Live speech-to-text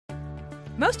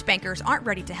Most bankers aren't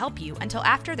ready to help you until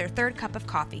after their third cup of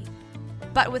coffee.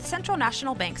 But with Central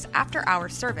National Bank's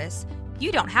after-hours service,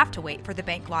 you don't have to wait for the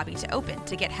bank lobby to open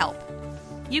to get help.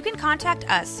 You can contact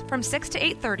us from 6 to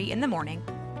 8:30 in the morning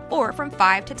or from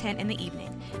 5 to 10 in the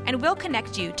evening, and we'll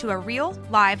connect you to a real,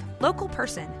 live, local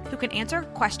person who can answer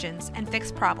questions and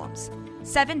fix problems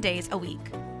 7 days a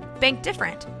week. Bank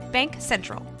different. Bank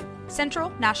Central. Central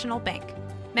National Bank.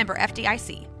 Member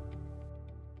FDIC.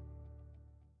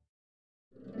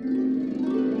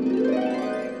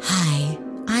 Hi,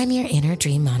 I'm your inner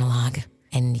dream monologue,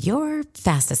 and you're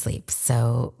fast asleep,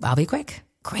 so I'll be quick.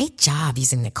 Great job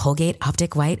using the Colgate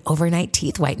Optic White Overnight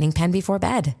Teeth Whitening Pen before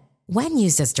bed. When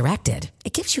used as directed,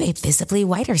 it gives you a visibly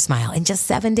whiter smile in just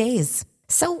 7 days.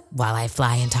 So while I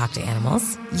fly and talk to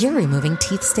animals, you're removing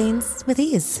teeth stains with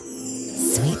ease.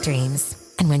 Sweet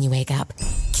dreams. And when you wake up,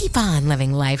 keep on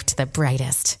living life to the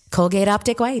brightest. Colgate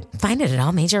Optic White. Find it at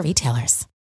all major retailers.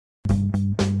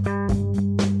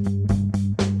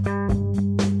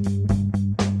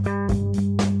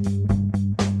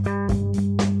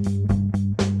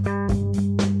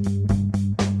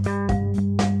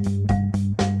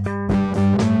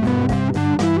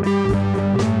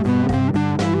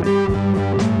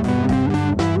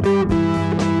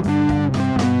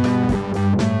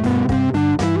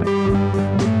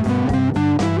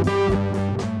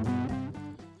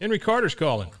 Henry Carter's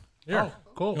calling. Here. Oh,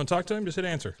 cool. You want to talk to him? Just hit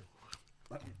answer.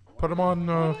 Put him on.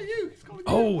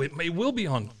 Oh, it will be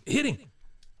on. Hitting.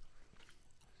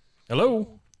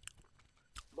 Hello?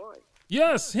 Mike.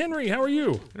 Yes, Henry, how are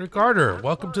you? Henry Carter,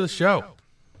 welcome to the show.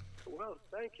 Well,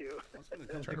 thank you.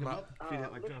 Check him out. Again,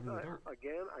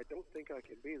 I don't think I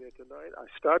can be there tonight. I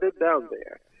started down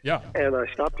there. Yeah. And I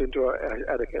stopped into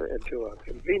a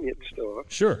convenience store.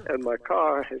 Sure. And my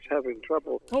car is having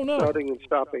trouble starting and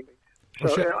stopping. So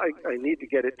I need to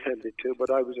get it tended to, but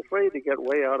I was afraid to get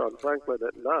way out on Franklin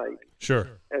at night. Sure.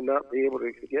 And not be able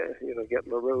to get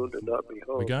marooned and not be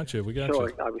home. We got you. So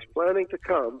I was planning to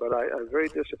come, but I'm very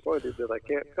disappointed that I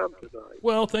can't come tonight.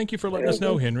 Well, thank you for letting us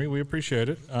know, Henry. We appreciate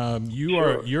it.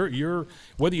 You're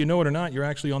whether you know it or not, you're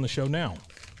actually on the show now.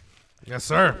 Yes,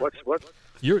 sir.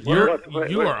 You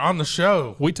are on the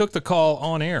show. We took the call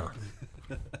on air.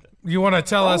 You want to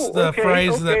tell us the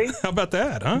phrase that? How about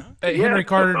that, huh? Hey, Henry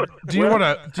Carter, do you want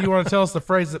to tell us the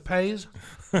phrase that pays?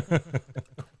 I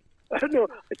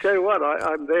tell you what,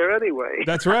 I'm there anyway.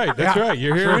 That's right. That's right.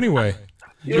 You're here anyway.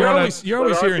 You're always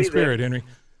here in spirit, Henry.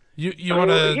 You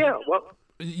want to? Yeah. Well,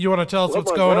 you want to tell us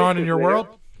what's going on in your world?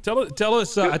 Tell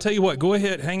us. I tell you what. Go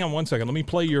ahead. Hang on one second. Let me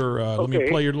play your. Let me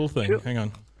play your little thing. Sure. Hang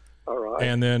on. All right.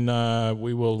 And then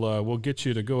we'll get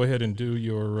you to go ahead and do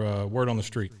your word on the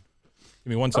street. Give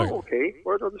me 1 second. Oh, okay.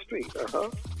 Word on the street. Uh-huh.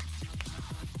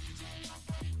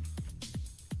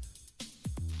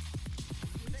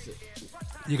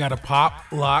 You got to pop,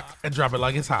 lock, and drop it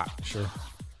like it's hot. Sure.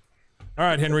 All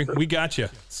right, Henry, we got you.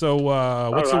 So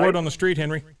what's the word on the street,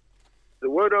 Henry? The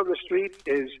word on the street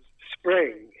is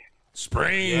spring.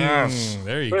 Spring. Yes.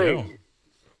 There you Spring.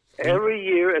 go. Every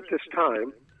year at this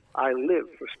time, I live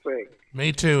for spring.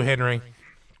 Me too, Henry.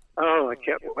 Oh, I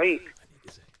can't wait.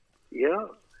 Yeah.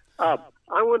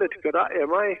 I wanted to. Could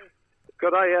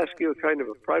I ask you a kind of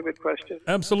a private question?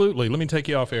 Absolutely. Let me take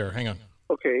you off air. Hang on.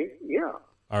 Okay. Yeah.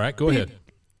 All right. Go ahead.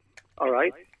 All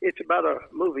right. It's about a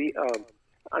movie.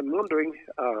 I'm wondering.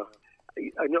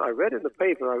 I know I read in the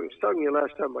paper. I was telling you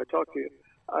last time I talked to you.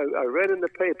 I read in the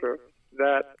paper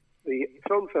that the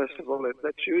film festival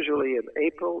that's usually in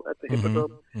April at the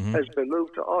Hippodrome has been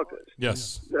moved to August.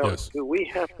 Yes. Now, yes. do we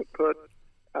have to put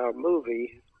our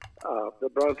movie, The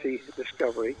Bronte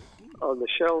Discovery, on the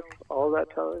shelf all that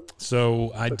time?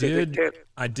 So I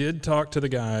did talk to the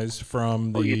guys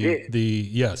from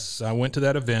yes, I went to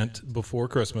that event before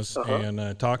Christmas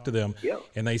and talked to them,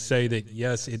 and they say that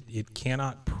yes, it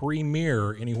cannot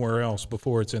premiere anywhere else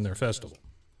before it's in their festival.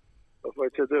 Before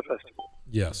it's in their festival.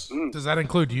 Yes. Does that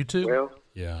include YouTube? Well,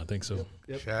 yeah, I think so.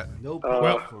 Chat.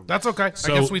 Well, that's okay.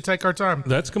 So I guess we take our time.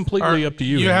 That's completely up to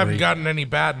you. You Henry. haven't gotten any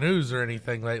bad news or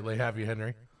anything lately, have you,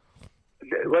 Henry?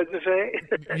 what did you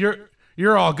say?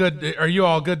 You're all good. Are you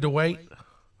all good to wait?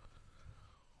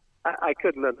 I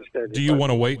couldn't understand. Do you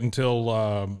want to wait until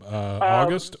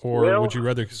August, or would you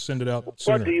rather send it out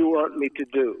sooner? What do you want me to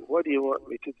do? What do you want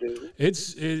me to do?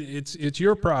 It's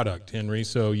your product, Henry.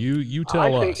 So you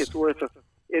tell us. I think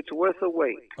it's worth a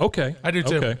wait. Okay, I do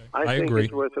too. Okay, I think agree.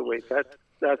 It's worth a wait.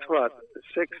 That's what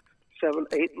 6, 7,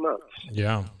 8 months.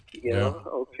 Yeah. Yeah.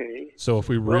 Okay. So if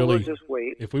we we'll really just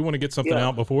wait. if we want to get something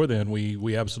out before then,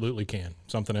 we absolutely can.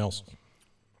 Something else.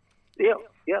 Yeah.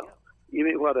 You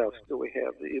mean what else do we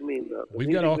have? You mean the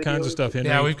we've got all kinds of stuff in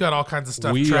there. Yeah, we've got all kinds of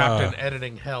stuff trapped in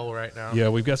editing hell right now. Yeah,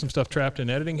 we've got some stuff trapped in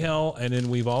editing hell, and then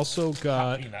we've also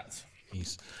got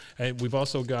and we've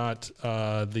also got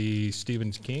the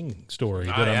Stephen King story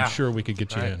that I'm sure we could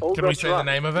get you in. Oh, Can we say the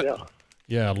name of it?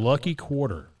 Yeah, Lucky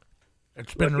Quarter.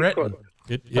 It's been written.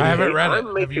 I haven't read it.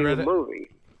 I'm making a movie.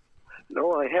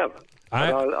 No, I haven't.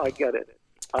 I get it.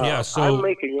 So I'm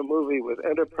making a movie with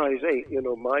Enterprise 8. You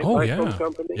know, my film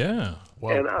company. Yeah.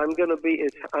 Well, And I'm going to be.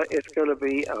 It's going to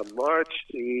be March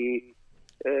the.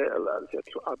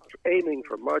 I'm aiming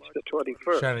for March the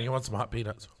 21st. Shannon, you want some hot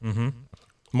peanuts? Mm-hmm.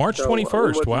 March So,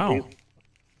 21st. Wow.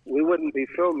 We wouldn't be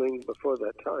filming before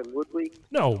that time, would we?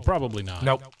 No, probably not.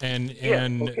 Nope. And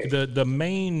okay. the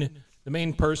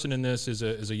main person in this is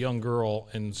a young girl,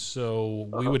 and so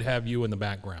we would have you in the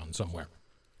background somewhere.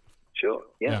 Sure.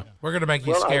 Yeah. We're going to make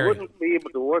you Well, scary. I wouldn't be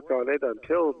able to work on it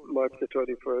until March the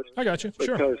 21st. I got you.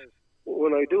 Sure. Because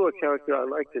when I do a character, I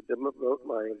like to devote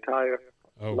my entire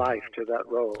life to that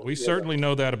role. We certainly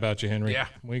know that about you, Henry. Yeah.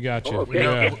 We got you. Okay.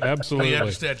 Yeah, absolutely. We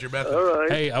understand your method. All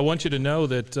right. Hey, I want you to know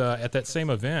that at that same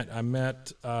event, I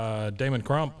met Damon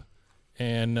Crump,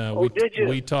 and did you?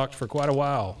 we talked for quite a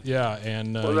while. Yeah,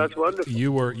 and Well, that's wonderful.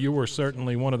 You were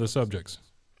certainly one of the subjects.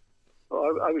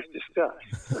 Oh, I was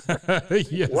disgusted.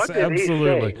 Yes, What did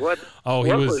absolutely. he say? What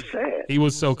was said? He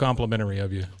was so complimentary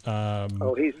of you.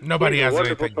 Nobody he's a has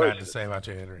wonderful anything bad person. to say about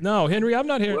you, Henry. No, Henry, I've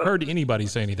not heard anybody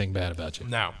say anything bad about you.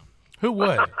 No. Who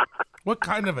would? What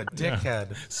kind of a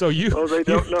dickhead? So you. Oh, they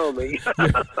don't know me.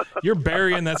 You're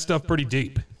burying that stuff pretty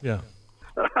deep. Yeah.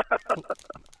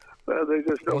 Well, they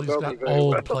just Well, don't he's know me got very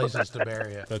old well. places to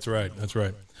bury it. That's right. That's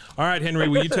right. All right, Henry,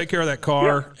 will you take care of that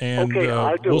car, and Okay,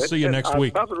 I'll do we'll it. see you And next I'll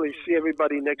week. probably see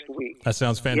everybody next week. That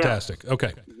sounds fantastic.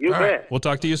 Okay. You All bet. right. We'll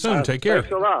talk to you soon. Take care.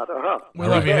 Thanks a lot. We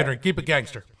love you, Henry. Keep it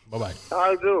gangster. Bye-bye.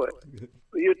 I'll do it.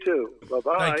 You too.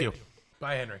 Bye-bye. Thank you.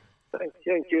 Bye, Henry.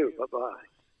 Thank you.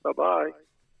 Bye-bye. Bye-bye.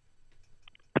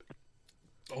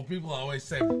 Oh, people always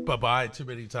say bye-bye too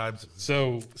many times.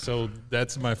 So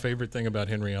that's my favorite thing about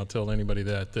Henry. I'll tell anybody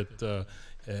that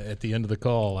at the end of the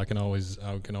call, I can always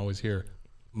hear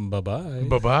bye-bye.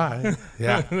 Bye-bye.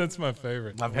 Yeah. That's my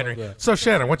favorite. Love I Henry. that. So,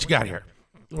 Shannon, what you got here?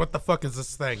 What the fuck is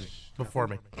this thing before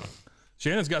me?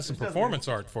 Shannon's got some performance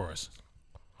art for us.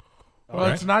 Well,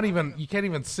 it's not even, you can't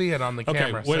even see it on the Okay,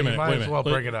 camera, wait so a minute. you might wait a as minute. well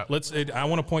bring it up. I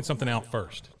want to point something out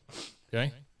first.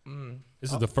 Okay?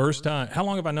 This is the first time. How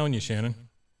long have I known you, Shannon?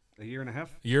 A year and a half.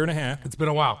 A year and a half. It's been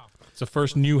a while. It's the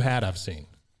first new hat I've seen.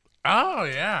 Oh,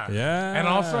 yeah. Yeah. And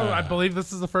also, I believe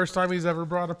this is the first time he's ever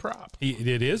brought a prop.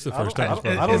 It is the first time.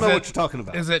 I don't know what you're talking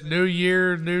about. Is it New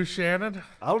Year, New Shannon?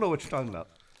 I don't know what you're talking about.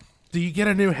 Do you get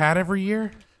a new hat every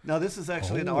year? No, this is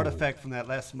actually an artifact from that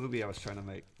last movie I was trying to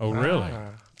make. Oh, really?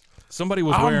 Somebody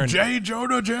was I'm wearing. J.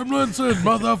 Jonah Jimlinson,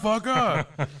 motherfucker.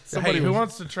 Hey, who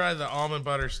wants to try the almond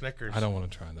butter Snickers? I don't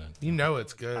want to try that. You know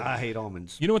it's good. I hate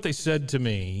almonds. You know what they said to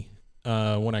me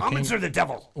when I Almonds came are the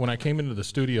devil. when I came into the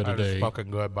studio That is today?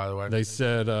 fucking good, by the way. They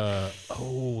said,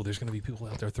 "Oh, there's going to be people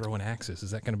out there throwing axes.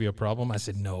 Is that going to be a problem?" I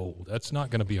said, "No, that's not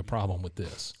going to be a problem with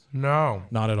this. No.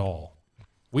 Not at all.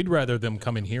 We'd rather them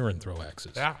come in here and throw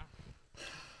axes." Yeah.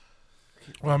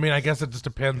 Well, I mean, I guess it just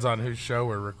depends on whose show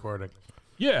we're recording.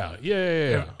 Yeah.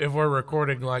 If we're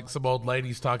recording like some old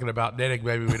ladies talking about knitting,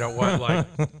 maybe we don't want like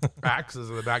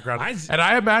axes in the background. And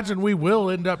I imagine we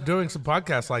will end up doing some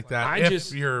podcasts like that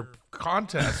if your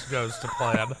contest goes to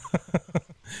plan.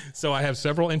 So I have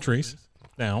several entries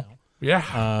now.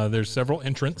 Yeah. There's several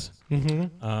entrants.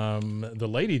 Mm-hmm. The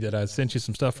lady that I sent you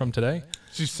some stuff from today,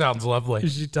 She sounds lovely.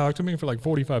 she talked to me for like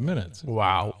 45 minutes.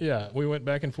 Wow. Yeah, we went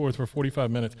back and forth for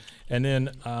 45 minutes. And then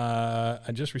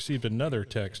I just received another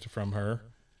text from her.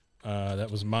 That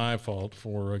was my fault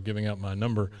for giving out my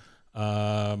number.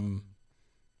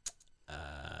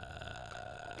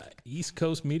 East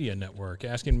Coast Media Network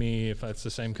asking me if that's the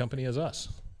same company as us.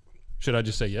 Should I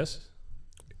just say yes?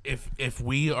 If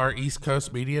we are East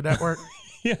Coast Media Network,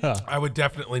 Yeah. I would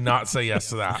definitely not say yes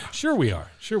to that. Sure we are.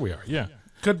 Yeah.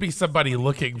 Could be somebody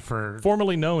looking for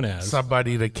Formerly known as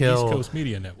somebody to East kill. Coast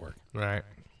Media Network. Right.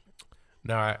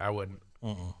 No, I wouldn't.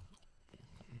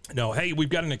 No, hey, we've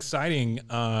got an exciting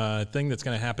thing that's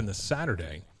going to happen this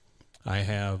Saturday. I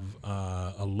have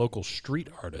a local street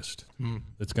artist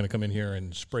that's going to come in here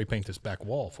and spray paint this back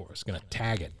wall for us. Going to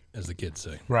tag it, as the kids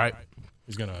say. Right.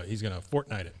 He's gonna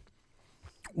Fortnite it.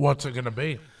 What's it going to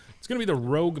be? It's going to be the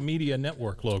Rogue Media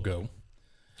Network logo,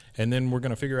 and then we're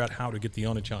going to figure out how to get the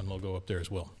Onichan logo up there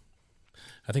as well.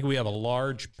 I think we have a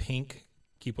large pink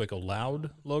Keep Waco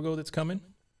Loud logo that's coming,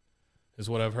 is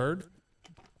what I've heard.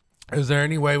 Is there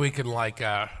any way we could like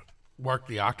work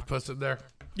the octopus in there?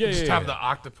 Yeah, Just yeah, have yeah. the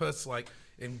octopus like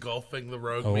engulfing the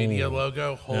Rogue Media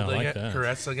logo, holding it,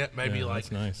 caressing it. Maybe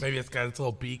nice. Maybe it's got its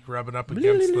little beak rubbing up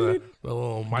against the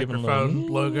little microphone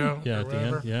logo. Yeah, at the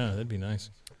end. Yeah, that'd be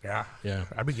nice. Yeah, yeah,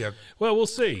 that'd be good. Well, we'll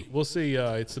see. We'll see.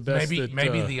 It's the best.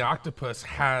 Maybe the octopus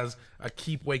has a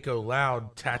 "Keep Waco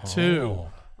Loud" tattoo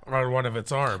on one of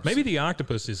its arms. Maybe the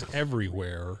octopus is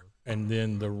everywhere, and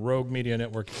then the Rogue Media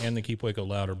Network and the Keep Waco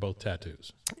Loud are both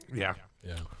tattoos. Yeah.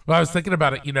 Yeah. Well, I was thinking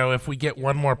about it. If we get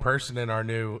one more person in our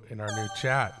new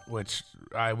chat, which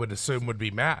I would assume would be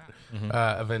Matt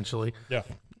eventually. Yeah.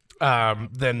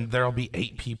 Then there'll be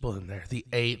 8 people in there. The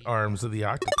 8 arms of the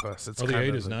octopus. It's the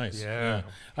 8 is nice. Yeah.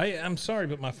 I'm sorry,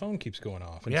 but my phone keeps going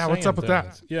off. Yeah. What's up with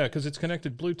that? Yeah, because it's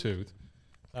connected Bluetooth.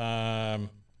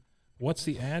 What's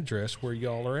the address where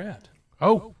y'all are at?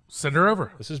 Oh, send her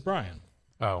over. This is Brian.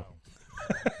 Oh.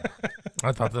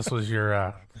 I thought this was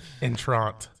your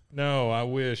entrant. No, I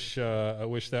wish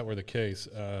that were the case.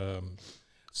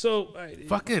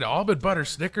 Fucking almond butter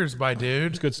Snickers, my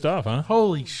dude. It's good stuff, huh?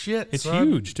 Holy shit, it's son.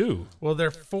 huge too. Well,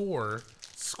 they're 4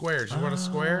 squares. You want a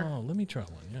square? Oh, let me try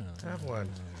one. Yeah, have one.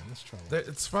 Let's try one.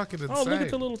 It's fucking insane. Oh, look at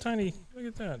the little tiny. Look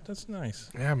at that. That's nice.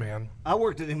 Yeah, man. I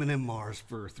worked at M&M Mars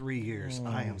for 3 years.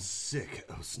 I am sick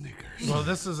of Snickers. Well,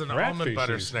 this is an almond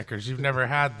butter Snickers. You've never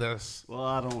had this. Well,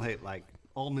 I don't hate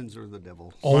almonds are the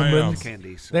devil. Almonds,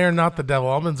 candies. They are not the devil.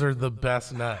 Almonds are the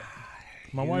best nut.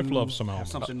 My wife loves some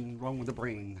almonds. Something wrong with the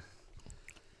brain.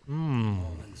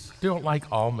 Almonds. Don't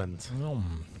like almonds.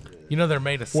 They're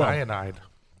made of cyanide.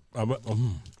 I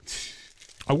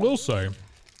will say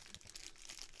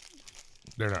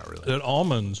they're not really. That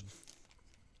almonds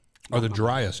are the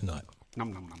driest nut.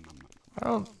 Nom, nom, nom, nom, nom. I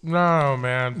don't know,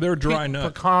 man. They're dry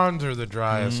nuts. Pecans are the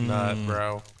driest nut,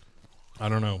 bro. I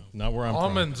don't know. Not where I'm from.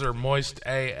 Almonds are moist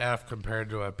AF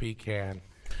compared to a pecan.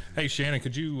 Hey, Shannon,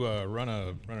 could you run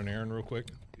an errand real quick?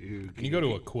 Can you go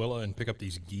to Aquila and pick up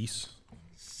these geese?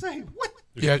 Say what?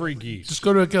 There's free geese. Just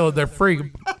go to Aquila. They're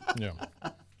free. Yeah.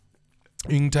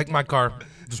 You can take my car.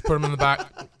 Just put them in the back.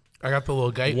 I got the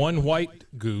little gate. 1 white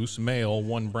goose male,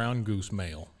 1 brown goose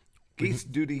male. Geese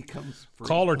duty comes free.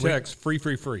 Call or text,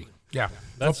 free. Yeah.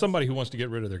 That's somebody who wants to get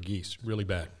rid of their geese really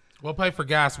bad. We'll pay for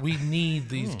gas. We need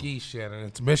these geese, Shannon.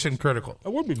 It's mission critical.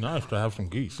 It would be nice to have some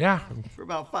geese. Yeah. For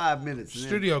about 5 minutes.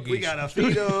 Studio geese. We got to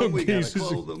feed them. We got to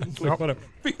clothe them. We got to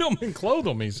feed them and clothe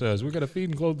them, he says. We got to feed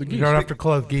and clothe the geese. You don't have to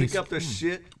clothe geese. Pick up their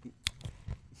shit.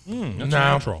 That's no,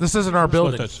 natural. This isn't our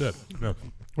building. That's it. No.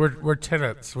 We're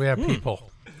tenants. We have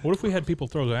people. What if we had people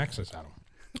throw the axes at them?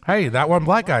 Hey, that one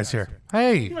black guy's here.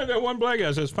 Hey. That one black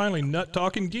guy says, finally,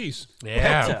 nut-talking geese.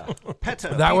 Yeah.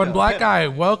 Peta. That one black guy.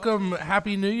 Welcome.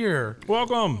 Happy New Year.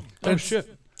 Welcome. Oh,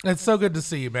 shit. It's so good to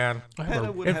see you, man.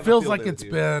 It feels like it's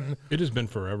been. It has been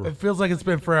forever. It feels like it's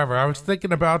been forever. I was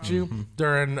thinking about you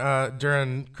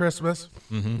during Christmas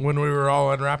when we were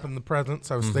all unwrapping the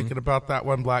presents. I was thinking about that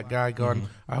one black guy going,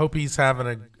 I hope he's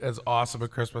having as awesome a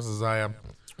Christmas as I am.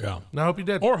 Yeah. And I hope he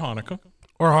did. Or Hanukkah.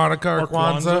 Or Hanukkah or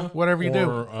Kwanzaa, whatever you do.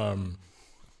 Or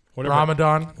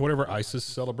Ramadan. Whatever ISIS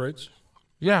celebrates.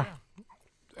 Yeah.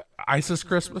 ISIS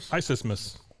Christmas.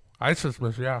 ISISmas.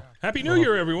 ISISmas, yeah. Happy New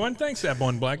Year, everyone. Thanks, that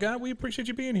one black guy. We appreciate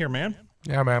you being here, man.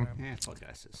 Yeah, man. Yeah, fuck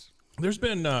ISIS. There's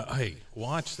been, hey,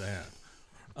 watch that.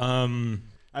 I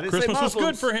didn't Christmas say was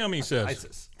good for him, he says.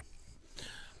 ISIS.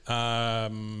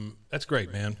 That's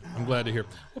great, man. I'm glad to hear.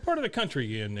 What part of the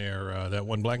country in there, that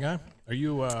one black guy? Are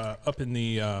you up in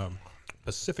the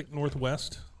Pacific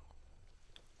Northwest?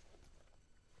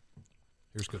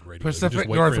 Here's good radio. Pacific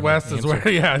Northwest is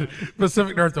where,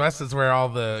 Pacific Northwest is where all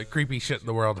the creepy shit in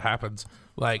the world happens.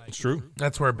 Like, it's true.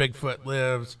 That's where Bigfoot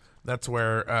lives. That's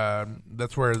where all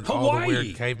the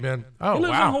weird cavemen. Oh, he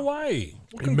lives in Hawaii.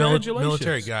 Well, congratulations.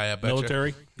 Military guy, I bet.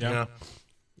 Military? Yeah.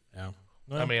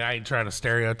 Well, I mean, I ain't trying to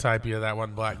stereotype you, that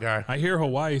one black guy. I hear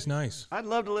Hawaii's nice. I'd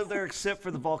love to live there except for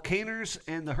the volcanoes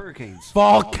and the hurricanes.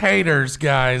 Volcanoes,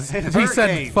 guys. And he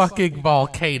said fucking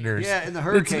volcanoes. Yeah, and the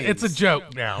hurricanes. It's a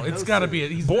joke now. It's got to be.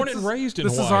 He's born and raised in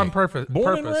Hawaii. This is on purpose.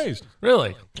 Born and raised.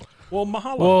 Really? Well,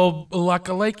 mahalo. Well,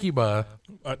 lakalekima.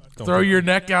 Throw your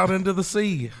neck out into the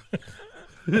sea.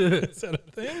 Is that a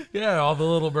thing? Yeah, all the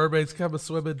little mermaids come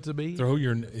swimming to me. Throw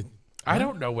your... I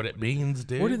don't know what it means,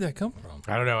 dude. Where did that come from?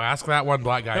 I don't know. Ask that one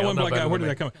black guy. That one black guy. Where did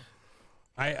that come from?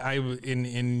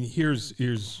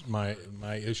 Here's my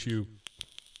issue.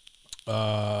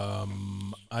 I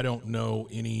don't know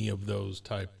any of those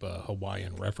type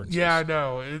Hawaiian references. Yeah, I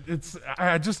know.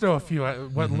 I just know a few.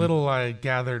 What little I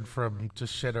gathered from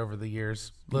just shit over the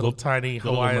years. Little tiny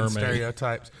Hawaiian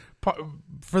stereotypes.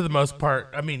 for the most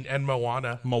part, I mean, and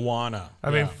Moana.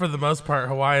 I mean, for the most part,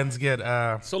 Hawaiians get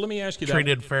so let me ask you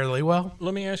treated fairly well.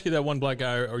 Let me ask you that one black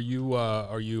guy. Are you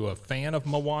a fan of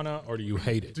Moana or do you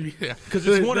hate it? Yeah, because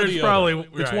it's one of the other.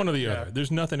 It's one or the other.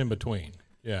 There's nothing in between.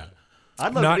 Yeah.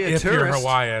 I'd love Not to be a if you're tourist,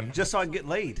 Hawaiian. just so I can get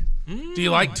laid. Do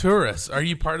you like tourists? Are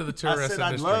you part of the tourist I said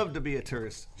industry? I'd love to be a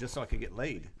tourist, just so I could get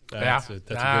laid. That's a good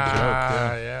joke.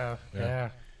 Yeah.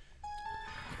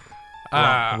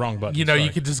 Wrong button. You know, sorry. you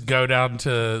could just go down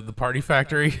to the Party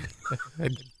Factory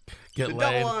and get The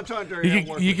laid. double entendre.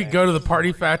 You could go to the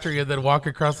Party Factory and then walk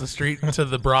across the street to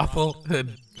the brothel,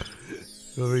 and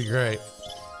it'll be great.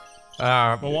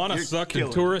 Moana You're sucked killing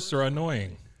and tourists are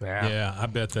annoying. Yeah. I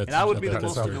bet that's. And I would be bet the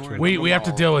that's most very annoying. true. We have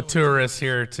to deal with tourists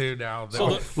here too now.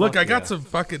 So Look, I got some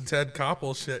fucking Ted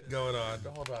Koppel shit going on.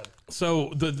 Hold on.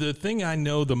 So the thing I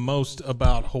know the most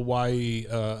about Hawaii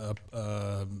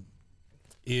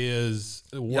is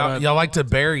Y'all like to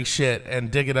bury shit and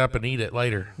dig it up and eat it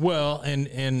later. well,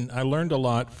 and I learned a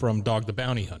lot from Dog the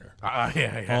Bounty Hunter.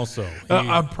 Yeah. Also,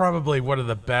 I'm probably one of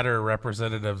the better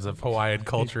representatives of Hawaiian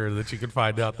culture that you can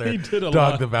find out there. He did a Dog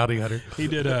lot. the Bounty Hunter. he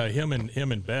did him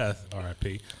and Beth,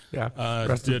 R.I.P. Yeah.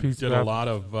 Rest in peace, did a Beth. lot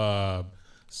of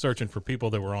searching for people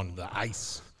that were on the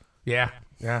ice. Yeah.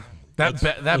 That's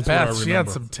what I Beth, she had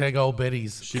remember. some tig old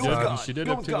bitties. She Go with did. God. She did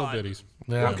Go have with tickle God. bitties.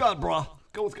 Yeah. Go with God, bro.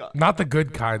 Go with God. Not the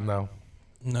good kind though.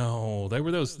 No, they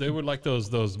were those. They were like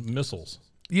those missiles,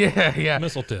 Yeah.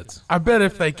 missile tits. I bet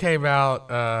if they came out,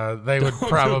 they would The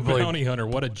probably. Bounty Hunter.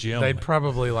 What a gem. They'd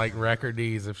probably like record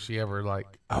these if she ever like.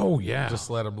 Oh yeah. Just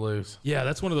let them loose. Yeah,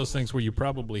 that's one of those things where you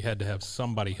probably had to have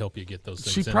somebody help you get those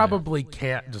things. She in there. probably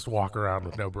can't just walk around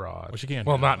with no bra on. Well, she can't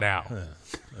Well, now. not now.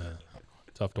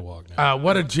 Tough to walk now.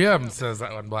 What a gem, says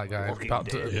that one black guy.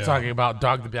 Talking about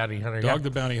Dog the Bounty Hunter. Dog the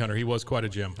Bounty Hunter. He was quite a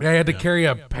gem. Yeah, he had to carry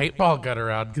a paintball gun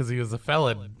around because he was a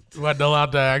felon. Wasn't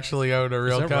allowed to actually own a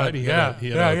real that gun. right? He Yeah, had a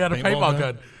he had a paintball paintball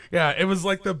gun. Yeah, it was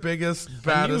like the biggest,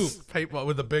 baddest paintball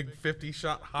with a big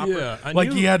 50-shot hopper. Yeah, I like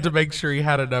knew- he had to make sure he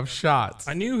had enough shots.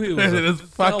 I knew he was and a his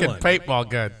fucking felon. paintball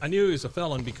gun. I knew he was a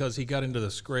felon because he got into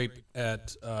the scrape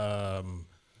at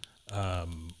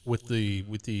with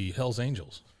the Hell's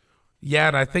Angels. Yeah,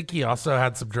 and I think he also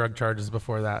had some drug charges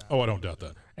before that. Oh, I don't doubt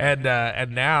that.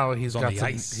 And now he's on got the some.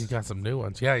 ice. He's got some new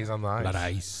ones. Yeah, he's on the ice. Not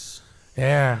ice.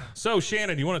 Yeah. So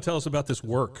Shannon, you want to tell us about this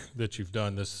work that you've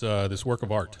done? This work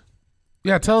of art.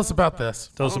 Yeah, tell us about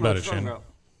this. Tell us about it, What's wrong Shannon. about?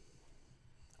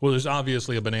 Well, there's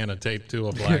obviously a banana taped to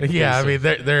a black. Yeah, I piece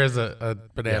mean of- there is a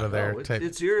banana Yeah. there. Oh, taped.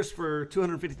 it's yours for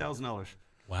 $250,000.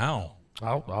 Wow,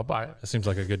 I'll buy it. that seems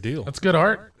like a good deal. That's good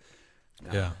art.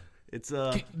 Yeah. It's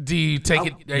Do you take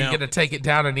it? Are you now- gonna take it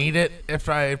down and eat it if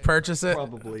I purchase it?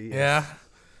 probably yes. Yeah.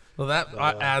 Well, that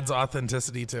adds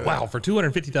authenticity to it. Wow, for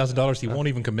 $250,000, he won't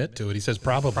even commit to it. He says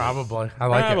probably. Probably. I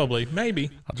like it. Probably. Maybe.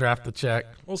 I'll draft the check.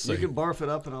 We'll see. You can barf it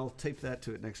up, and I'll tape that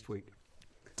to it next week.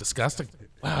 Disgusting.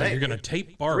 Wow, you're gonna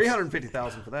tape barf.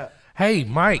 $350,000 for that. Hey,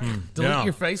 Mike, delete yeah.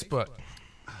 your Facebook.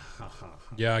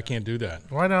 Yeah, I can't do that.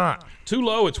 Why not? Too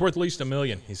low. It's worth at least $1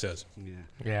 million. He says.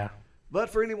 Yeah. But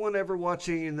for anyone ever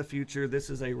watching in the future, this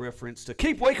is a reference to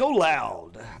Keep Waco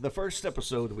Loud, the first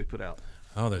episode that we put out.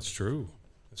 Oh, that's true.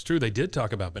 It's true. They did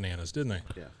talk about bananas, didn't they?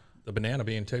 Yeah. The banana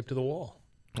being taped to the wall.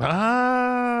 Keep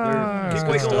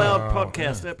Waco Loud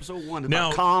podcast, episode 1, about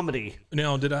Now- comedy.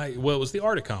 Now, did I? Well, it was the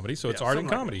art of comedy, so it's art and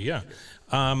something like comedy. Yeah.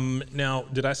 Now,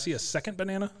 did I see a second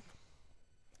banana?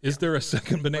 Is there a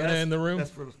second banana in the room? That's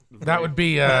for, That would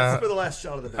be. that's for the last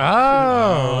shot of the day. Oh,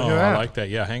 Oh, look at I that. like that.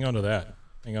 Yeah, hang on to that.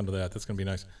 Hang on to that. That's gonna be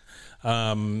nice.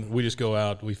 We just go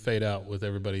out. We fade out with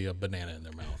everybody a banana in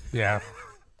their mouth. Yeah.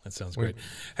 That sounds great.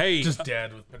 Hey, Just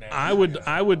dead with bananas.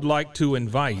 I would like to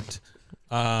invite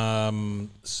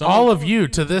some all of you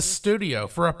to this studio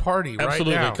for a party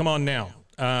absolutely. right now. Come on now.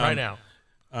 Right now.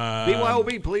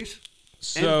 BYOB, please.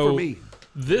 So and for me.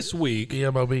 this week,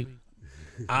 BMOB.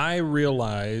 I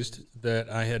realized that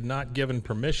I had not given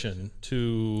permission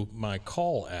to my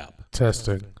call app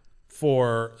Testing.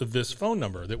 for this phone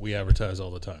number that we advertise all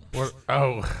the time. What?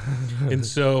 Oh. And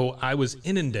so I was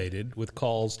inundated with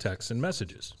calls, texts, and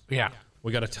messages. Yeah.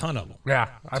 We got a ton of them. Yeah.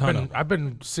 Ton of 'em. I've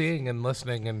been seeing and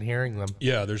listening and hearing them.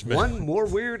 Yeah, there's been One more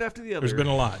weird after the other. there's been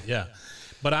a lot. Yeah,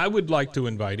 but I would like to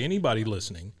invite anybody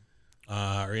listening,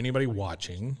 or anybody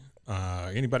watching,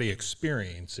 anybody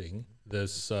experiencing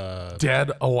this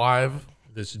Dead, alive.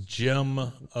 this gem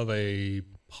of a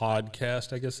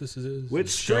podcast. I guess this is Which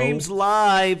show. streams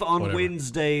live on Whatever.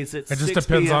 Wednesdays at It just 6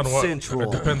 depends p.m. on what Central.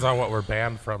 It depends on what we're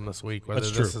banned from this week. Whether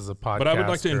That's this true. is a podcast But I would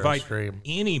like to or a invite stream.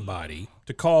 anybody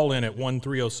to call in at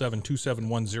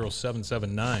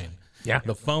 1-307-271-0779. Yeah.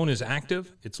 The phone is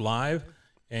active. It's live.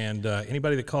 And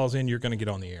anybody that calls in, you're going to get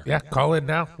on the air. Yeah, call in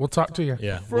now. We'll talk to you.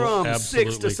 Yeah, From we'll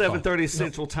 6 to 7:30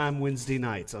 Central Time Wednesday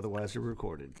nights. Otherwise, they're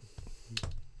recorded.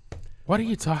 What are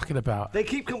you talking about? They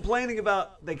keep complaining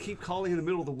about. They keep calling in the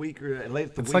middle of the week or late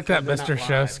at the week. It's like that Mr.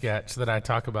 Show sketch that I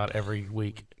talk about every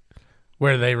week,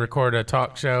 where they record a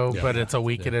talk show, but it's a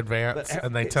week in advance,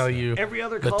 and they tell you every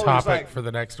other the topic for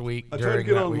the next week during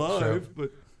that week's show.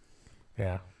 But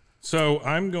yeah. So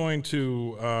I'm going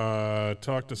to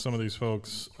talk to some of these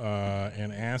folks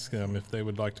and ask them if they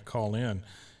would like to call in,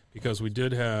 because we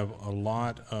did have a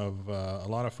lot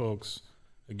of folks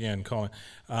again calling.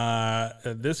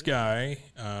 This guy,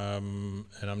 and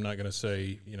I'm not going to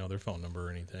say their phone number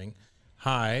or anything.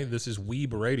 Hi, this is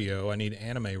Weeb Radio. I need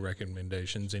anime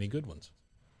recommendations. Any good ones?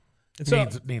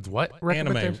 Needs what?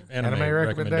 Anime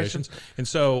recommendations. And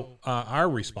so our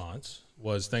response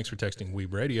was, thanks for texting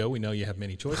Weeb Radio. We know you have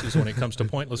many choices when it comes to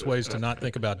pointless ways to not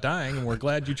think about dying, and we're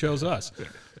glad you chose us.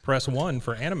 Press 1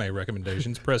 for anime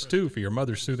recommendations. Press 2 for your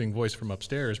mother's soothing voice from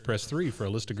upstairs. Press 3 for a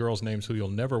list of girls' names who you'll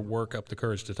never work up the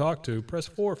courage to talk to. Press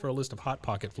 4 for a list of Hot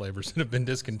Pocket flavors that have been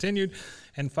discontinued.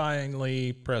 And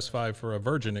finally, press 5 for a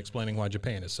virgin explaining why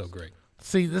Japan is so great.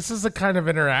 See, this is the kind of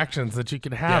interactions that you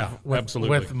can have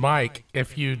with Mike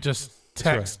if you just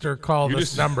text or call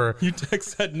this number. You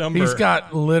text that number. He's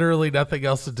got literally nothing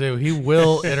else to do. He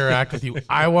will interact with you.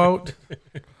 I won't,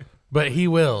 but he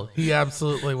will. He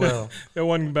absolutely will. That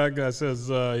one bad guy says,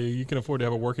 you can afford to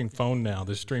have a working phone now.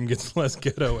 The stream gets less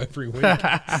ghetto every week.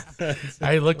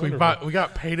 Hey, look, we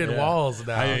got painted walls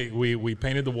now. We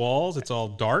painted the walls. It's all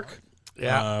dark.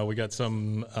 Yeah. We got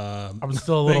some I'm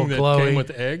still a little thing glowy. that came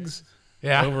with eggs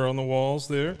over on the walls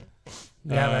there.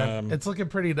 Yeah, man. It's looking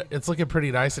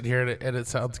pretty nice in here, and it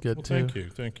sounds good too.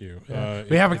 Thank you. Yeah.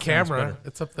 We have a camera.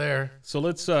 It's up there. So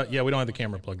let's. We don't have the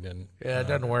camera plugged in. Yeah, it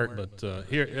doesn't work. But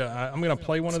here, I'm gonna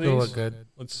play one of Still these. look good.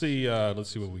 Let's see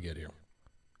what we get here.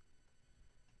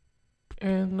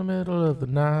 In the middle of the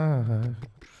night,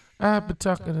 I've been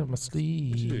talking in my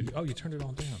sleep. Dude, you turned it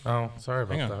all down. Oh, sorry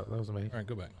about that. That was me. All right,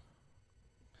 go back.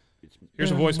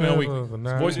 Here's a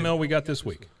voicemail we got this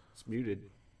week. It's muted,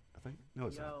 I think. No,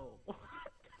 it's not.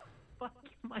 Fuck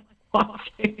my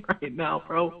watching right now,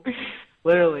 bro.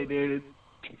 Literally, dude,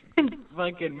 it's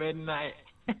fucking midnight.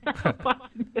 I'm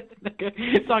watching this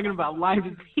nigga talking about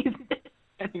Lyme disease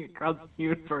heading across the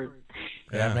universe.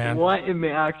 Yeah, man. What in the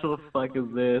actual fuck is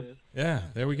this? Yeah,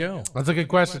 there we go. That's a good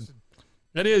question.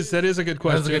 That is a good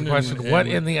question. That's a good question. What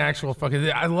in the actual fuck is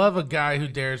it? I love a guy who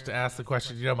dares to ask the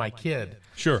question. My kid.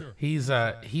 Sure. He's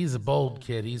a bold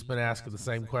kid. He's been asking the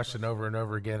same question over and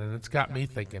over again, and it's got me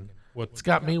thinking. It's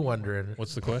got me wondering.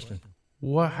 What's the question?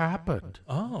 What happened?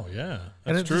 Oh, yeah.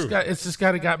 That's true. It's just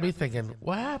got me thinking,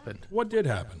 what happened? What did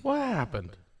happen? What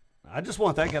happened? I just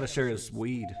want that guy to share his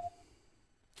weed.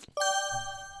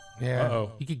 Yeah.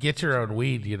 Uh-oh. You could get your own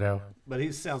weed, But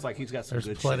he sounds like he's got some There's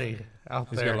good plenty shit. out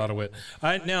there. He's got a lot of wit.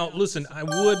 Now, listen, I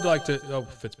would like to... Oh,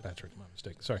 Fitzpatrick, my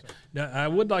mistake. Sorry. Now, I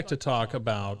would like to talk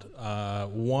about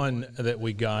one that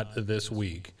we got this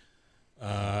week.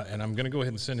 And I'm going to go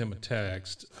ahead and send him a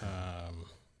text.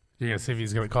 You're going to see if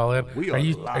he's going to call in? We are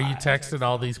you live. texting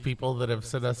all these people that have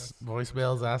sent us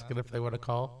voicemails asking if they want to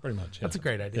call? Pretty much, yeah. That's a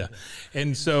great idea. Yeah.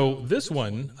 And so this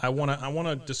one, I want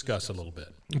to discuss a little bit.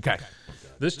 Okay.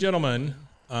 This gentleman,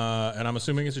 and I'm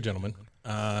assuming it's a gentleman,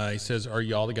 he says, are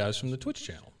y'all the guys from the Twitch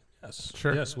channel? Yes.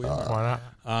 Sure. Yes, we are. Why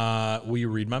not? Will you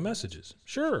read my messages?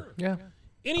 Sure. Yeah.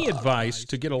 Any advice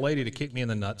to get a lady to kick me in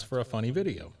the nuts for a funny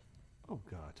video? Oh,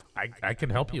 God. I can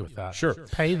help you with that. Sure.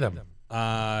 Pay them.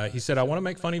 He said, I want to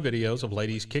make funny videos of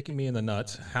ladies kicking me in the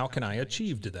nuts. How can I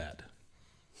achieve to that?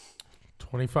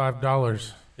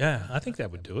 $25. Yeah, I think that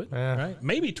would do it. Yeah. Right?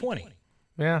 Maybe 20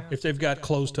 Yeah. if they've got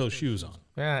closed-toe shoes on.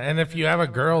 Yeah. And if you have a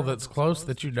girl that's close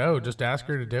that just ask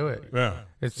her to do it. Yeah.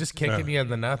 It's just kicking you in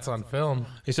the nuts on film.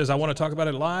 He says, I want to talk about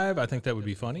it live. I think that would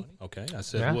be funny. Okay. I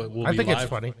said, Yeah. we'll I be think live. it's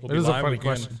funny. We'll It be is a live funny again.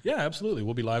 question. Yeah, absolutely.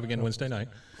 We'll be live again Wednesday night.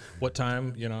 What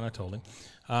time? And I told him.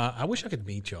 I wish I could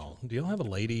meet y'all. Do y'all have a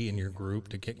lady in your group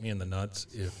to kick me in the nuts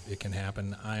if it can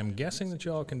happen? I am guessing that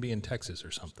y'all can be in Texas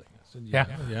or something. I said,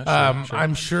 Yeah. Sure.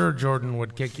 I'm sure Jordan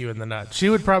would kick you in the nuts. She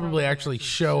would probably actually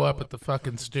show up at the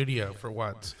fucking studio for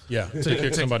once. Yeah, to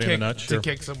kick somebody in the nuts. To Sure.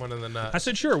 kick someone in the nuts. I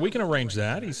said, sure, we can arrange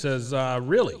that. He says,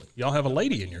 really? Y'all have a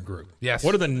lady in your group? Yes.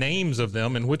 What are the names of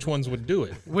them and which ones would do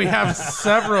it? We have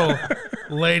several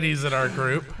ladies in our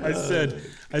group. I said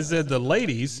the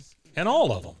ladies and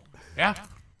all of them. Yeah.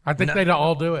 I think they'd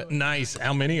all do it. Nice.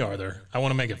 How many are there? I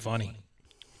want to make it funny.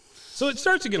 So it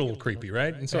starts to get a little creepy,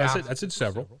 right? And so Yeah. I said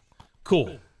several.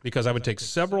 Cool. because I would take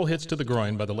several hits to the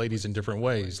groin by the ladies in different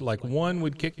ways. Like one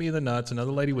would kick me in the nuts,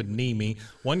 another lady would knee me,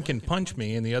 one can punch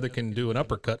me, and the other can do an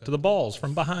uppercut to the balls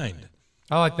from behind.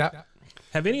 I like that.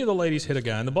 Have any of the ladies hit a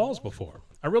guy in the balls before?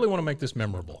 I really want to make this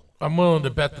memorable. I'm willing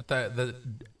to bet that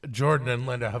Jordan and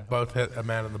Linda have both hit a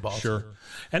man in the balls. Sure.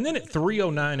 And then at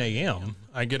 3:09 a.m.,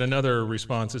 I get another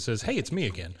response that says, hey, it's me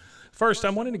again. First,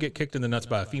 I'm wanting to get kicked in the nuts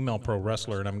by a female pro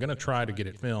wrestler, and I'm going to try to get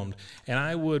it filmed, and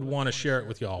I would want to share it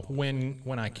with y'all when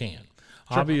I can.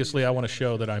 Sure. Obviously, I want to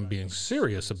show that I'm being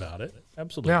serious about it.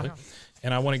 Absolutely. Yeah.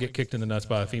 And I want to get kicked in the nuts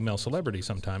by a female celebrity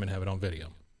sometime and have it on video.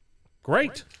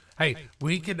 Great. Hey,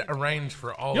 we could arrange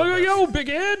for all of this. Yo, Big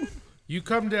Ed. You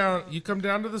come down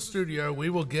to the studio. We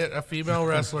will get a female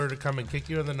wrestler to come and kick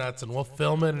you in the nuts, and we'll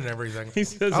film it and everything.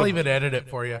 I'll even edit it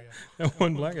for you. And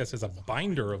one black guy says a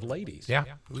binder of ladies. Yeah,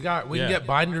 we can get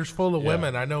binders full of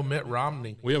women. I know Mitt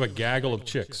Romney. We have a gaggle of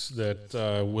chicks that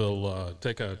will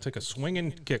take a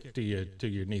swinging kick to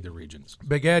your nether regions.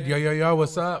 Big Ed, yo,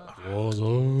 what's up? What's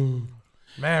up?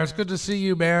 Man, it's good to see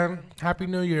you, man. Happy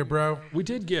New Year, bro. We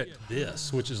did get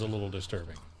this, which is a little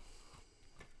disturbing.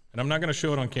 And I'm not going to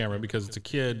show it on camera because it's a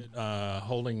kid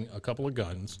holding a couple of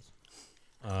guns.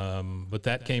 But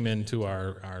that came into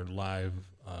our live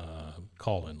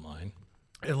call-in line.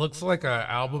 It looks like an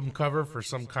album cover for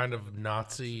some kind of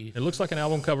Nazi. It looks like an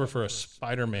album cover for a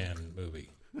Spider-Man movie.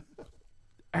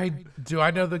 Hey, do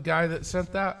I know the guy that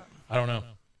sent that? I don't know.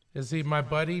 Is he my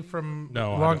buddy from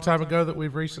a long time ago that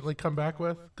we've recently come back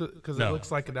with? Because it looks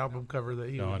like an album cover that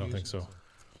he would I don't use. think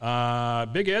so.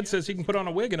 Big Ed says he can put on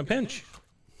a wig in a pinch.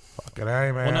 Fucking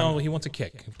A, man. Well, no, he wants a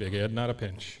kick, Big Ed, not a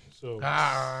pinch. So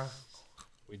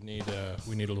we need a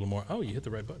little more. Oh, you hit the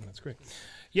right button. That's great.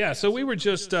 Yeah, so we were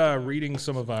just reading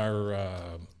some of our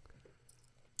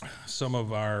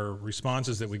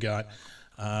responses that we got.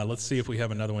 Let's see if we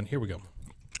have another one. Here we go.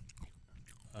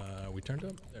 We turned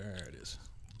up. There it is.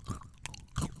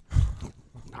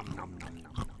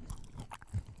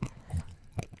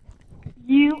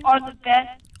 You are the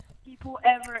best people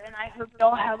ever, and I hope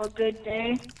y'all have a good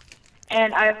day.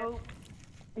 And I hope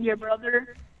your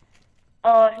brother,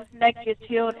 his neck gets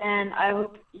healed, and I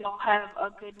hope y'all have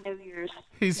a good New Year's.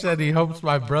 He said he hopes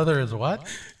my brother is what?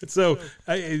 So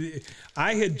I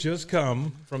had just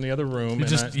come from the other room.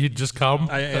 You just come?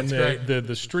 And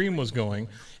the stream was going,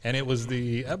 and it was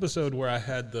the episode where I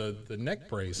had the neck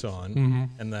brace on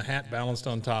and the hat balanced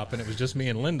on top, and it was just me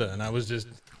and Linda, and I was just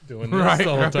doing this the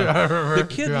whole time. The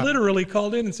kid literally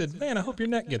called in and said, man, I hope your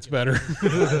neck gets better.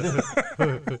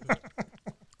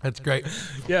 That's great.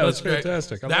 Yeah, that's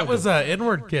fantastic. That was an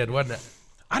Inward kid, wasn't it?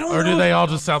 I don't know. Or do they all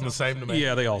just sound the same to me?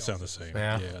 Yeah, they all sound the same.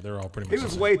 Yeah, they're all pretty much He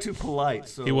was way too polite.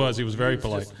 So he was very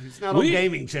polite. He's not on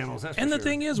gaming channels, that's and for the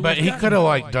sure. thing is, but he could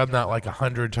have done that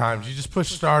 100 times. You just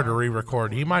push star to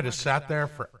re-record. He might have sat there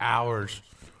for hours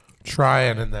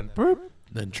trying and then boop,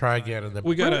 then try again and then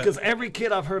we got because every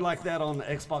kid I've heard like that on the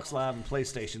Xbox Live and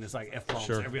PlayStation is like F-bombs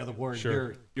every other word.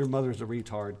 Sure. Your mother's a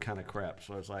retard kind of crap.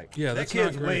 So it's like that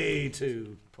kid's way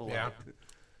too polite.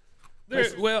 Yeah.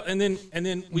 Well, and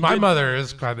then my mother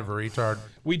is kind of a retard.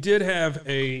 We did have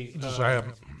a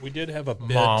we did have a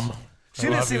bit. Mom. She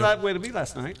didn't seem that way to me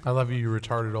last night. I love you, you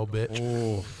retarded old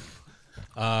bitch.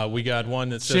 We got one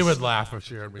that says she would laugh if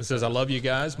she heard me. It says, "I love you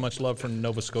guys. Much love from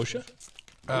Nova Scotia."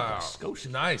 Scotia.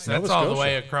 Nice. That's all the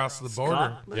way across the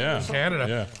border. Yeah,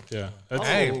 Canada. Yeah.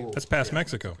 That's past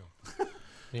Mexico.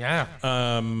 Yeah.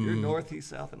 You're north, he's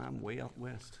south, and I'm way out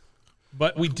west.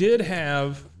 But we did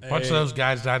have a bunch of those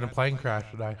guys died in a plane crash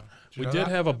today. We did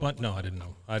have a bunch. No, I didn't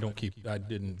know. I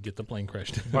didn't get the plane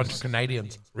crash. A bunch of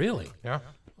Canadians. Really? Yeah.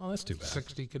 Oh, that's too bad.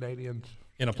 60 Canadians.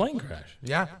 In a plane crash?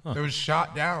 Yeah. It was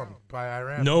shot down by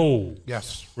Iran. No.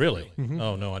 Yes. Really? Mm-hmm.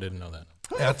 Oh, no, I didn't know that.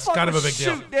 That's kind of a big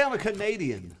deal. Shoot down a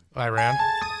Canadian. Iran.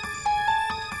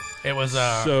 It was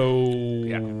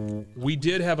we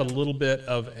did have a little bit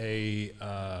of a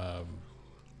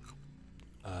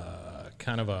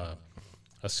kind of a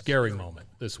scary moment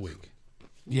this week.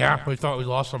 Yeah, we thought we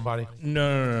lost somebody.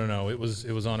 No. It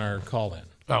was on our call-in.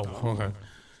 Oh, okay.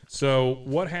 So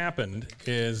what happened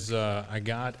is I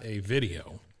got a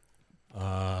video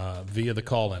via the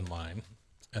call-in line,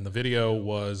 and the video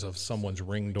was of someone's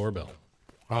Ring doorbell.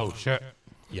 Oh, shit.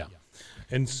 Yeah.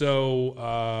 And so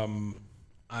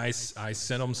I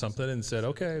sent them something and said,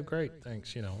 okay, great,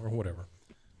 thanks, or whatever.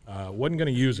 Wasn't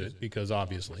going to use it because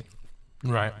obviously.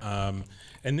 Right.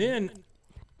 And then.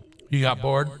 You got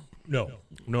bored? No.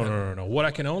 What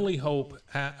I can only hope,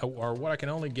 or what I can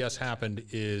only guess happened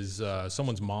is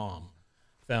someone's mom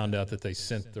found out that they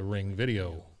sent the Ring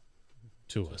video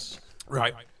to us.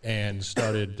 Right. And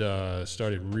started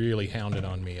really hounding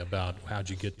on me about how'd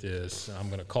you get this? I'm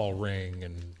going to call Ring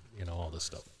and all this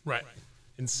stuff. Right.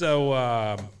 And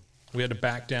so we had to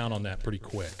back down on that pretty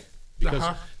quick.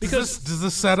 Because does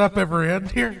this setup ever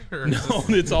end here? No,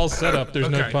 it's all set up. There's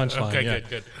no punchline. Okay,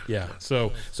 good. Yeah.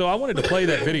 So I wanted to play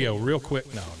that video real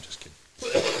quick. No, I'm just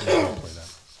kidding. I'm not gonna play that.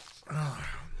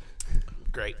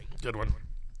 Great. Good one.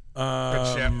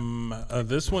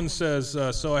 This one says,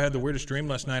 so I had the weirdest dream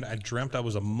last night. I dreamt I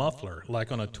was a muffler,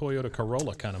 like on a Toyota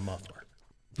Corolla kind of muffler.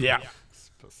 Yeah.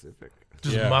 Specific.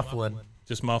 Just muffling.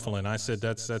 Just muffling. I said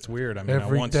that's weird. I mean,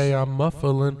 Every day I'm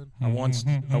muffling. I once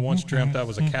dreamt I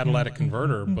was a catalytic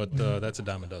converter, but that's a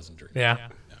dime a dozen dream. Yeah.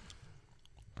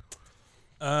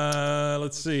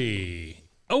 Let's see.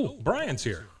 Oh, Brian's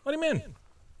here. Let him in.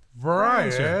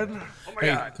 Brian. Oh my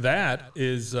Hey, God.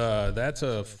 that's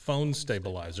a phone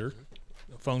stabilizer,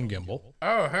 a phone gimbal.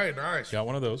 Oh, hey, nice. Got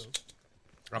one of those.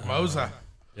 A Moza.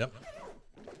 Yep.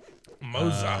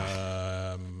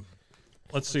 Moza.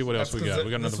 Let's see what else we got.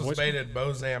 We got another This was voice. made in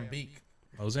Mozambique.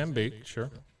 Mozambique,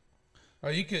 sure. Oh,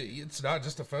 you could. It's not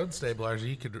just a phone stabilizer.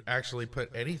 You could actually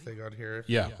put anything on here.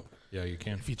 Yeah, you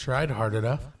can. If you tried hard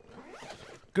enough.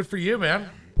 Good for you, man.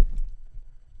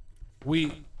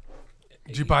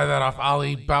 Did you buy that off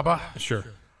Alibaba? Sure.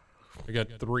 We got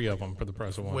 3 of them for the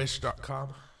price of one.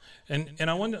 Wish.com. And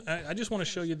I just want to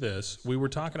show you this. We were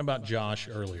talking about Josh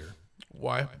earlier.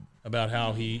 Why? About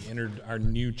how he entered our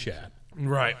new chat.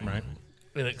 Right.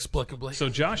 Inexplicably. So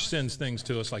Josh sends things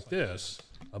to us like this,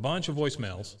 a bunch of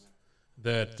voicemails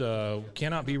that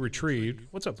cannot be retrieved.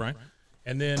 What's up, Brian?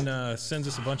 And then sends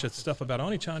us a bunch of stuff about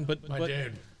Oni-chan, but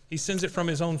dude. He sends it from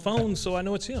his own phone, so I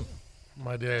know it's him.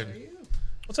 My dude.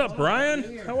 What's up,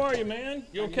 Brian? How are you, man?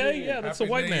 You okay? Yeah, that's the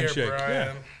white man shake.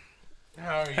 Brian. Yeah.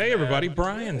 How are you, Hey, everybody,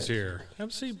 Brian's here. Have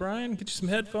a seat, Brian. Get you some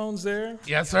headphones there.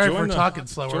 Yeah, sorry for talking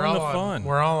slow. We're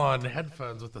all on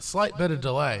headphones with a slight bit of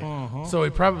delay. So we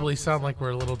probably sound like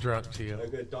we're a little drunk to you.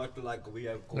 Like a doctor, like we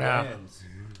have Yeah. glands.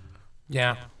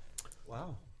 Yeah.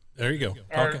 Wow. There you go.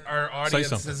 Our audience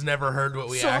has never heard what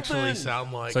we actually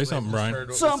sound like. Say something,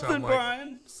 Brian. Something,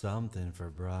 Brian. Something for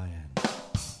Brian.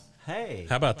 Hey.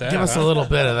 How about that? Give us a little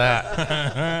bit of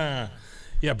that.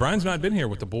 Yeah, Brian's not been here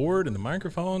with the board and the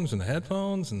microphones and the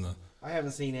headphones and the... I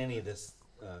haven't seen any of this.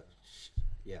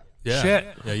 Yeah. Shit.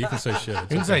 Yeah, you can say shit.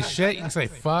 You can say shit. You can say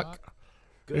fuck.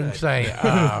 Good. You can say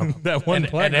that one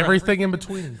and everything in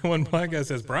between. One black guy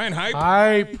says, Brian, hype.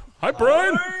 Hype,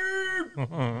 Brian.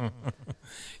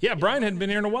 Yeah, Brian hadn't been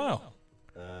here in a while.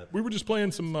 We were just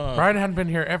playing some... Brian hadn't been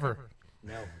here ever.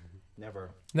 No,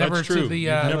 never. Never That's to true. the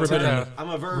You've never been in I'm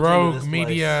a virgin Rogue to this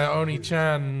Media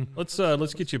Oni-chan. Let's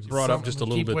get you brought up just a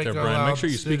little bit there, Brian. Make sure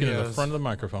you're speaking in the Studios. front of the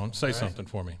microphone. Say something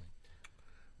for me.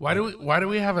 Why do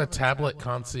we have a tablet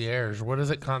concierge? What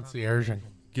is it concierging?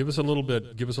 Give us a little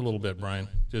bit, Brian.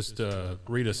 Just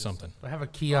read us something. I have a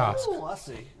kiosk. Oh, I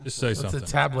see. Just say It's something. a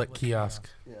tablet kiosk.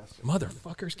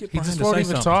 Motherfuckers, get He Brian just to won't say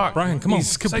even something. talk. Brian, come on,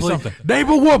 He's say complete- something. Name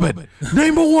a woman.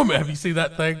 Name a woman. Have you seen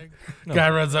that thing? Guy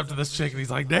runs up to this chick and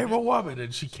he's like, name a woman,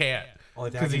 and she can't.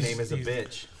 Only thing I can name is a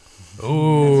bitch.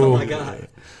 Ooh. Oh my God.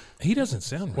 He doesn't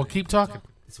sound right. Well, keep talking.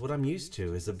 It's what I'm used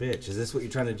to. Is a bitch. Is this what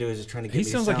you're trying to do? Is just trying to get He me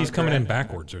sounds to like he's sound coming in correct?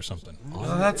 backwards or something.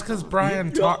 Well, that's because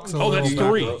Brian talks a Oh, little that's bit.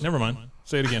 3. Never mind.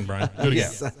 Say it again, Brian. Do it again.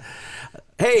 Yes.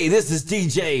 Hey, this is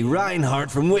DJ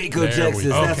Reinhardt from Waco, There we Texas. go.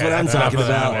 That's Okay, what I'm that's talking enough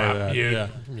of about. that. Yeah.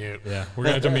 Mute. Yeah, we're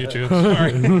going to have to mute you.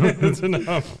 Sorry. That's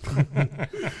enough.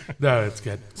 No, it's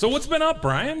good. So what's been up,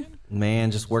 Brian?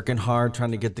 Man, just working hard,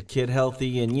 trying to get the kid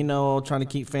healthy, and trying to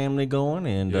keep family going.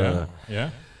 And Yeah.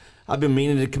 I've been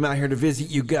meaning to come out here to visit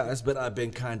you guys, but I've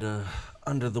been kind of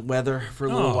under the weather for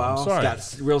a little I'm while. sorry.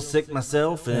 Got real sick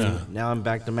myself, and now I'm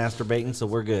back to masturbating, so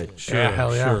we're good. Sure, Yeah,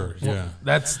 hell yeah. sure, yeah.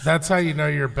 That's how you know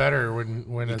you're better when You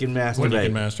can When masturbate. you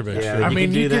can masturbate. Yeah, sure. I you mean,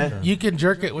 can do you that. can you can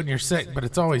jerk it when you're sick, but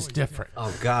it's always different.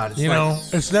 Oh God, it's You like, know,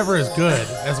 it's never as good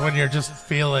as when you're just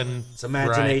feeling. it's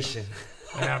imagination.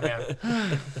 Right. Yeah, man.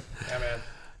 Yeah, man.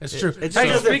 It's true. It just Hey,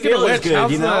 doesn't speaking of feel as which, good,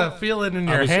 how's you know? the feeling in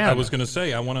your I hand? was going to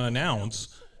say, I want to announce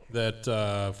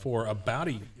that for about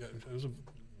a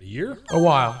year? a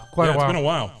while, quite a while. It's been a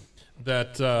while.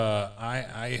 That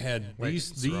I had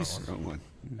these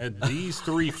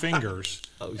 3 fingers,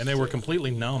 and they were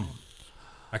completely numb.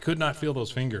 I could not feel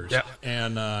those fingers. Yep.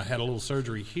 And had a little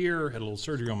surgery here, had a little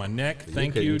surgery on my neck.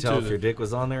 Thank Couldn't you tell to if your dick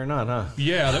was on there or not, huh?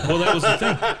 Yeah, that was the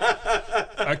thing.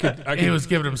 I could He was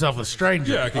giving himself a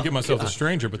stranger. yeah, I could give myself a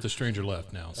stranger, but the stranger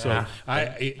left now. So Yeah.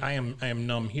 I am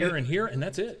numb here and here, and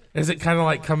that's it. Is it kind of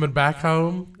like coming back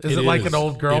home? Is It it like is. an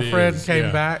old It girlfriend is, came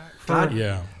yeah. back? For,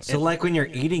 Yeah. So like when you're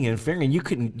eating and fingering, you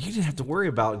didn't have to worry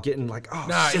about getting like, oh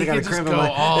Nah, shit, you I got a can cramp just in go my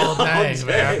all day,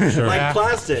 man. Sure. like Yeah.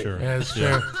 plastic. Sure. Yeah, it's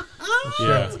Yeah. true.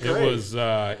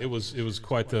 Yeah, it was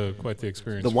quite the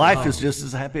experience. The wife is just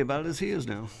as happy about it as he is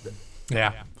now.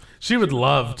 Yeah, she would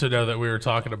love to know that we were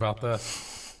talking about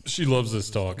this. She loves this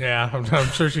talk. Yeah, I'm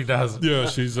sure she does. Yeah,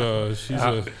 she's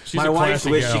my a wife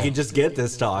wish gal. she could just get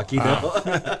this talk, you know.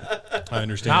 I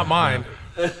understand. Not mine.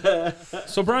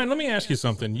 So Brian, let me ask you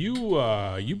something.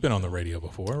 You've been on the radio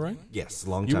before, right? Yes, a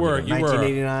long time ago.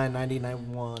 1989,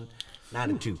 1991,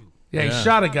 92. Yeah, he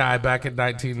shot a guy back in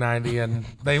 1990, and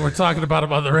they were talking about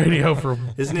him on the radio for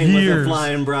His name years. wasn't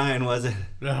Flying Brian, was it?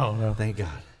 No. Thank God.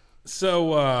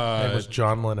 So It was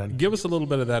John Lennon. give us a little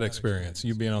bit of that experience,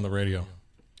 you being on the radio.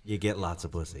 You get lots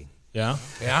of pussy. Yeah?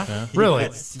 Yeah? Really?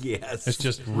 Yes. It's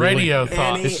just really, Radio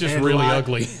thought. it's just and really live.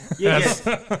 ugly.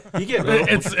 You get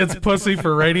It's pussy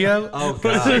for radio. Oh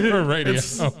God. For radio.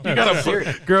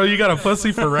 You got a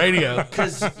pussy for radio.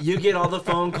 Because you get all the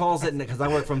phone calls because I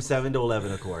work from 7 to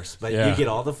 11, of course. But Yeah. you get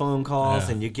all the phone calls,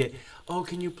 Yeah. and you get, oh,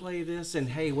 can you play this? And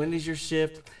hey, when is your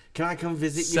shift? Can I come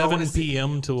visit you? I 7 wanna see-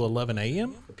 p.m. to 11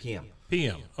 a.m. p.m.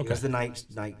 p.m. It Okay. was the night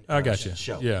I got you.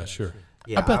 show. Yeah, sure.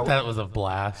 Yeah, I bet that was a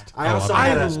blast. I also I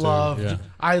had a- loved.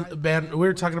 Yeah. Man, we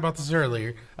were talking about this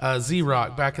earlier.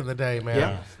 Z-Rock back in the day, man.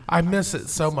 Yeah. I miss it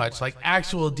so much. Like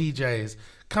actual DJs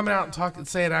coming out and talking,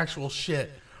 saying actual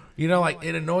shit. You know, like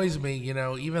it annoys me. You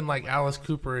know, even like Alice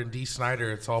Cooper and Dee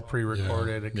Snider, it's all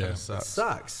pre-recorded. It kind of sucks.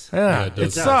 sucks. Yeah, it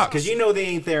does. it sucks Because you know they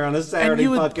ain't there on a Saturday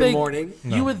you would fucking think, morning.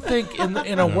 You would think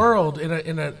in a world in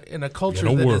a culture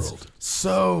In a that is world.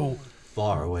 so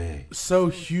Far away.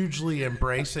 hugely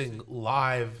embracing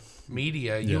live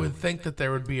media, you Yeah. would think that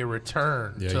there would be a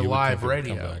return Yeah, to you would live think it would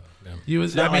come radio. back, yeah. You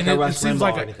was, Not I mean, like a it Rush seems Limbaugh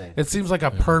like or anything. it seems like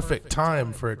a perfect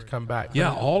time for it to come back. Yeah,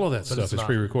 But it- all of that but stuff it's is not.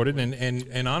 pre-recorded,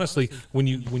 and honestly, when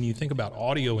you think about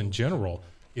audio in general,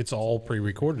 it's all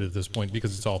pre-recorded at this point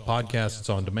because it's all podcasts, it's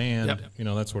on demand,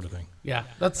 Yep. that sort of thing. Yeah,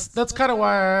 that's kind of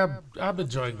why I'm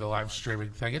enjoying the live streaming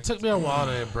thing. It took me a while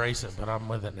to embrace it, but I'm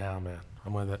with it now, man.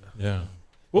 I'm with it. Yeah.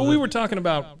 Well, we were talking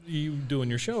about you doing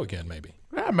your show again, maybe.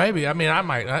 Yeah, maybe. I mean, I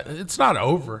might. It's not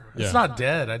over. Yeah. It's not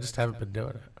dead. I just haven't been doing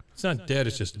it. It's not dead;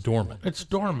 it's just dormant. It's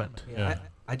dormant. Yeah.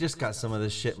 I just got some of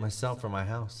this shit myself for my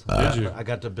house. Did you? I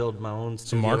got to build my own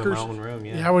studio markers? in my own room.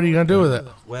 Yeah. What are you gonna do with it?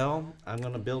 Well, I'm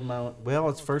gonna build my own. Well,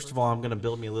 it's first of all, I'm gonna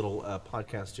build me a little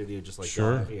podcast studio just like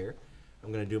Sure. I have here.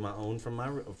 I'm gonna do my own from my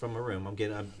room.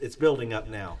 It's building up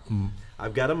now.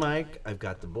 I've got a mic. I've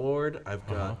got the board. I've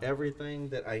got everything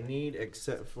that I need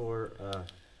except for.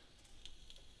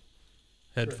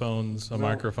 Headphones, a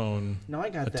microphone. No, I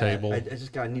got a that. table. I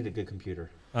just got. I need a good computer.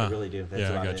 I really do. That's yeah,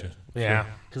 about I got it. you. Yeah.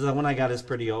 Because the one I got is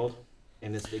pretty old,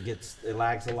 and it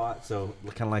lags a lot. So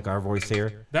kind of like our voice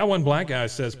here. That one black guy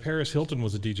says Paris Hilton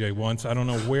was a DJ once. I don't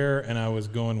know where, and I was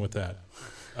going with that.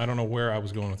 I don't know where I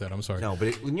was going with that. I'm sorry. No,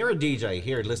 but when you're a DJ,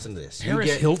 here, listen to this.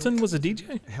 Paris Hilton was a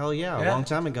DJ? Hell yeah, a long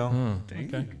time ago.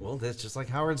 Okay. Well, that's just like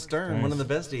Howard Stern, one of the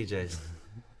best DJs.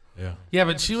 Yeah. Yeah,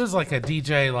 but she was like a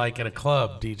DJ, like at a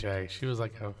club DJ. She was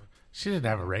like she didn't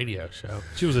have a radio show.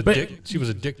 She was a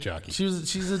dick jockey.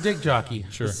 She's a dick jockey.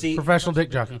 Sure. See, Professional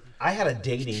dick jockey. I had a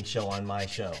dating show on my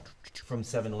show from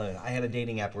 7-Eleven. I had a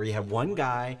dating app where you have one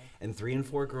guy and 3 and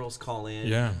 4 girls call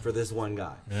in for this one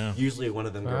guy. Yeah. Usually one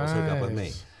of them girls hook up with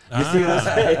me. You see what I'm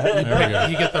saying? There we go.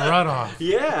 You get the runoff.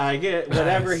 Yeah, I get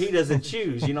whatever he doesn't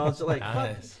choose. You know, it's like,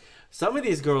 fuck. Some of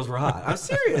these girls were hot. I'm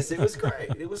serious. It was great.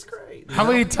 It was great. How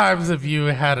many times have you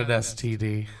had an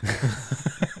STD?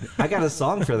 I got a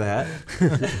song for that.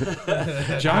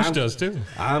 Josh does too.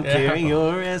 I'm carrying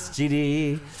your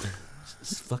STD.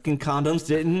 Fucking condoms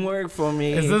didn't work for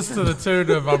me. Is this to the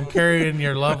tune of I'm carrying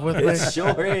your love with me? It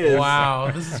sure is. Wow,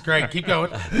 this is great. Keep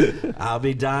going. I'll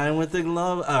be dying with the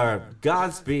glove, or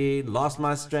Godspeed. Lost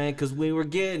my strength because we were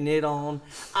getting it on.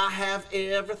 I have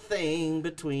everything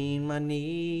between my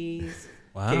knees.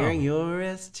 Wow. Carrying your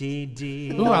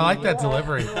STD. Ooh, I like that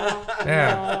delivery.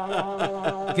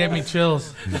 Yeah. Gave me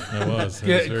chills. It was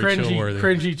very chill-worthy.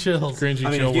 Cringy chills. Cringy,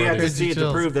 I mean, if you have to chill-worthy. see it to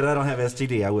chills. prove that I don't have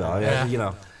STD, I will. Yeah. You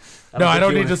know. No, I don't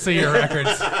think you need to see your records.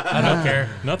 I don't care.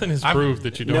 Nothing has proved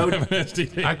that you don't have an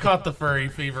STD. I caught the furry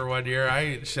fever one year. I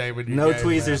ain't shaming you. No guys.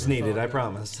 tweezers needed, I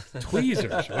promise.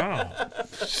 Tweezers. Wow.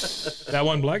 That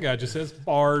one black guy just says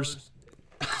bars.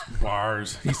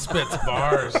 Bars. He spits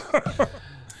bars.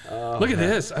 Look at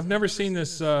this. I've never seen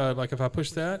this. Like if I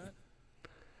push that,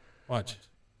 watch.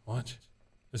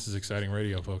 This is exciting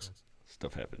radio, folks.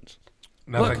 Stuff happens.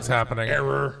 Nothing's happening.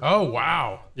 Error. Oh,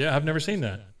 wow. Yeah, I've never seen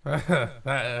that.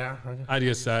 I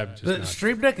just The not.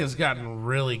 Stream Deck has gotten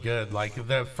really good. Like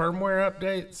the firmware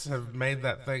updates have made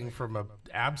that thing from an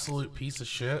absolute piece of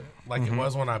shit, like it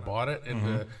was when I bought it,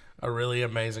 into a really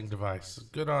amazing device.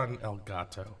 Good on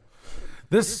Elgato.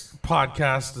 This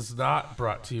podcast is not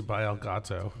brought to you by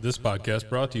Elgato. This podcast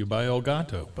brought to you by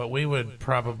Elgato. But we would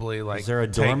probably Is there a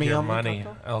take Dormy your on money,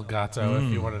 Elgato,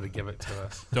 if you wanted to give it to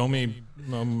us. Domi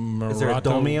Murato, Is there a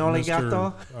Domi Mr.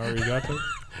 Arigato? Arigato?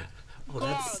 Well,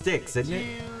 that sticks, isn't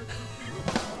it?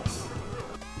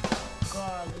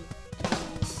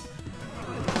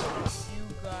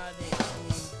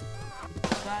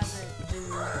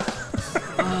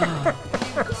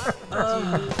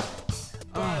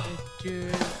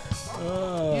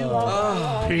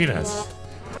 Penis.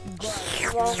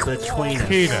 Between us.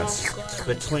 Penis.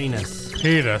 Between us.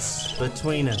 Penis.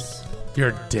 Between us.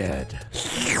 You're dead.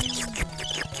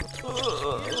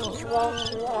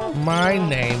 My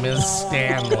name is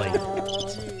Stanley.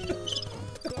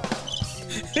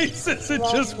 He says it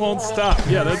just won't stop.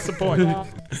 Yeah, that's the point. Yeah,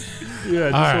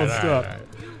 it just won't stop. Right.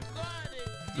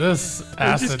 This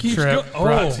acid keeps trip go-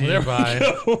 brought Oh, to you there we by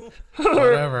go.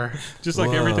 whatever. Just like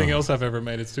Whoa. everything else I've ever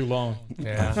made, it's too long.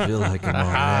 Yeah. I feel like I'm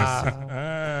on acid.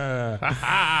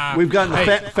 We've gotten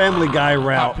the Family Guy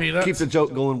route. peanuts? Keep the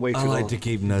joke going way too I long. like to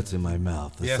keep nuts in my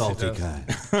mouth, the Yes, he salty does.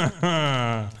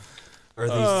 kind. Or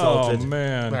these Oh salted.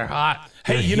 man. They're hot.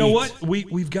 Hey, They're you know heat.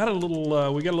 what? We've got a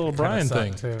little Brian Kinda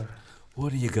thing. suck, too.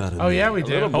 What do you got? Oh yeah, we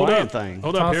do. little Hold Brian up. thing.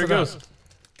 Hold up. Toss Here it it up. goes.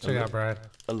 Check out Brian.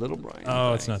 A little Brian.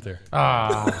 Oh, it's not there.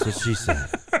 Ah, That's what she said.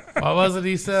 what was it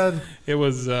he said? It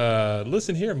was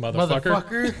listen here, motherfucker.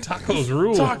 Motherfucker. Tacos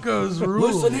rule. Tacos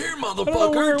rule. here, I don't know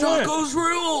where it went.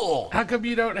 rule. How come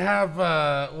you don't have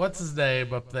what's his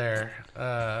name up there?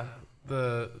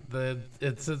 The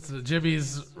insensitive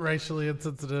Jimmy's racially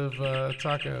insensitive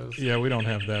tacos. Yeah, we don't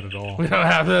have that at all. We don't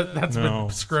have that. That's No.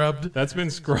 been scrubbed. That's been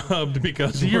scrubbed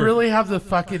because Do you really have the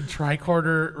fucking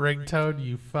tricorder ringtone?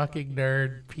 You fucking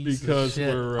nerd piece because of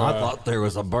shit. we're I thought there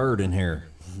was a bird in here.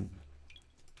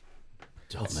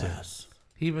 Dumbass.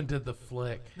 He even did the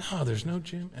flick. no, there's no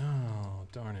Jim. Oh,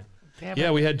 darn it. Damn Yeah,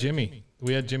 it. we had Jimmy.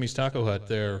 We had Jimmy's Taco Hut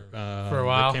there For a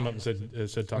while. That came up and said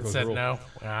tacos It said rule. no.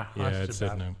 Yeah, Yeah, that's it too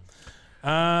said bad.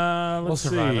 no. Let's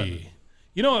survive see.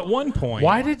 You know, at one point,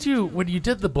 Why did you, when you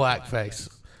did the blackface,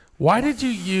 why did you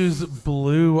use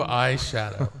blue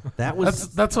eyeshadow? That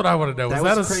was That's what I want to know.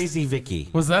 that was Crazy Vicky.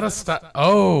 Was that a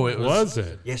Oh, it was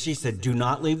it? Yeah, she said, "Do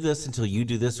not leave this until you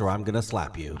do this, or I'm gonna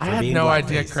slap you." I for had being no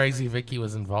idea blackface. Crazy Vicky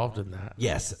was involved in that.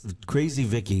 Yes, Crazy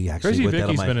Vicky actually. Crazy whipped that on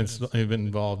Vicky's my- been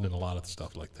involved in a lot of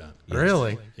stuff like that.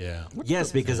 Really? Yeah,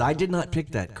 Yes, because I did not pick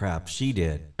that crap. She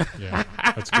did. yeah,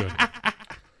 that's good.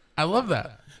 I love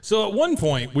that. So at one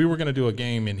point, we were going to do a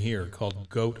game in here called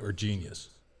Goat or Genius.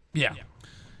 Yeah.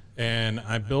 And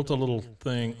I built a little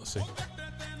thing. Let's see.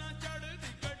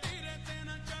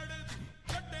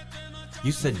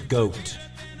 You said goat.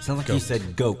 Sounds like you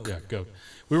said goat. Yeah, goat.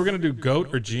 We were going to do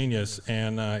Goat or Genius,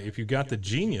 and if you got the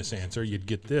genius answer, you'd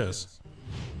get this.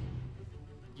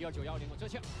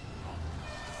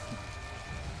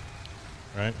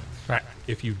 Right? Right.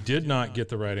 If you did not get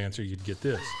the right answer, you'd get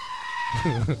this.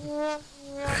 All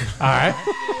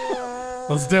right.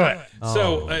 Let's do it.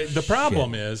 So the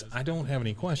problem is, I don't have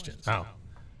any questions. Oh.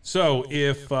 So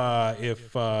if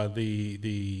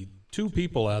the two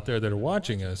people out there that are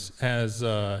watching us has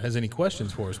any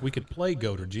questions for us, we could play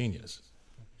Goat or Genius.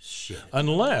 Shit.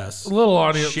 Unless A little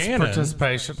audience Shannon,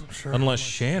 participation. Sure. unless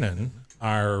Shannon,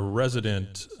 our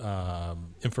resident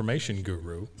information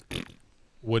guru,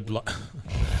 would like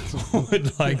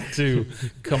to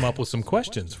come up with some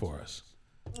questions for us.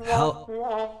 How?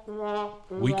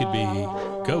 We could be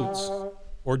goats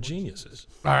or geniuses.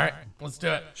 All right. Let's do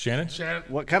it. Shannon? Shannon.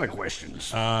 What kind of questions?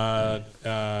 That's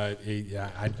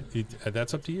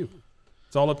up to you.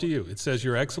 It's all up to you. It says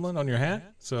you're excellent on your hat,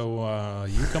 so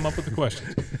you come up with the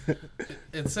questions.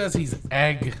 It says he's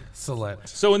excellent.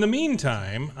 So in the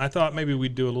meantime, I thought maybe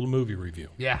we'd do a little movie review.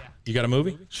 Yeah. You got a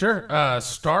movie? Sure.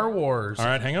 Star Wars. All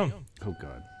right, hang on. Oh,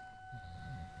 God.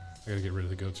 I got to get rid of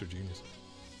the goats or geniuses.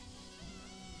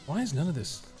 Why is none of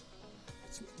this?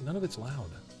 None of it's loud.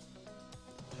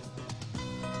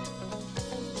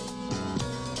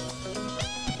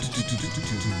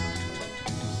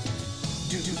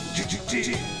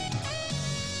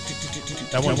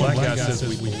 That one black guy says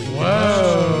we believe.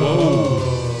 Whoa!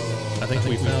 I think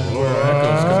we found where our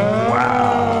echoes coming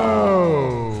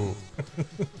from. Oh.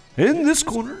 In this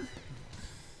corner.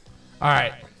 All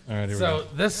right. All right, here we So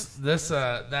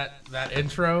go. that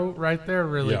intro right there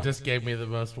really Yeah. just gave me the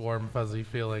most warm, fuzzy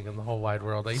feeling in the whole wide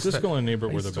world. I used Siskel and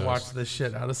Ebert I were used the to best. watch this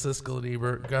shit out of Siskel and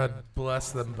Ebert. God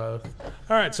bless them both.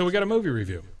 All right, so we got a movie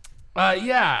review.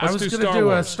 Yeah, I Let's was do gonna Star do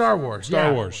a Wars. Star Wars. Star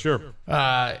yeah. Wars, sure.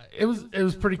 It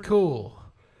was pretty cool.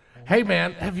 Hey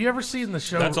man, have you ever seen the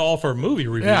show? That's all for movie Yeah.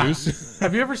 reviews.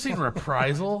 Have you ever seen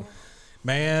Reprisal?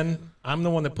 Man, I'm the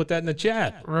one that put that in the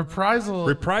chat. Reprisal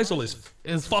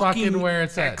is fucking where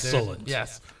it's at. Excellent. Dude.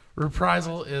 Yes.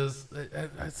 Reprisal is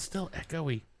it's still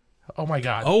echoey. Oh my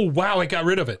god. Oh wow, it got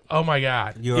rid of it. Oh my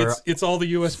god. It's all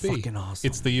the USB. Fucking awesome.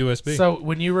 It's the USB. So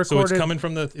when you recorded, so it's coming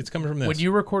from this. When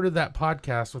you recorded that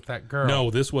podcast with that girl.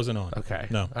 No, this wasn't on. Okay.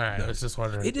 No. All right. No. I was just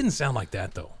wondering. It didn't sound like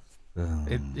that though.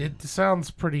 It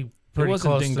sounds pretty it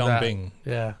wasn't close ding to dong that. bing.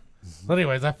 Yeah. Well,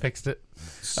 anyways, I fixed it.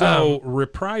 So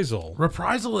Reprisal.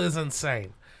 Reprisal is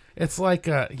insane. It's like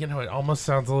it almost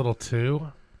sounds a little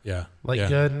too. Yeah.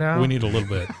 Good now? We need a little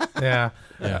bit. Yeah.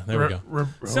 Yeah, there we go.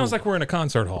 Sounds like we're in a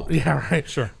concert hall. Yeah, right.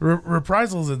 Sure.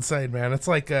 Reprisal is insane, man. It's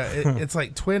like it's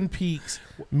like Twin Peaks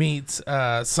meets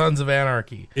Sons of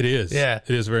Anarchy. It is. Yeah.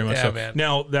 It is very much so. Man.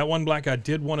 Now, that one black guy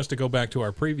did want us to go back to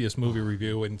our previous movie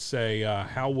review and say,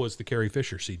 how was the Carrie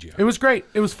Fisher CGI? It was great.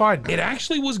 It was fine. It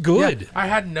actually was good. Yeah, I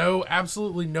had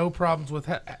absolutely no problems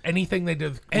with anything they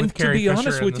did and with Carrie Fisher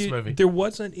honest in with this you, movie. there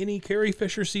wasn't any Carrie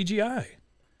Fisher CGI.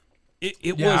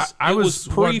 It I was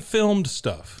pre-filmed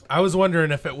stuff. I was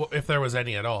wondering if there was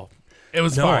any at all. It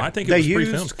was no, fine. I think it they was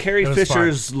used pre-filmed. Carrie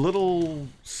Fisher's little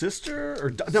sister or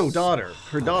daughter.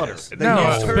 Her daughter. They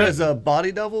used her as a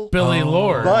body double. Billy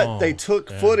Lord. But they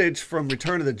took footage from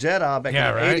Return of the Jedi back in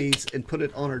the right. 80s and put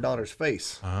it on her daughter's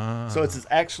face. So it's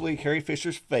actually Carrie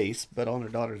Fisher's face, but on her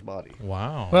daughter's body.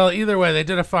 Wow. Well, either way, they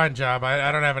did a fine job.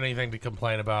 I don't have anything to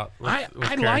complain about. I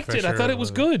Carrie liked it. I Fisher. thought it was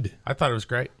good. I thought it was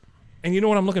great. And you know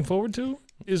what I'm looking forward to?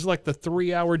 Is like the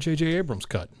 3-hour J.J. Abrams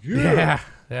cut. Yeah.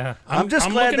 I'm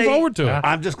glad looking forward to it.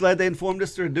 I'm just glad they informed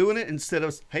us they're doing it instead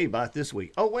of, hey, buy it this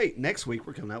week. Oh, wait, next week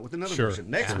we're coming out with another version.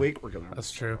 Next week we're coming out.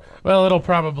 That's true. Well, it'll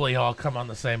probably all come on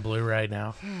the same Blu-ray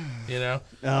now.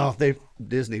 Oh,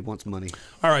 Disney wants money.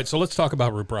 All right, so let's talk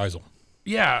about Reprisal.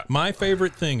 Yeah. My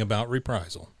favorite thing about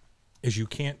Reprisal is you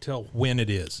can't tell when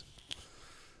it is.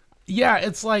 Yeah,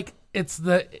 it's like it's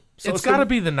got to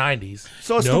be the 90s.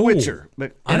 So it's The Witcher.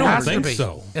 But I don't think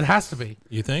so. It has to be.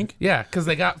 You think? Yeah, because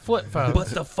they got flip phones. But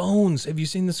the phones, have you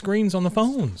seen the screens on the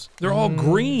phones? They're all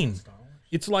green.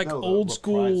 It's like old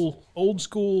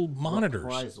school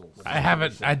monitors.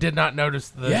 I did not notice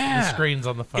the screens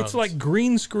on the phones. It's like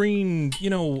green screen,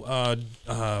 what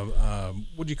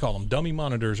do you call them? Dummy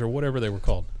monitors or whatever they were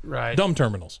called. Right. Dumb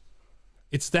terminals.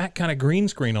 It's that kind of green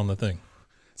screen on the thing.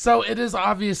 So it is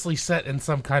obviously set in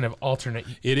some kind of alternate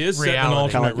It is reality. set in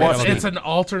alternate reality. It's an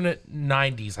alternate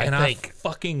 90s, I think. I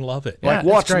fucking love it. Like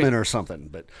Watchmen or something.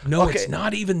 But no, it's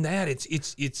not even that. It's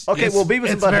okay, well,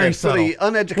 Beavis and Butthead for the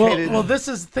uneducated. Well,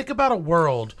 think about a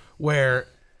world where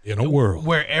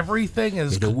everything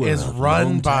is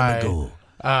run by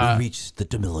we reached the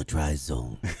demilitarized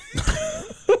zone.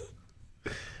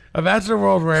 Imagine a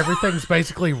world where everything's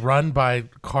basically run by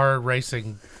car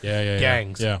racing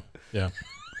gangs. Yeah.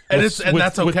 And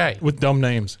that's okay. With dumb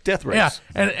names. Death Race. Yeah,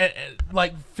 and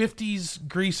like 50s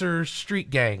greaser street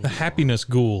gang. The Happiness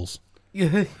Ghouls.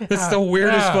 Yeah. That's the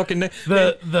weirdest fucking name.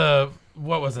 The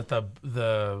what was it?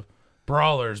 The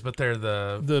Brawlers, but they're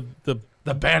the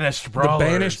Banished Brawlers. The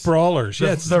Banished Brawlers.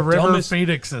 Yes. The River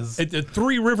Phoenixes.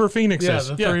 3 River Phoenixes.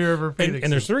 Yeah, the 3 River Phoenixes.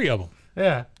 And there's 3 of them.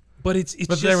 Yeah. But it's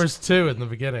just, there was 2 in the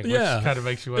beginning, which kind of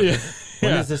makes you wonder.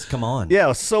 When does this come on?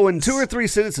 Yeah, so in 2 or 3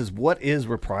 sentences, what is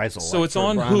Reprisal? So it's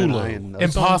on Hulu.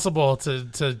 Impossible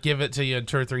to give it to you in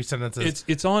 2 or 3 sentences.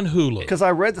 It's on Hulu. Because I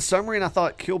read the summary and I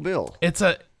thought Kill Bill. It's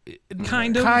a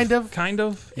kind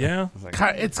of, yeah.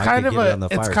 It's kind of a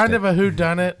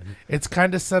whodunit. It's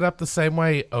kind of set up the same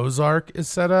way Ozark is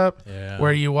set up,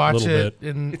 where you watch it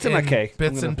in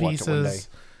bits and pieces.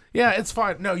 Yeah, it's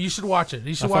fine. No, you should watch it.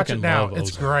 You should watch it now.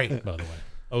 It's great. By the way,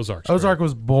 Ozark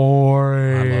was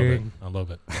boring. I love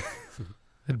it.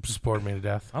 It just bored me to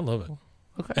death. I love it.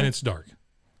 Okay. And it's dark.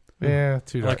 Yeah,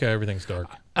 too dark. I like how everything's dark.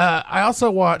 I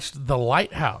also watched The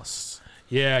Lighthouse.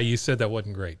 Yeah, you said that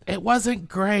wasn't great. It wasn't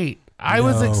great. I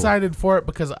was excited for it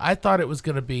because I thought it was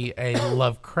going to be a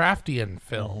Lovecraftian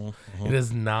film. It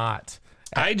is not.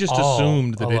 I just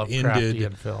assumed that it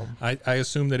ended. Film. I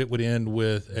assumed that it would end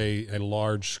with a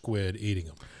large squid eating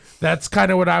them. That's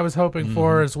kind of what I was hoping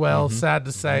for as well. Sad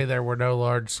to say, there were no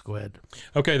large squid.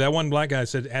 Okay, that one black guy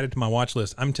said add it to my watch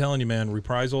list. I'm telling you, man,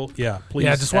 Reprisal. Yeah, please.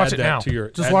 Yeah, just watch it now.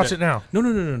 Just watch it now.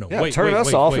 No. Yeah, wait, turn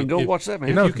us off and go If- watch that,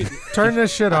 man. No, turn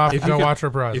this shit off and go watch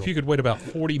Reprisal. If you could wait about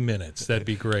 40 minutes, that'd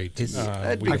be great.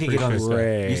 I could get on.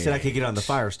 You said I could get on the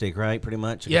Fire Stick, right? Pretty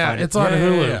much. Yeah, it's on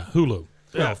Hulu. Yeah, Hulu.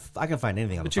 Yeah, I can find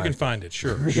anything on. But the you can Fire find it,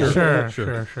 sure.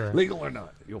 Sure. Legal or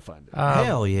not, you'll find it.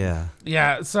 Hell yeah.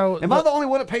 Yeah, so... Am I the only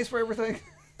one that pays for everything?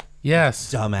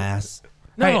 Yes. Dumbass.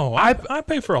 No, I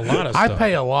pay for a lot of stuff. I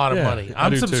pay a lot of money.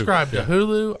 I'm subscribed to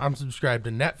Hulu. I'm subscribed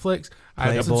to Netflix.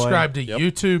 I'm subscribed to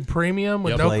YouTube Premium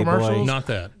with no commercials. Not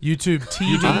that. YouTube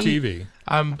TV.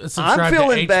 I'm subscribed I'm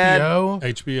feeling to HBO.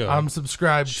 HBO. I'm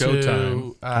subscribed Showtime.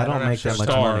 to. I don't make that much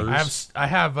Stars. money. I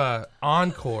have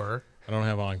Encore. I don't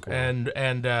have Encore. And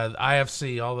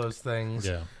IFC, all those things.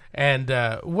 Yeah. And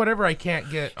whatever I can't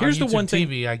get on YouTube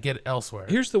TV, I get elsewhere.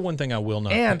 Here's the one thing I will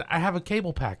not And I have a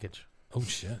cable package. Oh,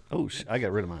 shit. Oh, I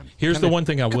got rid of mine. Here's the one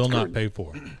thing I will not pay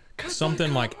for.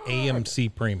 Something like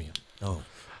AMC Premium. Oh.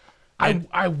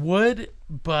 I would,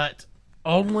 but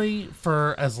only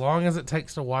for as long as it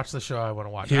takes to watch the show I want to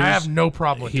watch. I have no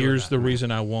problem with Here's the doing that.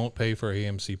 reason I won't pay for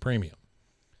AMC Premium.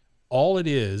 All it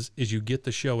is you get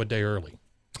the show a day early.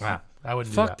 I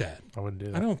wouldn't Fuck do that. I wouldn't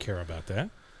do that. I don't care about that.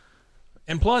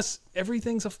 And plus,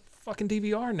 everything's a fucking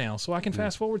DVR now, so I can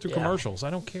fast forward through commercials. I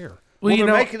don't care. Well, they're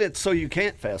making it so you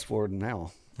can't fast forward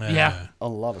now. Yeah, a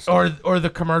lot of stuff. Or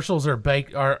the commercials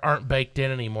aren't baked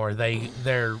in anymore.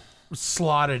 They're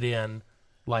slotted in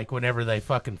like whenever they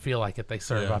fucking feel like it. They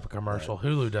serve up a commercial. Right.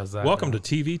 Hulu does that. Welcome to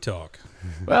TV Talk.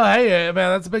 Well, hey man,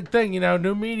 that's a big thing.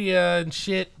 New media and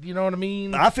shit. You know what I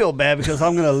mean? I feel bad because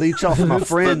I'm going to leech off of my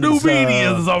friends. The new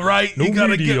media is all right. You got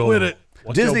to get with it.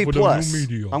 Watch Disney Plus.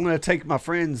 I'm going to take my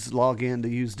friends' login to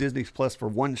use Disney Plus for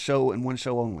one show and one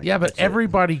show only. Yeah, but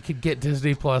everybody could get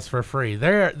Disney Plus for free.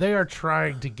 They are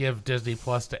trying to give Disney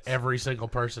Plus to every single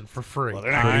person for free. Well,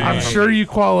 I'm sure you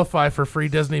qualify for free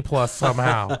Disney Plus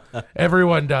somehow.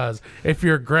 Everyone does. If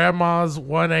you're grandma's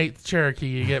 1/8 Cherokee,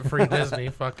 you get free Disney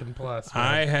fucking Plus.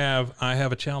 Man. I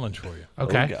have a challenge for you.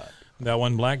 Okay. Oh, that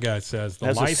one black guy says the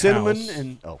That's Lighthouse. cinnamon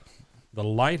and The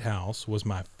Lighthouse was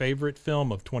my favorite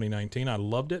film of 2019. I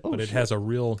loved it, but it has a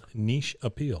real niche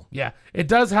appeal. Yeah, it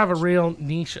does have a real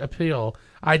niche appeal.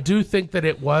 I do think that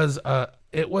it was a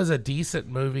decent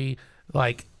movie.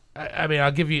 Like, I mean,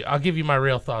 I'll give you my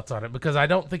real thoughts on it because I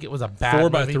don't think it was a bad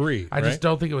 4:3. I just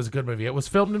don't think it was a good movie. It was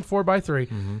filmed in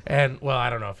 4:3, and well, I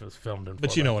don't know if it was filmed in 4:3.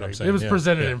 But you know what I'm saying. It was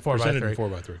presented in 4:3. Presented in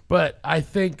 4:3. But I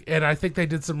think they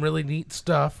did some really neat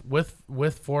stuff with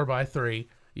 4:3.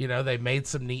 They made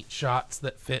some neat shots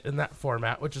that fit in that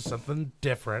format, which is something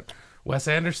different. Wes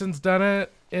Anderson's done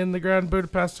it in the Grand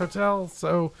Budapest Hotel,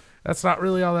 so that's not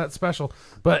really all that special.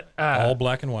 But all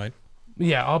black and white.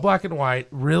 Yeah, all black and white,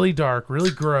 really dark, really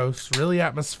gross, really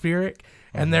atmospheric,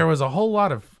 and there was a whole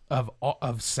lot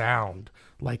of sound,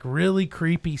 like really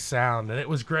creepy sound, and it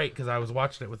was great because I was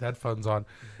watching it with headphones on.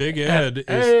 Big Ed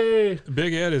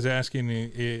is asking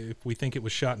if we think it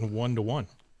was shot in 1-to-1.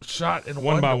 Shot in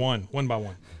one by one. I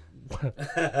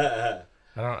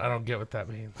don't get what that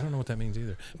means. I don't know what that means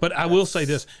either. But I will say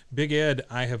this: Big Ed,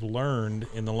 I have learned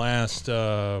in the last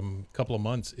couple of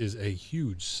months, is a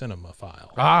huge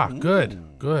cinemaphile.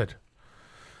 Good.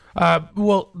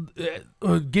 Well,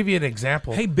 give you an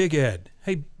example. Hey, Big Ed.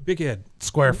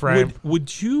 Square frame.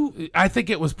 Would you? I think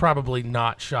it was probably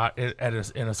not shot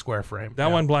in a square frame.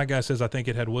 That one black guy says I think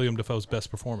it had William Dafoe's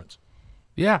best performance.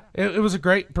 Yeah, it was a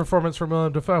great performance from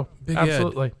William Dafoe.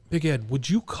 Absolutely. Big Ed, would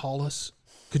you call us?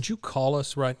 Could you call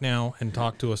us right now and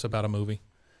talk to us about a movie?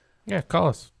 Yeah, call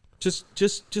us. Just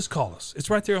call us. It's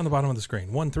right there on the bottom of the screen.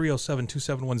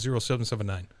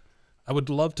 1-307-271-0779. I would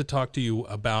love to talk to you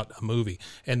about a movie.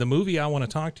 And the movie I want to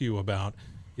talk to you about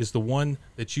is the one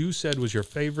that you said was your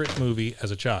favorite movie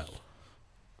as a child.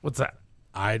 What's that?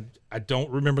 I don't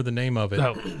remember the name of it.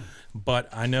 No. But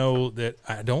I know that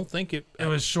I don't think it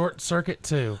was Short Circuit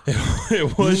 2.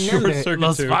 It was Short Circuit 2.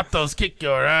 Los Vatos kick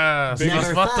your ass. Los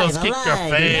Vatos kick your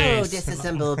face.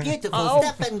 Disassemble beautiful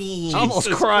Stephanie. I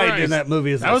almost cried in that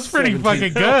movie. That was pretty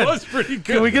fucking good. That was pretty good.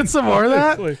 Can we get some more of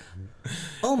that?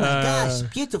 Oh my gosh,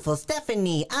 beautiful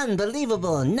Stephanie,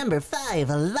 unbelievable, number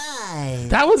 5 alive.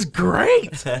 That was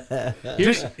great.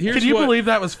 Here's Can you believe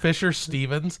that was Fisher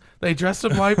Stevens? They dressed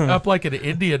him up like an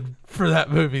Indian for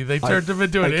that movie. They turned him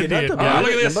into an Indian. Look at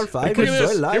this. Number 5 Look at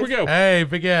this. life. Here we go. Hey,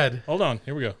 Big Ed. Hold on.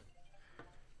 Here we go.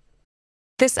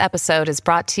 This episode is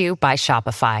brought to you by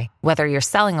Shopify. Whether you're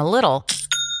selling a little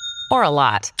or a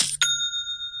lot,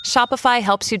 Shopify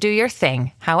helps you do your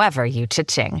thing, however you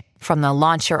cha-ching. From the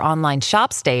launch your online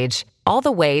shop stage, all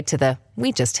the way to the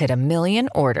we just hit 1 million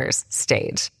orders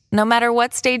stage. No matter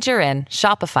what stage you're in,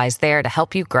 Shopify's there to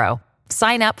help you grow.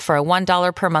 Sign up for a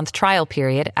 $1 per month trial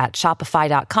period at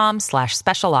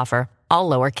shopify.com/special offer, all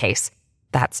lowercase.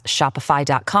 That's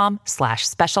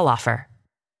shopify.com/special offer.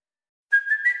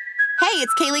 Hey,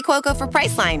 it's Kaylee Cuoco for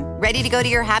Priceline. Ready to go to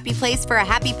your happy place for a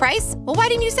happy price? Well, why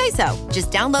didn't you say so?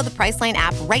 Just download the Priceline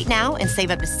app right now and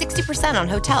save up to 60% on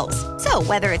hotels. So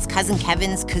whether it's Cousin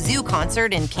Kevin's Kazoo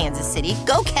Concert in Kansas City,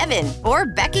 go Kevin, or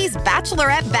Becky's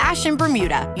Bachelorette Bash in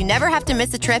Bermuda, you never have to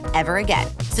miss a trip ever again.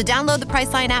 So download the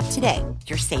Priceline app today.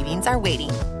 Your savings are waiting.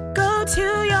 Go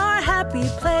to your happy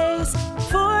place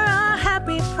for a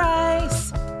happy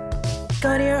price.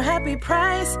 Go to your happy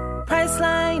price,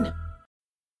 Priceline.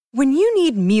 When you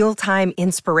need mealtime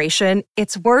inspiration,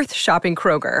 it's worth shopping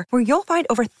Kroger, where you'll find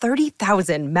over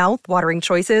 30,000 mouth-watering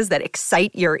choices that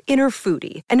excite your inner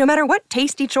foodie. And no matter what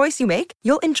tasty choice you make,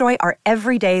 you'll enjoy our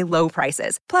everyday low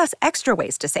prices, plus extra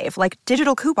ways to save, like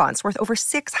digital coupons worth over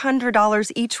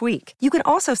 $600 each week. You can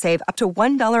also save up to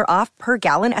 $1 off per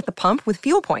gallon at the pump with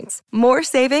fuel points. More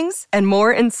savings and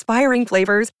more inspiring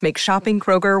flavors make shopping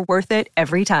Kroger worth it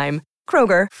every time.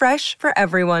 Kroger, fresh for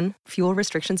everyone. Fuel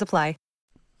restrictions apply.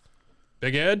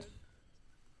 Big Ed?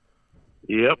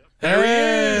 Yep. There he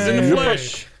is in the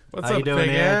flesh. What's up, Big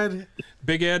Ed?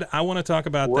 Big Ed, I want to talk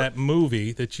about that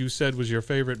movie that you said was your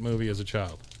favorite movie as a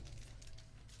child.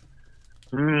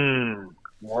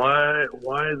 Why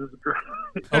is it?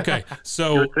 Okay,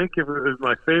 so you would think if it was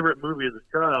my favorite movie as a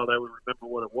child, I would remember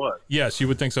what it was. Yes, you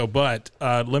would think so, but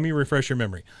let me refresh your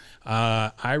memory.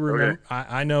 I remember. Okay.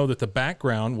 I know that the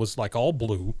background was like all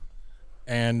blue,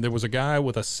 and there was a guy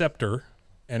with a scepter,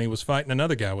 and he was fighting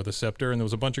another guy with a scepter, and there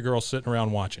was a bunch of girls sitting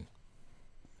around watching.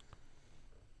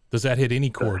 Does that hit any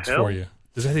chords for you?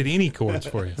 Does that hit any chords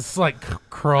for you? It's like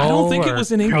Kroll. I don't think it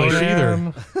was in English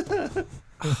either.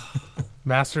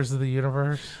 Masters of the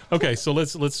Universe. Okay, so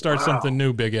let's start something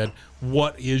new, Big Ed.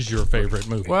 What is your favorite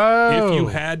movie? Whoa. If you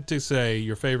had to say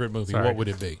your favorite movie, what would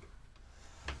it be?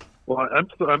 Well, I'm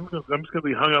just going to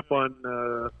be hung up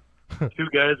on two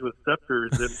guys with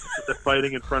scepters and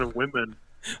fighting in front of women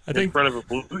in front of a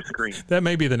blue screen. That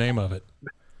may be the name of it.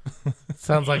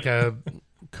 Sounds like a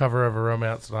cover of a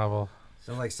romance novel.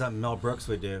 Sounds like something Mel Brooks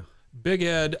would do. Big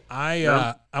Ed,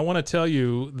 I want to tell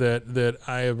you that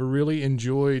I have really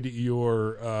enjoyed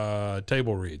your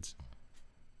table reads.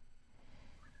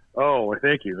 Oh,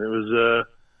 thank you.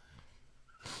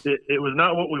 It was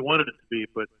not what we wanted it to be,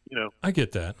 but I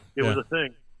get that. It was a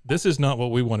thing. This is not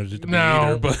what we wanted it to be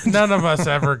either. But none of us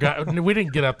ever got. We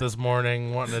didn't get up this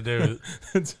morning wanting to do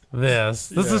this.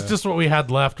 This is just what we had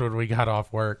left when we got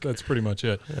off work. That's pretty much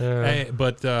it. Yeah. Hey,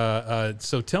 but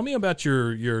so tell me about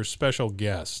your special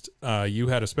guest. You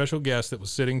had a special guest that was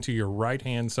sitting to your right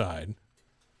hand side.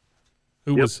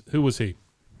 Who was he?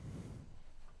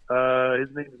 His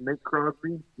name is Nate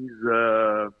Crosby. He's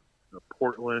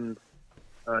Portland.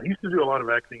 He used to do a lot of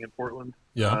acting in Portland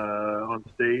on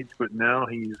stage, but now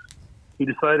he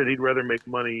decided he'd rather make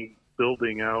money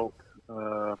building out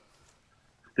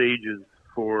stages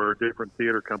for different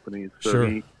theater companies. So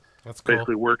he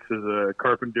basically works as a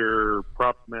carpenter,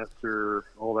 prop master,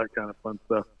 all that kind of fun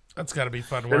stuff. That's got to be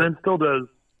fun work. And then still does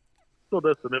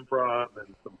some improv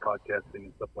and some podcasting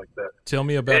and stuff like that. Tell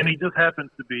me about. And he just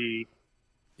happens to be.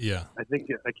 Yeah. I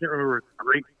can't remember his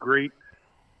great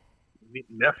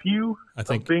nephew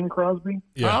of Bing Crosby.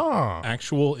 Yeah.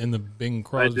 Actual in the Bing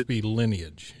Crosby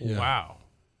lineage. Yeah. Wow.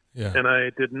 Yeah. And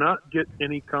I did not get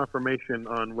any confirmation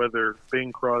on whether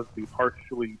Bing Crosby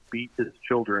partially beat his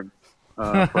children.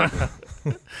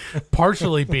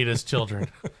 Partially beat his children.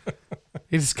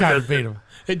 He just kind of beat them.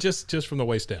 It just from the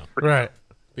waist down. Right.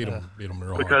 Beat him real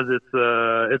hard. Because it's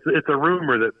a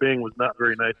rumor that Bing was not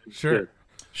very nice to his kids.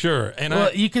 Sure,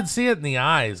 and you can see it in the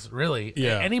eyes. Really,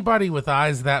 anybody with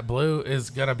eyes that blue is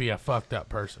gonna be a fucked up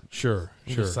person. Sure.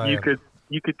 You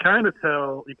could kind of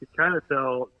tell.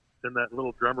 In that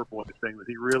little drummer boy thing that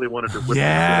he really wanted to.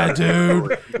 Whip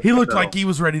dude, he looked like he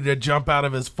was ready to jump out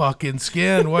of his fucking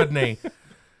skin, wasn't he?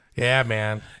 Yeah,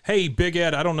 man. Hey, Big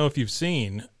Ed, I don't know if you've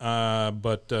seen,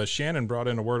 but Shannon brought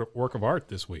in a work of art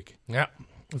this week. Yeah.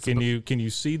 Can you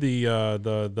see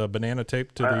the banana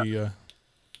tape to the?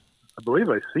 I believe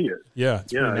I see it. Yeah,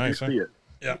 it's pretty nice. I do see it.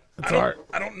 Yeah,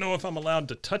 I don't know if I'm allowed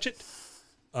to touch it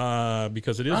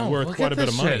because it is worth quite a bit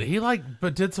of money. Shit. He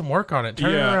but did some work on it.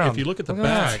 Turn it around. If you look at the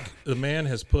back, the man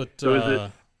has put. So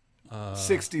is it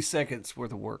 60 seconds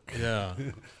worth of work. Yeah.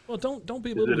 Well, don't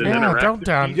be a little. Don't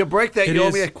down. You break that, you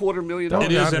owe me $250,000.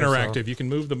 It is interactive. You can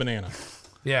move the banana.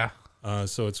 Yeah.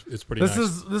 So it's pretty nice.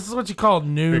 This is what you call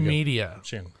new media.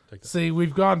 Shannon, take that. See,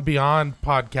 we've gone beyond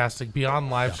podcasting,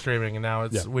 beyond live streaming, and now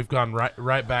we've gone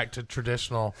right back to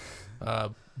traditional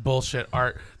bullshit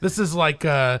art. This is like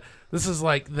the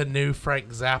new Frank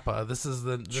Zappa. This is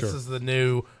the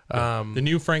new the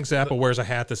new Frank Zappa wears a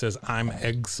hat that says "I'm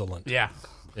excellent." Yeah.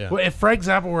 Yeah. Well, if Frank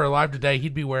Zappa were alive today,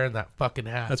 he'd be wearing that fucking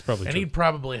hat. That's probably and true. he'd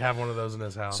probably have one of those in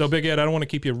his house. So, Big Ed, I don't want to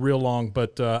keep you real long,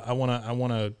 but I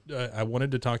wanted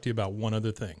to talk to you about one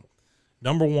other thing.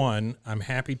 Number one, I'm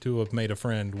happy to have made a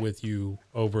friend with you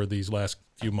over these last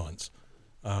few months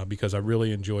because I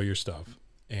really enjoy your stuff.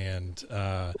 And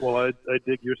well, I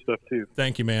dig your stuff too.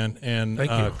 Thank you, man. And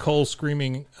Thank you. Cole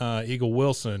Screaming Eagle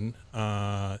Wilson.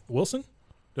 Wilson?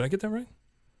 Did I get that right?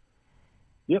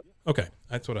 Yep. Okay,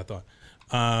 that's what I thought.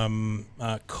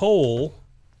 Cole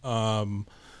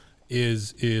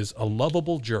is a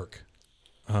lovable jerk.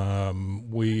 I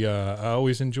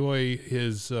always enjoy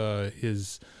his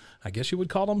I guess you would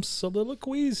call them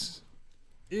soliloquies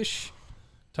ish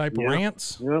type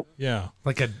rants. Yep. Yeah.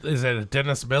 Is it a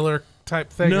Dennis Miller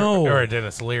type thing? No. Or a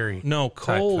Dennis Leary? No,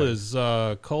 Cole thing?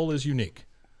 is unique.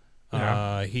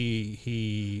 Yeah.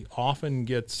 He often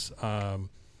gets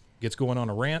going on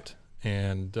a rant,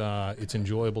 and it's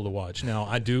enjoyable to watch. Now,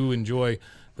 I do enjoy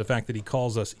the fact that he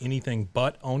calls us anything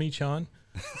but Oni-chan.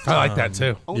 I like that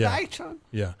too. Oni-chan.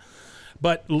 Yeah.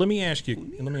 But let me ask you,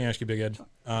 Big Ed.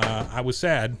 I was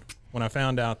sad when I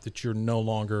found out that you're no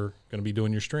longer going to be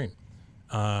doing your stream.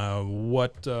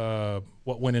 What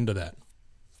went into that?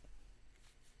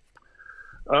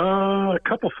 A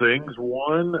couple things.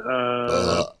 One,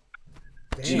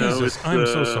 Jesus, I'm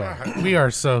so sorry. We are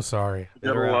so sorry.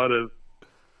 Got a lot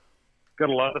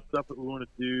of stuff that we want to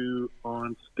do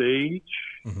on stage.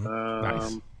 Mm-hmm.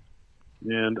 Nice.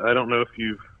 And I don't know if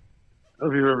you've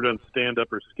ever done stand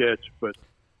up or sketch, but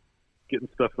getting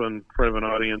stuff in front of an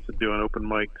audience and doing open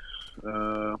mics.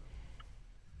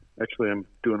 Actually, I'm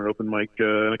doing an open mic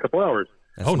in a couple hours.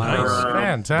 Oh, nice!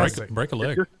 Fantastic. Break a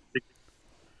leg.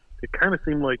 It kind of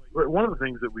seemed like one of the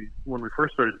things that when we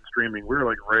first started streaming, we were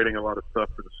like writing a lot of stuff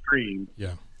for the stream.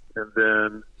 Yeah. And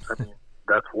then, I mean,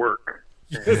 that's work.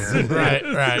 And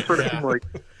right. It sort of seemed like.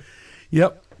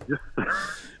 Yep.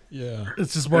 Yeah.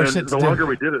 It's just more shit to the do. longer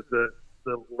we did it, the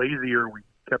lazier we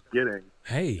kept getting.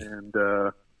 Hey. And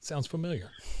sounds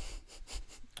familiar.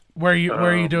 Where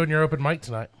are you doing your open mic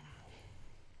tonight?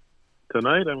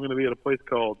 Tonight, I'm going to be at a place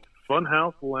called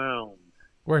Funhouse Lounge.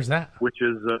 Where's that? Which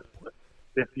is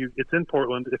it's in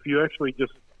Portland. If you actually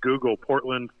just Google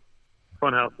Portland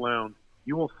Funhouse Lounge,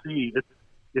 you will see it.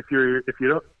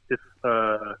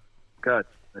 God,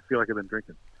 I feel like I've been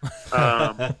drinking.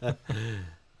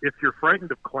 If you're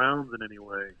frightened of clowns in any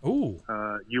way,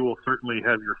 you will certainly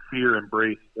have your fear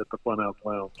embraced at the Funhouse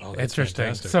Lounge. Oh, interesting.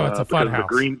 Fantastic. So it's a fun house.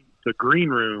 The green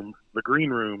room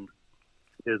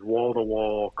is wall to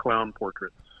wall clown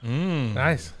portraits.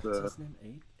 Nice.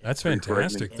 That's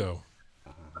fantastic, though.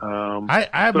 I'm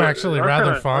actually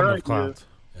rather fond of clowns.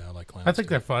 Yeah, I like clowns. I think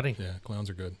they're funny. Yeah, clowns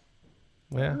are good.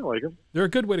 Yeah, I like them. They're a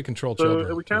good way to control So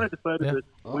children. we kind of decided that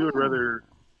we would rather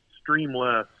stream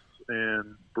less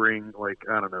and bring, like,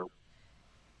 I don't know,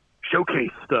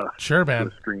 showcase stuff. Sure, man. To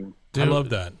the stream. I love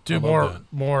that. Do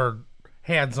more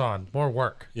hands-on, more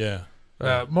work. Yeah.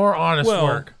 More honest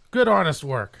work. Good honest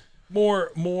work.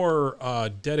 More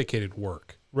dedicated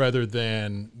work rather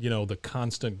than, the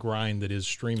constant grind that is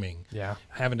streaming. Yeah.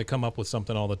 Having to come up with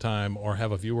something all the time or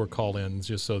have a viewer call in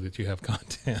just so that you have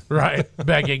content. Right.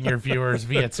 Begging your viewers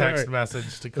via text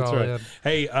message to call in.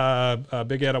 Hey,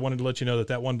 Big Ed, I wanted to let you know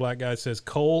that one black guy says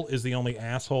Cole is the only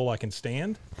asshole I can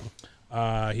stand.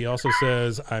 He also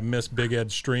says, I miss Big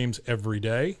Ed's streams every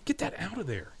day. Get that out of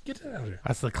there.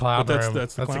 That's the clown room.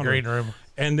 That's the green room.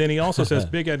 And then he also says,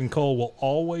 Big Ed and Cole will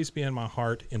always be in my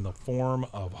heart in the form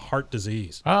of heart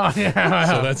disease. Oh, yeah.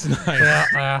 So that's nice.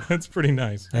 Yeah. That's pretty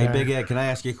nice. Hey, Big Ed, can I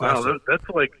ask you a question? Wow, that's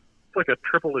like a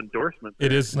triple endorsement.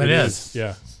 It is. It is.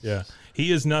 Yeah.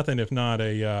 He is nothing if not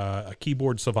a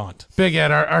keyboard savant. Big Ed,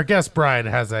 our guest Brian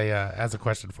has a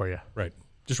question for you. Right.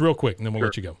 Just real quick, and then we'll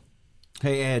let you go.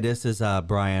 Hey, Ed, this is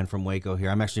Brian from Waco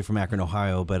here. I'm actually from Akron,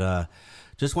 Ohio, but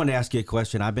just wanted to ask you a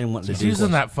question. I've been wanting to do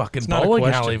using that fucking bowling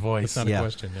alley voice. It's not a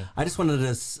question. Yeah. I just wanted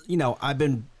to, I've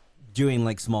been doing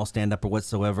like small stand-up or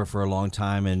whatsoever for a long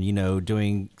time and,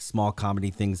 doing small comedy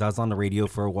things. I was on the radio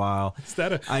for a while. Is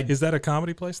that a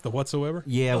comedy place, the Whatsoever?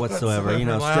 Yeah,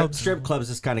 whatsoever. Strip clubs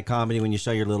is kind of comedy when you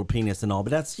show your little penis and all, but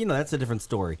that's a different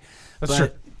story. That's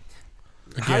true.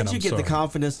 How did you get the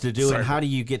confidence to do it? How do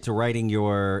you get to writing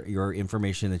your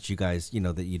information that you guys,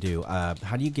 that you do?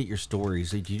 How do you get your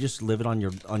stories? Do you just live it on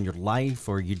your life,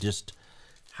 or you just,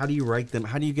 how do you write them?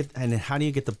 How do you get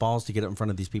the balls to get up in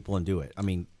front of these people and do it? I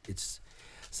mean, it's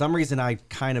some reason I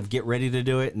kind of get ready to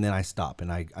do it and then I stop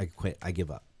and I quit. I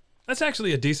give up. That's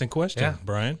actually a decent question,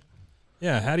 Brian.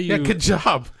 Yeah, how do you? Yeah, good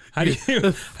job. How do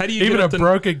you? Even a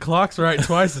broken clock's right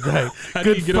twice a day. How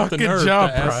do you get up the nerve job,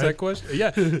 to ask that question?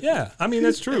 Yeah. I mean,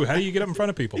 that's true. How do you get up in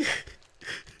front of people?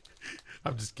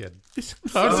 I'm just kidding.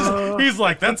 He's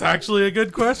like, that's actually a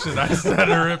good question. I just had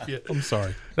to rip you. I'm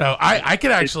sorry. No, I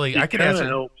can actually. I can answer.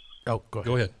 Helps. Oh,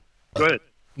 go ahead. Go ahead.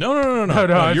 No.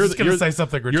 I was just going to say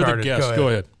something retarded. You're the guest. Go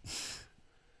ahead.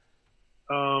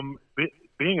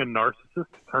 Being a narcissist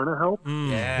kind of helps.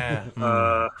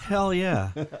 Yeah. Hell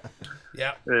yeah.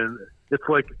 Yeah. And it's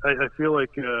like I feel like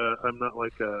I'm not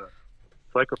like a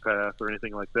psychopath or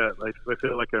anything like that. I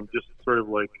feel like I'm just sort of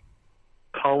like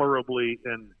tolerably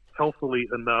and healthily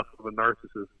enough of a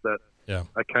narcissist that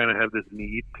I kind of have this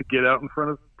need to get out in front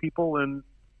of people and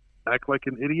act like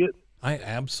an idiot. I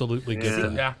absolutely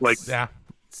get that.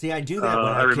 See, I do that when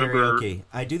I karaoke.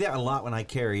 I do that a lot when I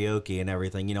karaoke and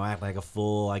everything. You know, act like a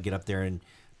fool. I get up there and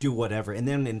do whatever. And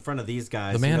then in front of these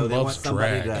guys, the man they loves want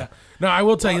somebody drag. to... No, I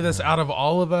will tell you this. Out of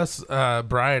all of us,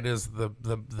 Brian is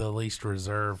the least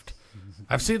reserved.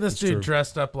 I've seen this dude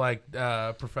dressed up like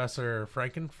Professor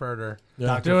Frankenfurter,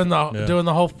 doing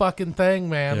the whole fucking thing,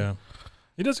 man. Yeah.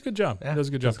 He does a good job. Yeah, does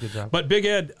a good job. But Big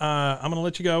Ed, I'm going to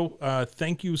let you go.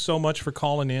 Thank you so much for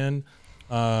calling in.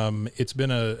 It's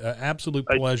been an absolute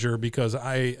pleasure because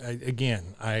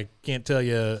I can't tell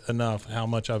you enough how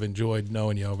much I've enjoyed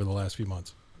knowing you over the last few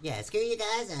months. Yeah, screw you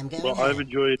guys. I'm going. Well, I've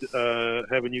enjoyed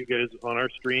having you guys on our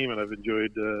stream, and I've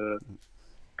enjoyed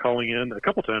calling in a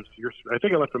couple times. I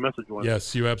think I left a message once.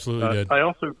 Yes, you absolutely did. I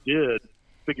also did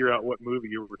figure out what movie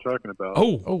you were talking about.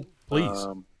 Oh, please.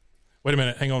 Wait a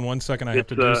minute. Hang on 1 second. I have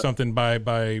to do something by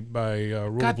rule of law.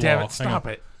 God damn it! Stop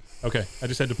it. Okay, I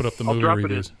just had to put up the movie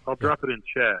reviews. I'll drop it in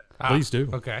chat. Please do.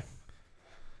 Okay.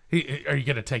 Are you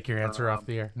going to take your answer off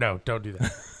the air? No, don't do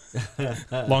that.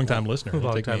 Long-time listener.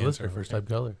 Long-time listener, first-time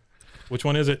caller. Which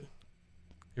one is it?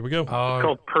 Here we go. It's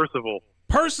called Percival.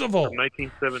 Percival! From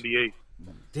 1978.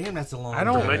 Damn, that's a long time.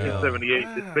 1978.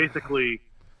 It's basically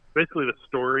the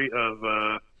story of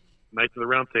Knights of the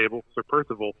Round Table, Sir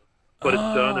Percival, but it's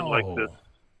done in like this.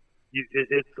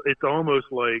 It's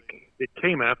almost like it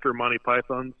came after Monty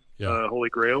Python's Holy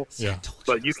Grail. Yeah.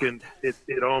 But you can.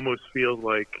 It almost feels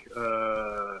like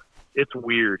it's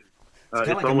weird. It's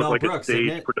like almost Mel like Brooks, a isn't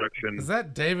stage it? production. Is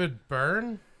that David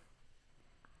Byrne?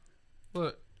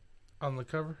 Look on the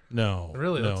cover. No, it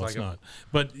really looks like it's him. not.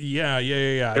 But yeah.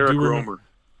 Eric Romer.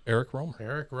 Eric Romer.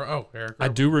 Eric Romer. I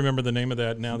do remember the name of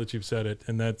that now that you've said it,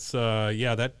 and that's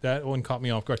that one caught me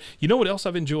off guard. You know what else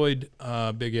I've enjoyed,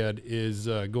 Big Ed, is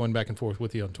going back and forth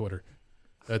with you on Twitter.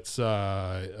 That's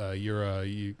I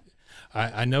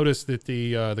noticed that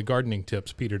the gardening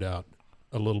tips petered out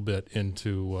a little bit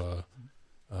into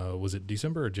was it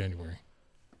December or January?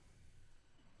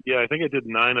 Yeah, I think I did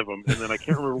 9 of them, and then I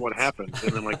can't remember what happened.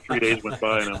 And then like 3 days went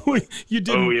by, and I'm like, you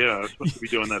did. Oh yeah, I was supposed to be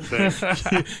doing that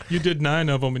thing. You did 9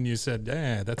 of them, and you said,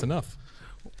 that's enough.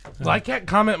 Well, I can't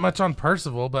comment much on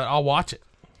Percival, but I'll watch it.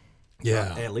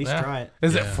 Yeah, at least try it.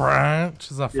 Is it French?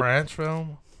 Is it a French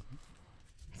film?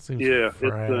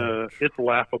 It's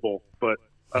laughable, but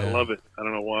I love it. I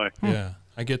don't know why. Yeah,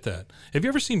 I get that. Have you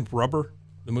ever seen Rubber?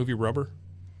 The movie Rubber?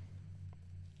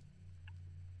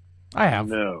 I have.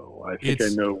 No, I think I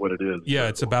know what it is. Yeah,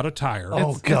 it's about a tire.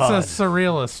 Oh, God. It's a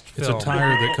surrealist film. It's a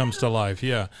tire that comes to life,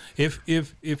 yeah. If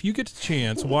you get the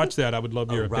chance, watch that. I would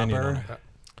love your opinion on it.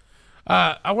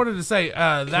 I wanted to say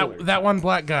that one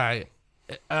black guy,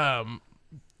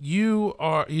 you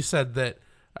said that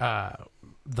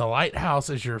The Lighthouse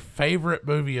is your favorite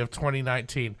movie of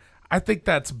 2019. I think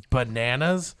that's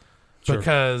bananas. Sure.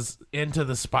 Because Into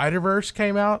the Spider-Verse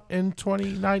came out in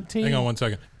 2019. Hang on 1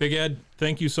 second. Big Ed,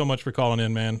 thank you so much for calling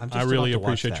in, man. I really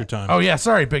appreciate your time. Oh, yeah.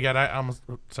 Sorry, Big Ed. I'm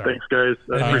sorry. Thanks, guys.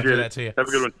 I appreciate it. To you. Have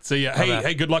a good one. See ya.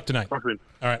 Hey, good luck tonight. All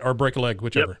right, or break a leg,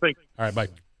 whichever. Yep, thanks. All right, bye.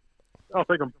 I'll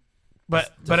take them.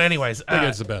 But anyways. Big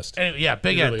Ed's the best. Anyway, yeah,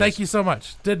 Big Ed, really thank you so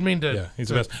much. Didn't mean to. Yeah, he's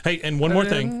the best. Hey, and one more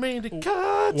thing. Didn't mean to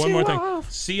cut one more thing.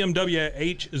 off.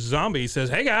 CMWH Zombie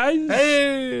says, hey, guys.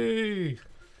 Hey.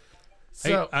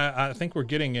 So, hey, I think we're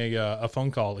getting a phone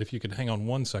call. If you could hang on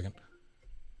 1 second.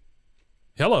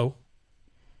 Hello.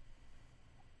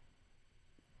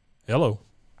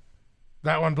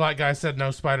 That one black guy said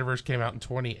no, Spider-Verse came out in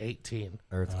 2018.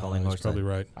 Earth calling. That's probably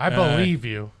right. I believe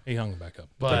you. He hung back up.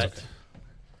 But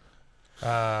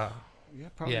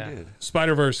probably did.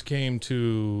 Spider-Verse came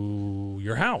to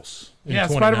your house. Yeah,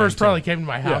 Spider-Verse probably came to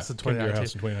my house in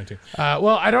 2019.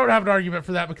 Well, I don't have an argument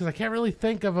for that because I can't really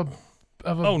think of a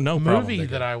movie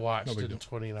that I watched in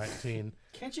 2019.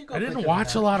 Can't you go? I didn't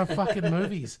watch a lot of fucking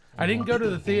movies. I didn't go to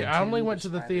the theater. I only went to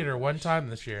the theater one time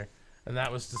this year, and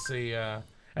that was to see. And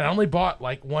I only bought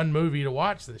like one movie to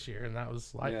watch this year, and that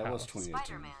was Lighthouse. Yeah, it was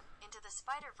 2018.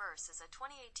 Spider-Verse is a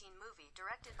 2018 movie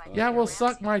directed by Yeah, well,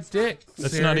 suck my dick.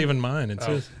 That's not even mine. It's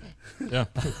his. Yeah.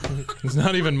 It's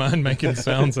not even mine making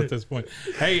sounds at this point.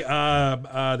 Hey,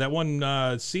 that one,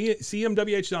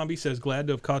 CMWH Zombie says, glad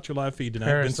to have caught your live feed tonight.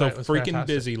 Parasite Been so freaking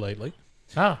busy lately.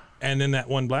 Oh. And then that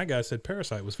one black guy said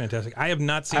Parasite was fantastic. I have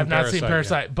not seen Parasite. I've not seen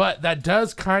Parasite, yet. but that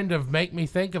does kind of make me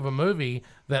think of a movie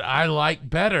that I like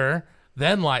better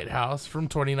than Lighthouse from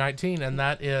 2019, and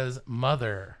that is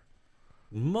Mother.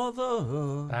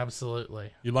 Mother.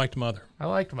 Absolutely. You liked Mother. I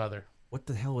liked Mother. What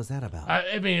the hell was that about?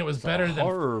 I mean, it was better than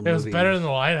horror it was movie. better than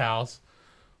The Lighthouse.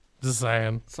 Just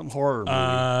saying. Some horror movie.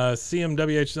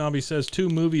 CMWH Zombie says 2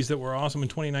 movies that were awesome in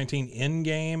 2019: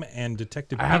 Endgame and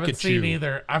Detective Pikachu. I haven't seen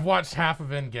either. I've watched half of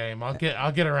Endgame.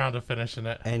 I'll get around to finishing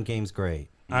it. Endgame's great.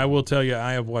 I will tell you,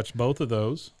 I have watched both of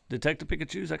those. Detective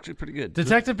Pikachu is actually pretty good.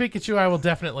 Detective Pikachu, I will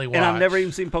definitely watch. And I've never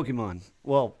even seen Pokemon.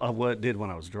 Well, I did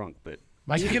when I was drunk, but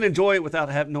you can enjoy it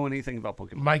without knowing anything about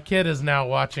Pokemon. My kid is now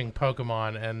watching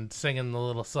Pokemon and singing the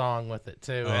little song with it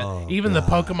too. Oh, and even the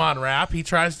Pokemon rap, he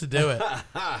tries to do it.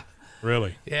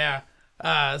 Really? Yeah.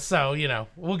 So,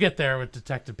 we'll get there with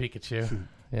Detective Pikachu.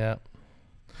 Yeah.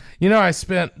 I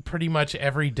spent pretty much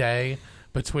every day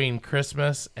between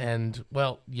Christmas and,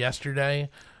 yesterday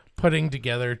putting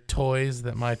together toys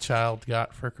that my child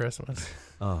got for Christmas.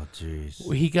 Oh,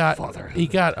 jeez. He got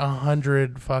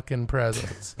 100 fucking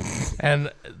presents,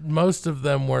 and most of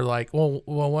them were like, well,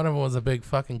 one of them was a big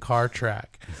fucking car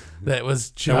track that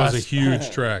was just that was a huge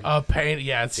track. A pain.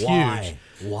 Yeah, it's huge.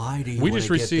 Why do you want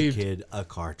to get the kid a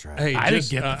car track? Hey, I didn't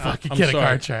get the fucking kid a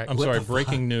car track. I'm sorry.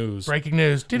 Breaking news. Breaking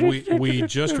news. We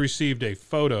just received a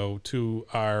photo to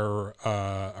our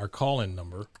call-in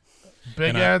number.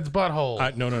 Big Ed's butthole.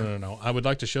 No. I would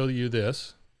like to show you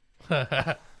this.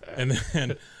 And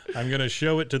then I'm going to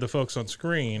show it to the folks on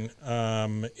screen.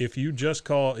 If you just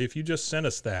send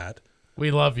us that, we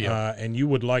love you, and you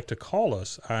would like to call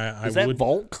us, Is that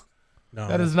Volk? No,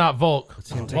 that is not Volk.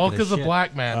 Volk is a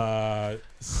black man.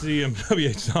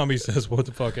 CMWH Zombie says, "What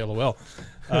the fuck, LOL."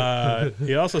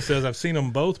 He also says, "I've seen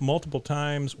them both multiple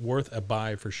times. Worth a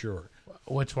buy for sure."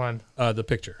 Which one? The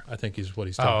picture, I think, is what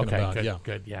he's talking about.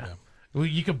 Good. Well,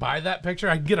 you could buy that picture.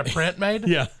 I can get a print made.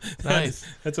 Yeah, Nice.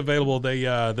 That's available.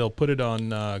 They'll put it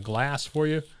on glass for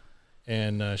you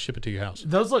and ship it to your house.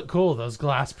 Those look cool. Those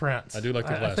glass prints. I do like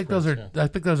the glass. I think prints, I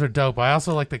think those are dope. I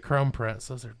also like the chrome prints.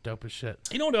 Those are dope as shit.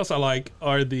 You know what else I like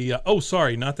are the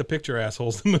not the picture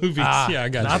assholes, the movies. Yeah, I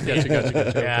got you.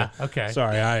 Yeah, okay.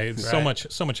 Sorry,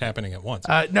 so much happening at once.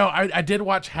 No, I did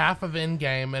watch half of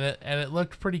Endgame and it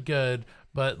looked pretty good.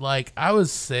 But I was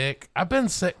sick. I've been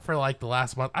sick for the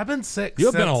last month. I've been sick.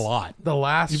 You've been a lot. The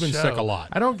last You've been show. sick a lot.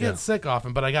 I don't get sick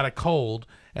often, but I got a cold,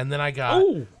 and then I got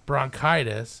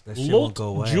bronchitis. Lolt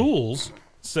Jules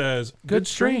says, "Good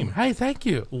stream." Hey, thank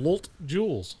you, Lolt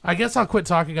Jules. I guess I'll quit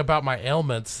talking about my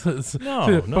ailments.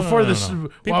 No.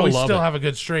 While we still have a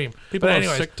good stream. People but love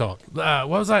anyways, sick talk. What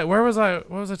was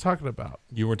I talking about?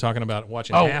 You were talking about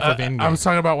watching half of Endgame. I was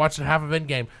talking about watching half of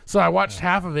Endgame. So I watched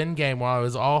half of Endgame while I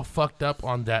was all fucked up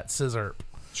on that scissor.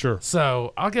 Sure.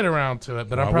 So I'll get around to it,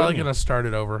 but I'm probably going to start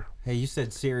it over. Hey, you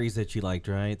said series that you liked,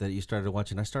 right? That you started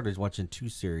watching. I started watching 2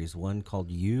 series, one called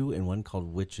You and one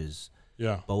called Witches.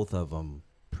 Yeah. Both of them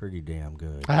pretty damn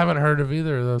good. I haven't heard of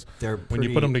either of those. When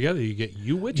you put them together, you get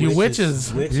You Witches. You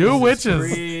Witches. You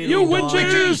Witches. You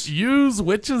Witches. Use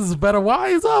Witches better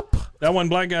wise up. That one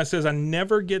black guy says, "I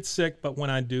never get sick, but when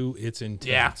I do, it's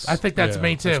intense." Yeah, I think that's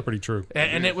me too. That's pretty true.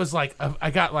 And it was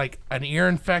I got an ear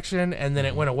infection, and then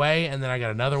it went away, and then I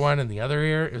got another one in the other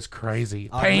ear. It was crazy,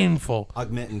 painful.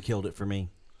 Augmentin killed it for me.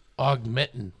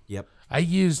 Augmentin. Yep. I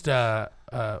used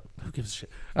who gives a shit?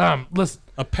 Listen,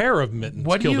 a pair of mittens.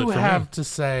 What do you have to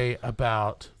say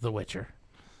about The Witcher?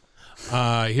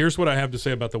 Here's what I have to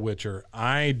say about The Witcher.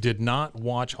 I did not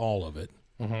watch all of it.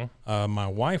 Mm-hmm. My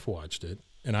wife watched it,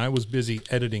 and I was busy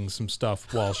editing some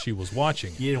stuff while she was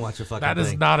watching it. You didn't watch a fucking That thing.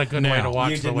 is not a good way to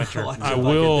watch The Witcher. I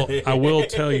will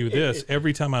tell you this.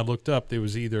 Every time I looked up, there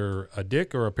was either a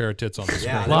dick or a pair of tits on the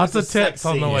screen. Yeah, lots of tits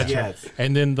on The Witcher. Yes.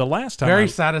 And then the last time... Very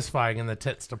satisfying in the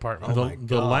tits department.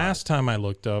 The last time I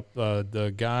looked up,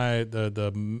 the guy,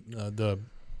 the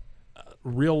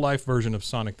real-life version of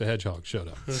Sonic the Hedgehog showed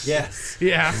up. Yes.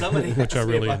 Yeah. Somebody which I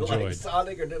really enjoyed. Like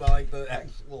Sonic or did I like the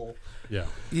actual... Yeah.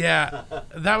 Yeah,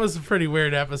 that was a pretty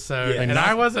weird episode, Yeah. and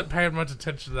I wasn't paying much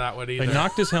attention to that one either. They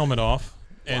knocked his helmet off,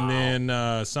 and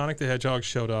then Sonic the Hedgehog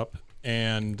showed up,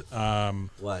 and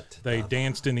they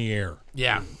danced in the air.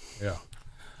 Yeah. Yeah.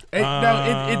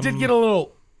 It did get a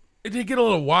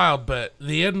little wild, but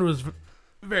the end was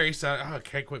very sad. Oh, I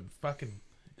can't quit fucking.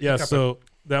 Yeah. So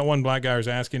That one black guy was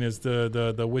asking, is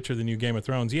the Witcher the new Game of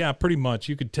Thrones? Yeah, pretty much.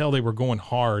 You could tell they were going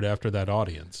hard after that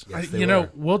audience. Yes,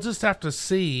 we'll just have to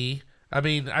see. I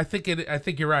mean, I think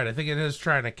you're right. I think it is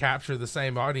trying to capture the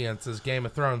same audience as Game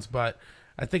of Thrones, but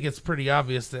I think it's pretty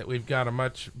obvious that we've got a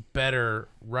much better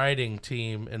writing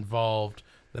team involved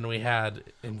than we had in Game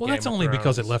of Thrones. Well, that's only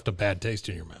because it left a bad taste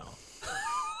in your mouth.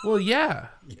 Well, yeah.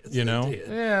 Yes,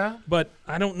 Yeah. But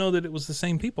I don't know that it was the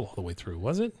same people all the way through,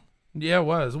 was it? Yeah, it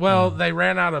was. Well, they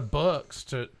ran out of books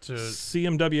to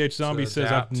CMWH Zombie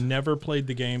says, I've never played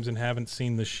the games and haven't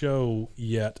seen the show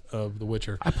yet of The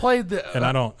Witcher. I played and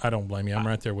I don't blame you. I'm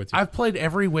right there with you. I've played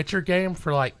every Witcher game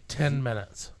for like 10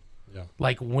 minutes. Yeah.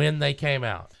 Like when they came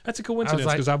out. That's a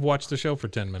coincidence because I've watched the show for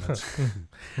 10 minutes.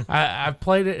 I've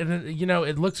played it, and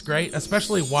it looks great,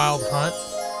 especially Wild Hunt.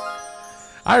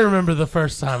 I remember the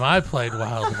first time I played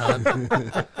Wild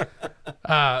Hunt.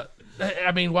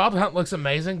 I mean, Wild Hunt looks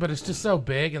amazing, but it's just so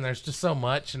big, and there's just so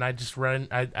much, and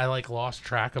I like lost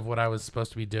track of what I was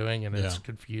supposed to be doing, and it's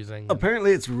confusing.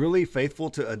 Apparently, it's really faithful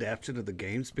to adaptation of the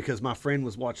games, because my friend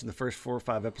was watching the first 4 or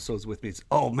 5 episodes with me. It's,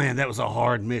 oh man, that was a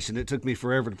hard mission. It took me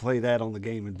forever to play that on the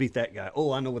game and beat that guy.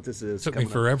 Oh, I know what this is. It took me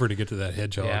forever to get to that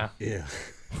hedgehog. Yeah.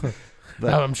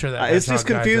 But I'm sure that it's just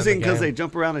confusing because they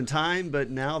jump around in time,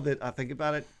 but now that I think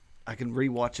about it, I can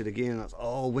rewatch it again.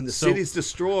 When the city's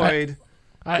destroyed...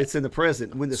 it's in the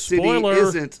present. When the city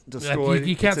isn't destroyed,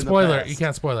 you can't spoil it. You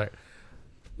can't spoil it.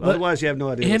 Otherwise, you have no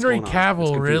idea. Henry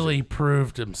Cavill really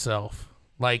proved himself.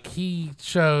 Like, he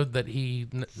showed that he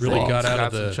really got out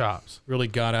of the chops. Really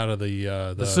got out of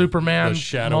the Superman, the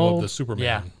shadow mold. of the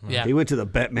Superman. Yeah. He went to the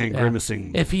Batman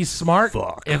grimacing. If he's smart,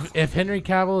 if Henry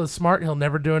Cavill is smart, he'll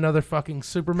never do another fucking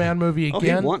Superman movie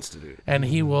again. Oh, he wants to do it, and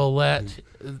he will let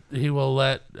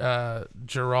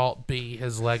Geralt be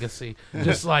his legacy,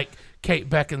 just like Kate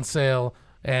Beckinsale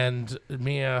and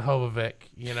Mia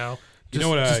Jovovich.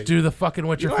 Just do the fucking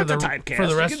Witcher for the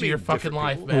rest of your fucking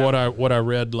life, man. What I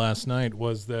read last night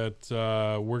was that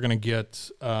we're gonna get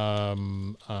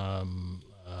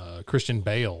Christian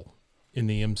Bale in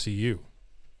the MCU.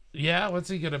 Yeah, what's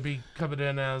he gonna be coming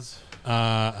in as?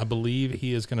 I believe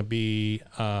he is gonna be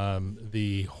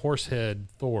the Horsehead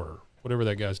Thor, whatever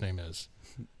that guy's name is.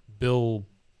 Bilbo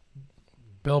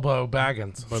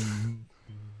Baggins.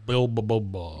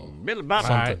 Bilbo.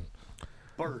 Something.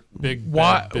 Big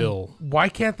Bad Bill. Why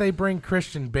can't they bring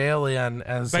Christian Bale in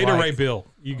as Beta Ray Bill?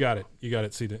 You got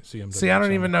it. See him. See, I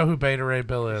don't even know who Beta Ray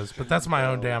Bill is, but that's my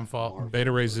own damn fault.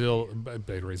 Beta Ray Bill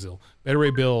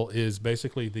is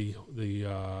basically the.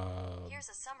 Here's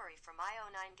a summary from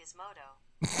IO9 Gizmodo.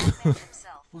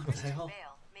 himself, Christian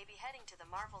Bale, may be heading to the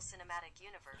Marvel Cinematic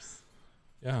Universe.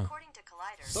 Yeah. According to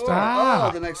Collider. Stop.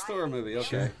 Oh, the next Thor movie.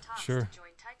 Okay. Sure.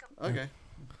 Okay.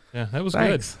 Yeah, that was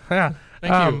Thanks. good. Yeah.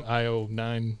 Thank you,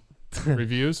 IO9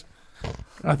 reviews.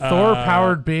 A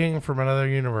Thor-powered being from another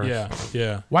universe.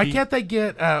 Yeah. Why can't they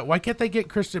get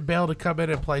Christian Bale to come in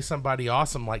and play somebody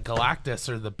awesome like Galactus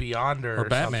or the Beyonder or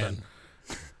Batman? Something?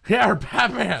 Yeah, or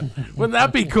Batman. Wouldn't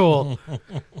that be cool?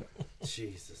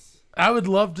 Jesus. I would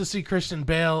love to see Christian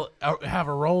Bale have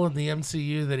a role in the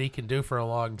MCU that he can do for a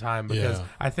long time, because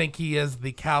I think he is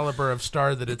the caliber of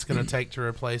star that it's going to take to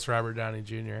replace Robert Downey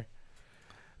Jr.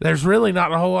 There's really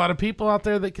not a whole lot of people out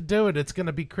there that could do it. It's going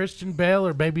to be Christian Bale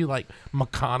or maybe like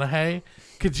McConaughey.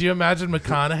 Could you imagine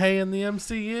McConaughey in the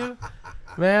MCU?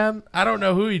 Man, I don't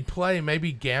know who he'd play.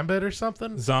 Maybe Gambit or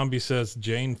something. Zombie says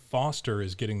Jane Foster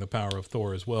is getting the power of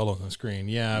Thor as well on the screen.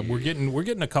 Yeah, we're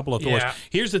getting a couple of Thors. Yeah.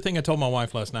 Here's the thing I told my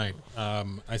wife last night.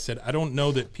 I said, I don't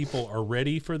know that people are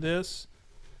ready for this.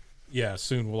 Yeah,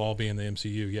 soon we'll all be in the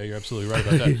MCU. Yeah, you're absolutely right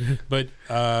about that. But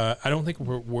I don't think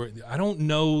I don't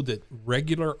know that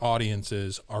regular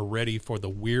audiences are ready for the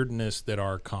weirdness that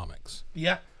are comics.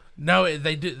 Yeah, no,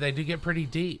 they do get pretty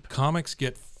deep. Comics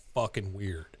get fucking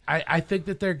weird. I think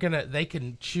that they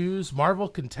can choose. Marvel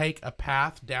can take a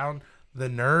path down the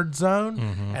nerd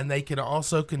zone, and they can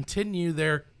also continue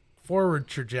their forward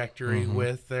trajectory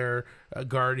with their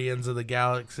Guardians of the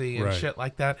Galaxy and shit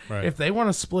like that. Right. If they want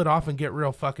to split off and get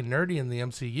real fucking nerdy in the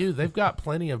MCU, they've got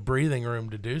plenty of breathing room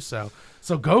to do so.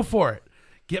 So go for it.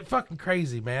 Get fucking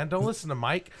crazy, man. Don't listen to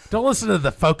Mike. Don't listen to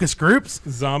the focus groups.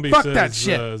 Fuck that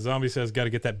shit. Zombie says, got to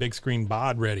get that big screen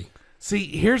bod ready.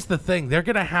 See, here's the thing. They're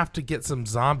going to have to get some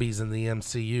zombies in the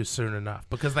MCU soon enough,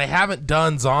 because they haven't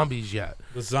done zombies yet.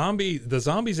 The zombies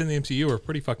in the MCU are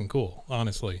pretty fucking cool,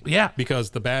 honestly. Yeah.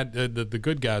 Because the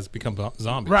good guys become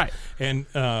zombies. Right.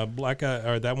 And black guy,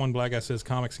 or that one black guy says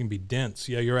comics can be dense.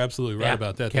 Yeah, you're absolutely right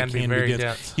about that. Can be very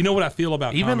dense. You know what I feel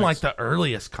about even comics? like the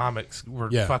earliest comics were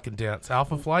fucking dense.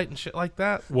 Alpha Flight and shit like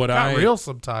that. Got real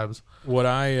sometimes. What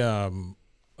I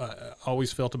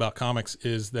always felt about comics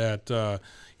is that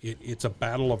it's a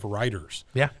battle of writers.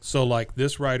 Yeah. So like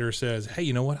this writer says, hey,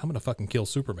 you know what? I'm going to fucking kill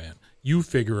Superman. You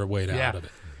figure a way out of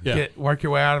it. Yeah. Work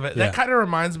your way out of it. That kind of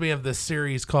reminds me of this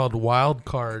series called Wild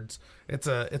Cards. It's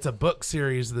a book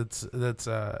series that's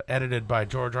edited by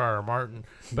George R.R. Martin,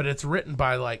 but it's written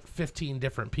by like 15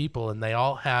 different people, and they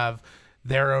all have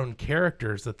their own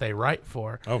characters that they write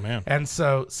for. Oh man. And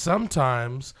so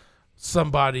sometimes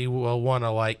somebody will want to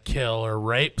like kill or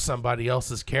rape somebody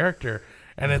else's character,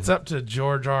 and it's up to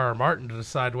George R.R. Martin to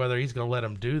decide whether he's going to let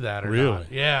him do that or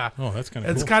not. Yeah. Oh, that's kind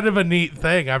of It's kind of a neat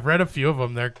thing. I've read a few of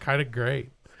them. They're kind of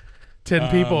great.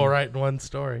 10 people writing one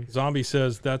story. Zombie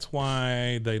says that's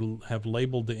why they have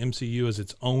labeled the MCU as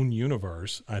its own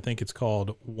universe. I think it's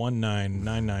called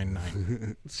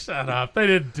 19999. Shut up. They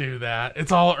didn't do that.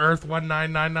 It's all Earth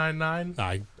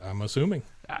 19999. I'm assuming.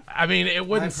 I mean, it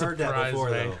wouldn't I've heard surprise that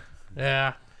before, me. though.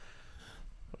 Yeah.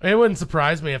 It wouldn't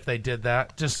surprise me if they did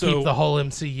that. Just keep the whole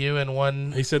MCU in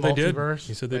one He said they did. multiverse.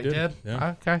 He said they did.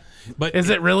 Yeah. Okay. But is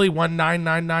it really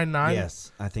 19999?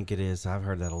 Yes, I think it is. I've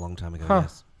heard that a long time ago. Huh.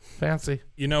 Yes. Fancy.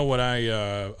 You know what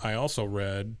I also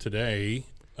read today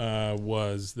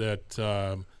was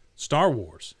that Star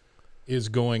Wars is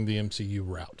going the MCU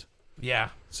route. Yeah.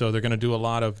 So they're going to do a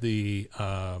lot of the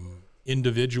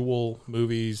individual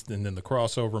movies and then the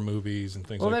crossover movies and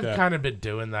things like that. Well, they've kind of been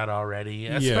doing that already,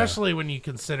 especially when you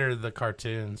consider the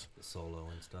cartoons. The Solo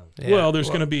and stuff. Yeah. Well,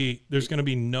 there's going to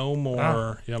be no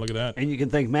more. Yeah, look at that. And you can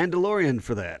thank Mandalorian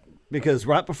for that, because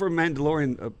right before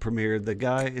Mandalorian premiered, the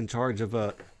guy in charge of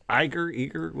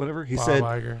Iger, whatever, he said,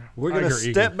 we're going to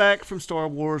step back from Star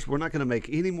Wars. We're not going to make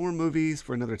any more movies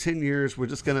for another 10 years. We're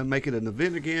just going to make it an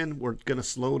event again. We're going to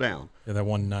slow down. Yeah, that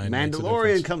 1.9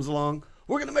 Mandalorian comes along.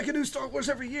 We're going to make a new Star Wars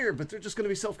every year, but they're just going to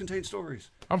be self-contained stories.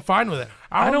 I'm fine with it.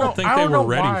 I don't think they were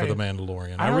ready for the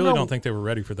Mandalorian. I really don't think they were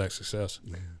ready for that success.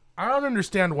 I don't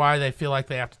understand why they feel like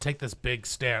they have to take this big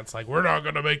stance. Like, we're not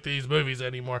going to make these movies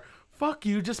anymore. Fuck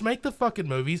you. Just make the fucking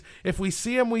movies. If we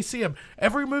see them, we see them.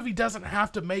 Every movie doesn't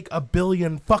have to make $1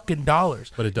 billion fucking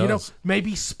dollars. But it does. You know,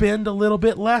 maybe spend a little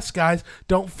bit less, guys.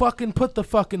 Don't fucking put the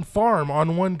fucking farm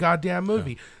on one goddamn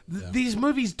movie. These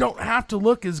movies don't have to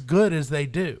look as good as they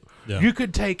do. Yeah. You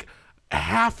could take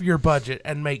half your budget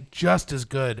and make just as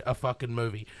good a fucking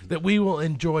movie that we will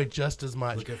enjoy just as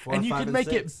much, and you can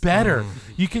make it better.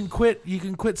 You can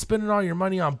quit spending all your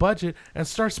money on budget and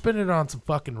start spending it on some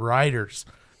fucking writers.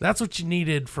 That's what you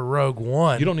needed for Rogue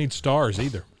One. You don't need stars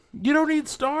either. You don't need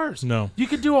stars. No. You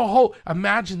could do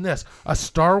imagine this, a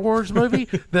Star Wars movie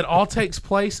that all takes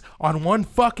place on one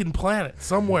fucking planet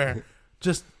somewhere.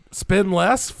 Just spend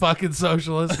less, fucking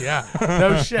socialist. Yeah.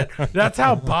 No shit. That's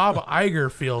how Bob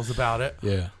Iger feels about it.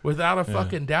 Yeah. Without a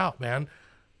fucking doubt, man.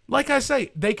 Like I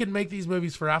say, they can make these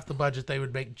movies for half the budget. They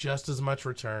would make just as much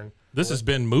return. This has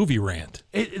been Movie Rant.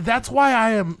 That's why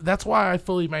I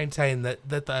fully maintain that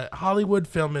the Hollywood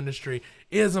film industry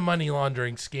is a money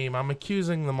laundering scheme. I'm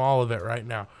accusing them all of it right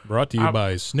now. Brought to you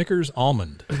by Snickers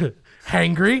Almond.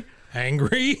 Hangry?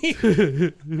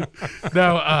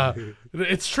 No,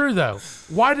 it's true though.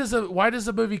 Why does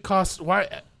a movie cost?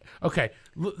 Okay,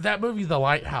 that movie, The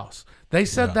Lighthouse. They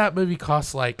said that movie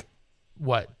costs like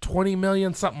what, 20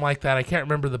 million, something like that. I can't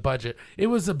remember the budget. It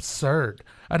was absurd,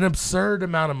 an absurd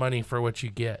amount of money for what you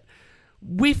get.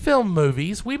 We film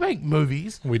movies. We make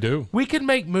movies. We do. We can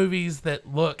make movies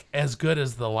that look as good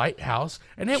as The Lighthouse,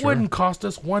 and it wouldn't cost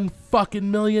us $1 fucking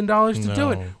million to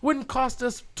do it. Wouldn't cost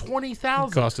us $20,000.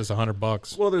 It cost us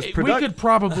 $100. Well, there's we could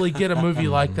probably get a movie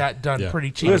like that done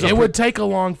pretty cheap. It would take a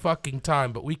long fucking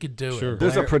time, but we could do it.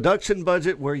 There's a production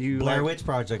budget where you Blair Witch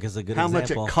Project is a good how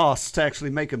example. much it costs to actually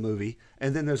make a movie,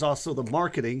 and then there's also the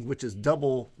marketing, which is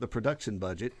double the production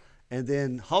budget, and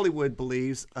then Hollywood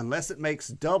believes unless it makes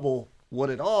double what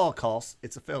it all costs,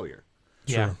 it's a failure.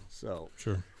 Yeah.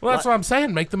 Sure. Well, that's what I'm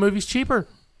saying. Make the movies cheaper.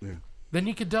 Yeah. Then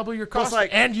you could double your cost,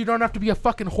 and you don't have to be a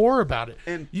fucking whore about it.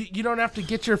 And you don't have to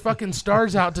get your fucking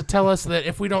stars out to tell us that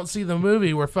if we don't see the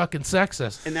movie, we're fucking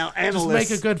sexist. And now analysts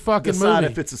just make a good fucking decide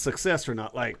movie. if it's a success or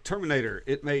not. Like Terminator,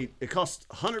 it cost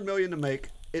 $100 million to make.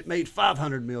 It made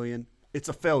 $500 million. It's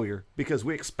a failure because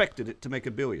we expected it to make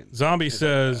 $1 billion. Zombie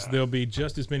says there'll be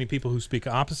just as many people who speak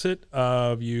opposite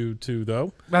of you two,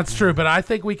 though. That's true, but I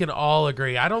think we can all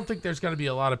agree. I don't think there's going to be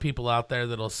a lot of people out there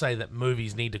that'll say that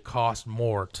movies need to cost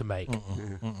more to make.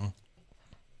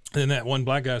 And that one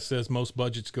black guy says most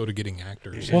budgets go to getting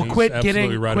actors. Well, quit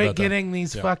getting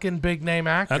these fucking big name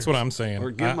actors. That's what I'm saying. Or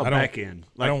give them a back end.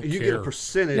 Like, I don't you care. Get a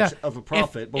percentage of a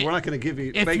profit, but we're not going to give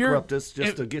you bankrupt us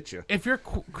just to get you. If you're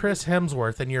Chris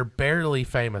Hemsworth and you're barely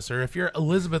famous, or if you're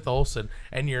Elizabeth Olsen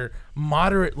and you're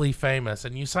moderately famous,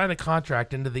 and you sign a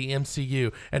contract into the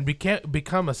MCU and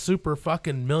become a super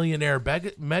fucking millionaire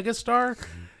megastar,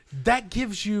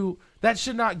 that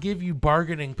should not give you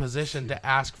bargaining position to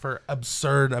ask for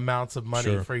absurd amounts of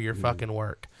money for your fucking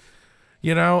work.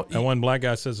 You know? And one black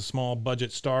guy says a small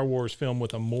budget Star Wars film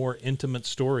with a more intimate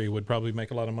story would probably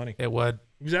make a lot of money. It would.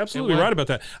 He's absolutely right about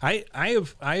that. I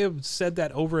have said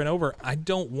that over and over. I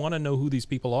don't want to know who these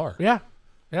people are. Yeah.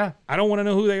 Yeah. I don't want to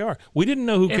know who they are. We didn't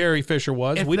know who Carrie Fisher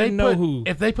was. We didn't know who.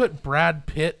 If they put Brad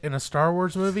Pitt in a Star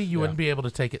Wars movie, you wouldn't be able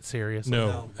to take it seriously.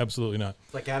 No, absolutely not.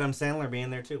 It's like Adam Sandler being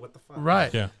there too. What the fuck?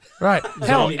 Right. Yeah. Right.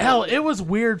 Hell, it was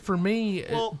weird for me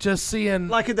just seeing.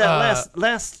 Like in that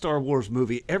last Star Wars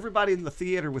movie, everybody in the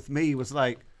theater with me was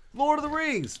like, Lord of the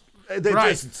Rings. They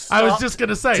just I was just going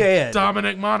to say, dead.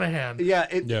 Dominic Monaghan. Yeah,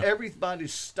 everybody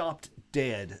stopped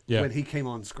dead when he came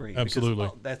on screen. Absolutely.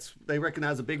 Because, they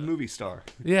recognize a big movie star.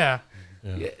 Yeah.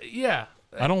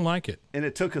 I don't like it. And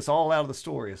it took us all out of the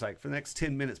story. It's like for the next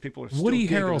 10 minutes, people are still Woody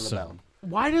giggling Harrelson. about him.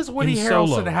 Why does Woody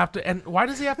Harrelson have to, and why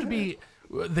does he have to be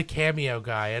the cameo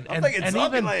guy? And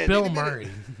even Bill Murray.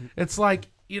 It's like,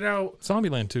 you know,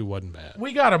 Zombieland 2 wasn't bad.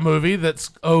 We got a movie that's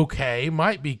okay,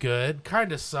 might be good,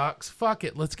 kind of sucks. Fuck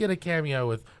it, let's get a cameo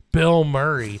with Bill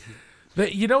Murray.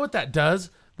 You know what that does?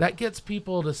 That gets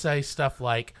people to say stuff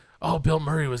like, "Oh, Bill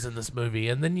Murray was in this movie,"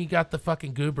 and then you got the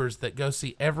fucking goobers that go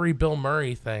see every Bill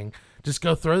Murray thing, just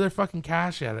go throw their fucking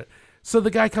cash at it. So the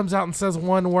guy comes out and says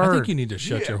one word. I think you need to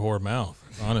shut your whore mouth,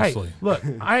 honestly. Hey, look,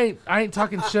 I ain't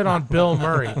talking shit on Bill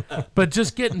Murray, but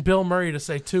just getting Bill Murray to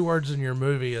say 2 words in your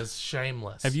movie is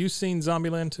shameless. Have you seen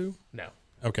Zombieland 2? No.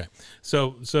 Okay.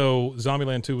 So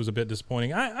Zombieland 2 was a bit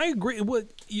disappointing. I agree.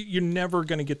 You're never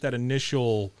going to get that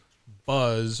initial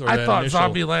buzz. I thought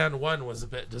Zombieland 1 was a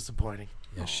bit disappointing.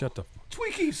 Yeah, shut the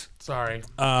Twinkies. Sorry.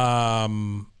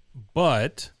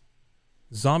 But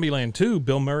Zombieland 2,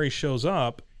 Bill Murray shows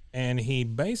up and he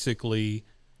basically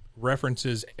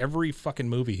references every fucking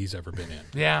movie he's ever been in.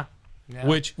 Yeah.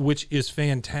 Which is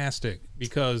fantastic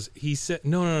because he said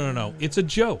no. It's a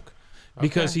joke.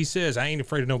 Because he says, "I ain't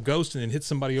afraid of no ghost," and then hits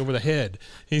somebody over the head.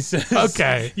 He says,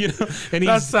 "Okay, you know," and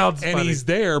that sounds funny. And he's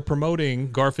there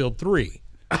promoting Garfield 3,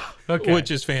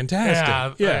 which is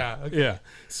fantastic. Yeah.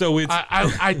 So it's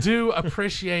I do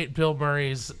appreciate Bill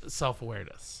Murray's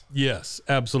self-awareness. Yes,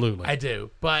 absolutely. I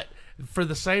do, but for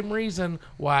the same reason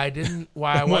why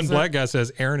I one black guy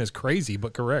says Aaron is crazy,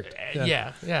 but correct.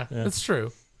 Yeah. It's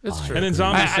true. It's true. And then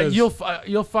Zombie says,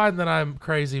 you'll find that I'm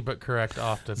crazy but correct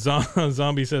often.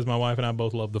 Zombie says my wife and I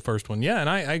both love the first one. Yeah, and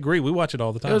I agree. We watch it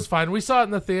all the time. It was fine. We saw it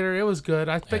in the theater. It was good.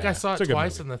 I think I saw it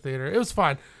twice in the theater. It was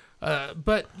fine.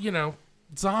 But you know,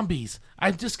 zombies.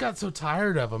 I just got so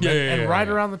tired of them. And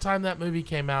around the time that movie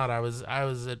came out, I was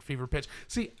at fever pitch.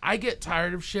 See, I get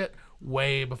tired of shit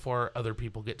way before other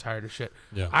people get tired of shit.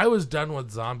 Yeah. I was done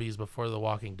with zombies before The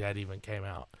Walking Dead even came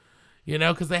out. You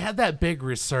know, because they had that big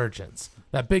resurgence,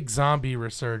 that big zombie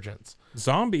resurgence.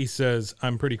 Zombie says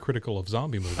I'm pretty critical of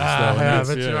zombie movies.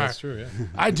 That's true. Yeah.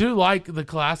 I do like the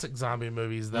classic zombie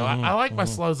movies, though. I like my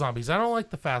slow zombies. I don't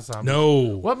like the fast zombies.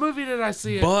 No. What movie did I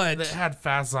see that had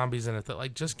fast zombies in it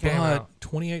that just came out?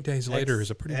 28 Days Later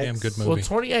is a pretty damn good movie. Well,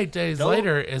 28 Days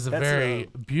Later is a very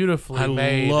beautifully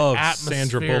made, love atmospheric.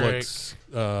 Sandra Bullock's.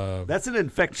 That's an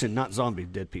infection, not zombie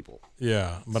dead people.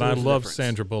 Yeah, but so I love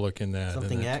Sandra Bullock in that.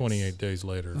 28 Days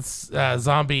Later.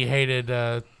 Zombie hated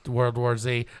World War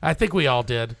Z. I think we all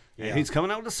did. Yeah, he's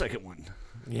coming out with a second one.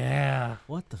 Yeah.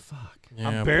 What the fuck?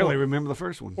 Yeah, I barely remember the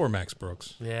first one. Or Max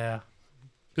Brooks. Yeah.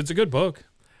 It's a good book.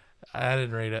 I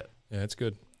didn't read it. Yeah, it's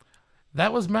good.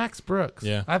 That was Max Brooks.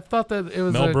 Yeah. I thought that it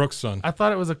was Mel Brooks' son. I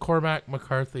thought it was a Cormac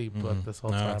McCarthy book this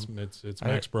whole time. It's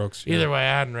Max Brooks. Either way,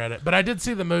 I hadn't read it. But I did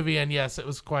see the movie, and yes, it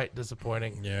was quite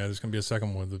disappointing. Yeah, there's going to be a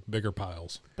second one with bigger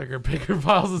piles. Bigger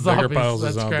piles of zombies. Bigger piles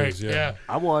That's of zombies, great. Yeah.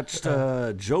 I watched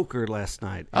Joker last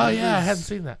night. Oh, yeah, I hadn't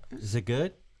seen that. Is it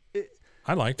good?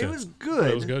 I liked it. It was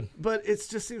good. It was good. But it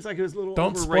just seems like it was a little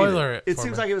Don't overrated. spoiler it. It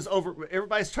seems like it was over.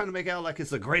 Everybody's trying to make out like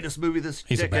it's the greatest movie this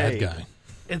He's decade. a bad guy.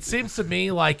 It seems to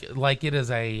me like it is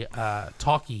a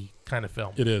talky kind of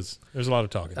film. It is. There's a lot of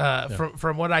talking.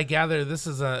 From what I gather, this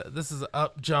is an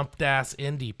up jumped ass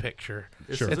indie picture.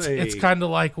 Sure. It's kind of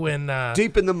like when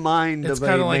deep in the mind of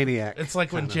a maniac. It's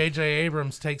like when J.J.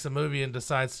 Abrams takes a movie and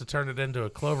decides to turn it into a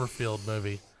Cloverfield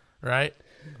movie, right?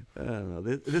 I don't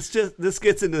know. This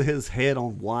gets into his head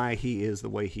on why he is the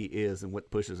way he is and what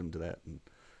pushes him to that. And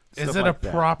Is it a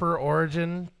proper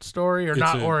origin story or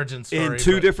not origin story? In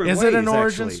two different ways. Is it an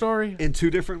origin story? In two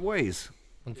different ways.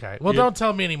 Okay. Well, don't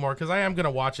tell me anymore because I am going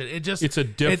to watch it. It's a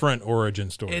different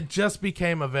origin story. It just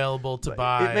became available to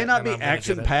buy. It may not be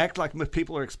action-packed like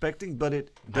people are expecting, but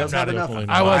it does have enough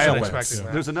violence. I wasn't expecting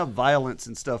that. There's enough violence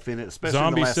and stuff in it, especially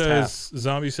in the last half.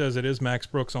 Zombie says it is Max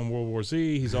Brooks on World War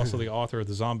Z. He's also the author of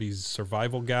the Zombies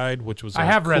Survival Guide, which was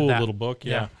a cool little book.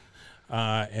 Yeah.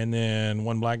 And then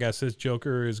one black guy says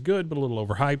Joker is good, but a little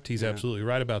overhyped. He's absolutely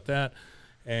right about that.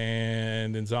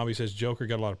 And then Zombie says Joker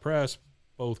got a lot of press.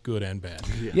 Both good and bad.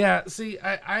 Yeah. See,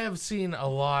 I have seen a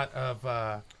lot of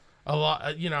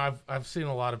I've seen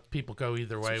a lot of people go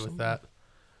either way with that.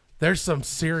 There's some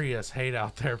serious hate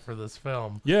out there for this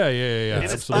film. Yeah.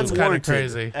 It's kind of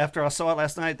crazy. After I saw it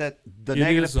last night, that the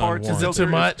negative parts is it too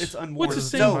much? It's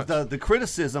unwarranted. No, the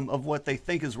criticism of what they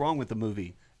think is wrong with the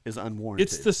movie is unwarranted.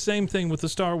 It's the same thing with the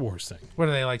Star Wars thing. What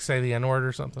do they like say the N-word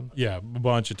or something? Yeah, a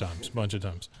bunch of times.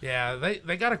 Yeah,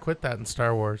 they got to quit that in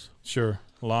Star Wars. Sure.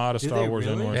 A lot of Star Wars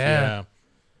N-words.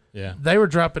 Yeah. They were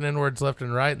dropping N-words left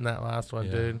and right in that last one,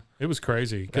 dude. It was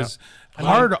crazy because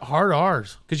hard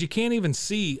R's. Because you can't even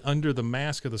see under the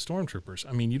mask of the stormtroopers.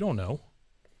 I mean, you don't know.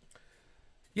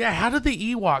 Yeah, how did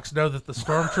the Ewoks know that the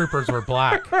stormtroopers were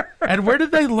black? And where did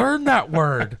they learn that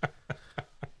word?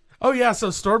 Oh yeah, so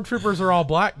stormtroopers are all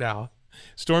black now.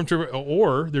 Stormtrooper,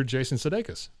 or they're Jason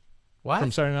Sudeikis. What?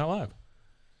 From Saturday Night Live.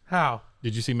 How?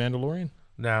 Did you see Mandalorian?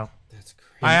 No. That's crazy.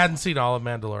 I hadn't seen all of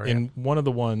Mandalorian. In one of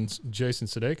the ones, Jason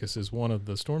Sudeikis is one of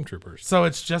the stormtroopers. So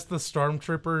it's just the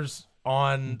stormtroopers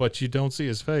on... But you don't see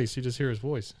his face. You just hear his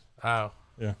voice. Oh.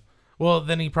 Yeah. Well,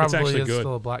 then he probably is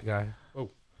still a black guy. Oh.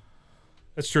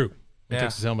 That's true. He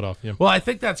takes his helmet off. Yeah. Well, I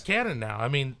think that's canon now. I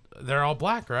mean, they're all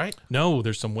black, right? No,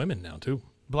 there's some women now, too.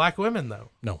 Black women,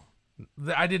 though? No.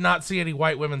 I did not see any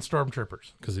white women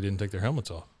stormtroopers. Because they didn't take their helmets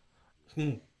off.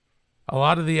 A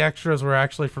lot of the extras were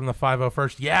actually from the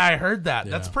 501st. Yeah, I heard that.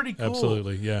 Yeah, That's pretty cool.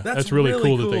 Absolutely, yeah. That's really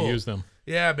cool that they use them.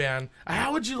 Yeah, man.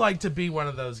 How would you like to be one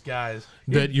of those guys?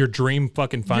 That your dream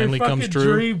fucking finally comes true?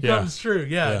 Your dream comes true.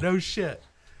 Yeah, no shit.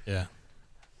 Yeah.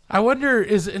 I wonder,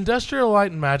 is Industrial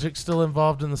Light and Magic still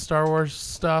involved in the Star Wars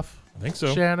stuff? I think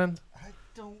so. Shannon? I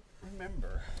don't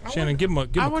remember. Shannon, give him a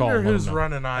call. I wonder who's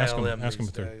running ILM Ask him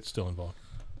if they're still involved.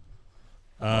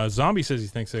 Zombie says he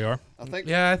thinks they are.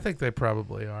 I think they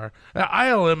probably are.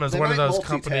 ILM is one of those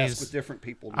companies. With different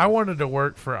people. I wanted to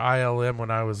work for ILM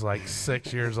when I was like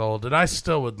 6 years old, and I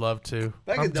still would love to.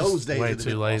 Back in those days, way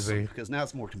too lazy. Awesome, because now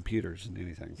it's more computers than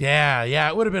anything. Yeah,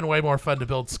 it would have been way more fun to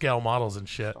build scale models and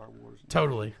shit. Star Wars.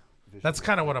 Totally. That's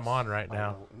kind of what I'm on right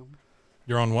now.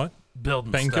 You're on what?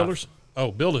 Building painkillers.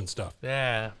 Oh, building stuff.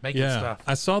 Yeah, making stuff.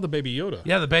 I saw the Baby Yoda.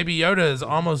 Yeah, the Baby Yoda is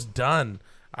almost done.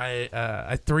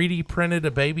 I 3D printed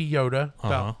a Baby Yoda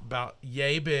about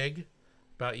yay big,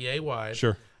 about yay wide.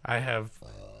 Sure. I have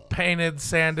painted,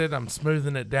 sanded. I'm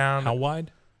smoothing it down. How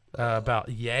wide? About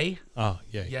yay. Oh,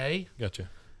 yay. Yay. Gotcha.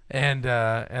 And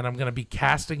I'm gonna be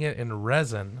casting it in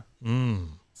resin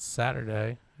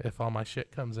Saturday if all my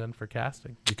shit comes in for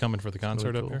casting. You coming for the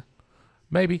concert up here?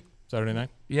 Maybe. Saturday night?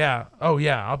 Yeah. Oh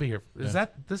yeah, I'll be here. Is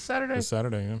that this Saturday? This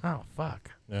Saturday, yeah. Oh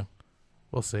fuck. Yeah.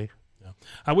 We'll see. Yeah.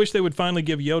 I wish they would finally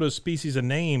give Yoda's species a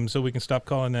name so we can stop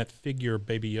calling that figure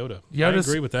Baby Yoda. I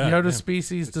agree with that. Yoda's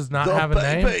species does not have a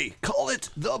name. The baby. Call it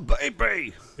the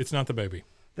baby. It's not the baby.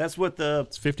 That's what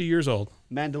It's 50 years old.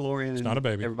 Mandalorian. It's not a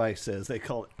baby. Everybody says they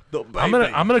call it the baby.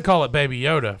 I'm gonna call it Baby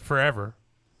Yoda forever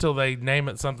till they name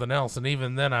it something else, and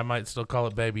even then I might still call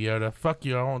it Baby Yoda. Fuck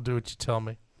you. I won't do what you tell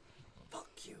me.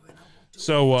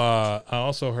 So I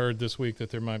also heard this week that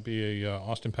there might be a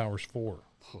Austin Powers 4.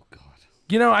 Oh God.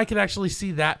 You know, I could actually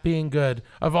see that being good.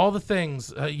 Of all the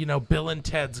things, Bill and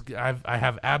Ted's, I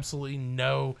have absolutely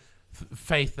no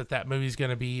faith that movie's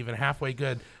going to be even halfway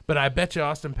good. But I bet you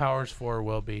Austin Powers 4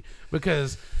 will be.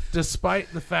 Because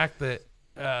despite the fact that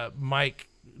Mike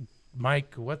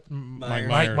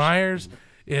Myers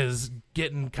is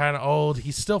getting kind of old,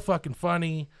 he's still fucking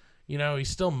funny. He's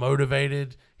still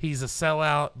motivated. He's a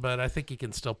sellout, but I think he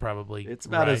can still probably. It's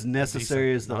about as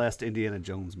necessary as the last Indiana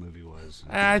Jones movie was.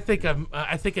 I think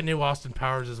a new Austin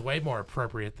Powers is way more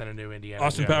appropriate than a new Indiana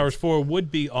Austin Jones. Powers 4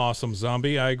 would be awesome,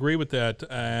 Zombie. I agree with that.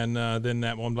 And then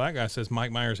that one black guy says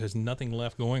Mike Myers has nothing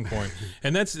left going for him,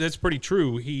 and that's pretty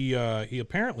true. He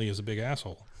apparently is a big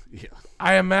asshole. Yeah,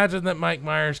 I imagine that Mike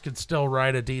Myers could still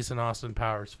write a decent Austin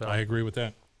Powers film. I agree with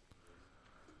that.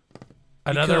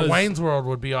 Another Wayne's World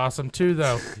would be awesome too,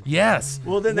 though. Yes.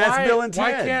 Well, then that's Bill and Ted.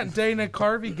 Why can't Dana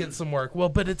Carvey get some work? Well,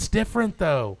 but it's different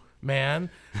though, man.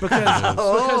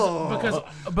 Because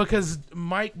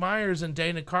Mike Myers and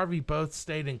Dana Carvey both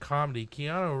stayed in comedy.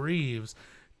 Keanu Reeves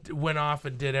went off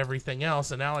and did everything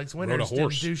else, and Alex Winters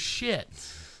didn't do shit.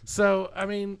 So, I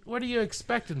mean, what are you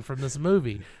expecting from this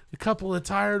movie? A couple of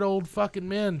tired old fucking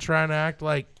men trying to act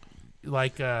like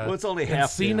it's only half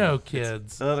Encino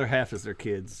kids. The other half is their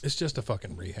kids. It's just a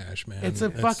fucking rehash, man. It's a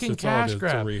fucking cash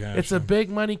grab. It's a big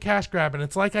money cash grab, and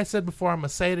it's like I said before. I'm gonna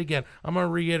say it again. I'm gonna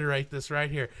reiterate this right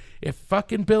here. If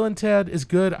fucking Bill and Ted is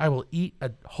good, I will eat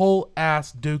a whole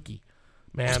ass dookie.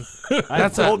 Man,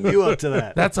 that's holding you up to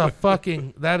that.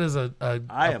 That is a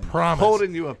I am promise.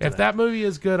 Holding you up to if that movie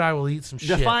is good, I will eat some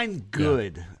shit. Define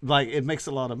good. Like it makes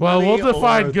a lot of money. Well, we'll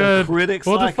define good. Critics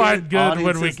we'll like define good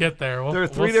audiences. when we get there. There are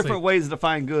three different ways to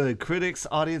define good: critics,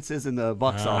 audiences, and the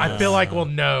box office. I feel like we'll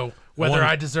know whether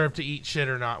I deserve to eat shit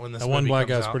or not when this movie one black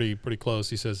comes guy's out. pretty close.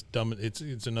 He says, "Dumb." It's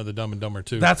another Dumb and Dumber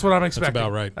 2. That's what I'm expecting. That's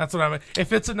about right. That's what I'm.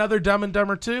 If it's another Dumb and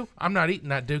Dumber 2, I'm not eating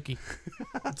that dookie.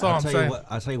 That's all I'm saying.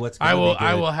 I'll tell you what's. I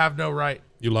will have no right.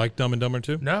 You like Dumb and Dumber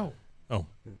 2? No. Oh.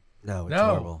 No, it's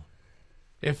horrible.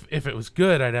 If it was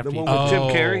good, I'd have the to one eat with Jim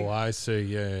Carrey. Oh, I see.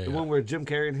 Yeah. The one where Jim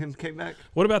Carrey and him came back.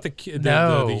 What about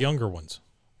the younger ones?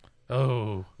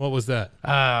 Oh. What was that?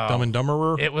 Dumb and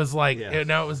Dumberer? It was like it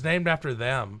was named after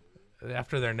them,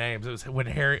 after their names. It was when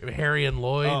Harry and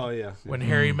Lloyd. Oh yeah. When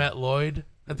Harry met Lloyd.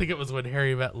 I think it was when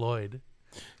Harry met Lloyd.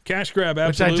 Cash grab,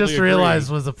 absolutely. Which I just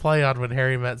realized was a play on When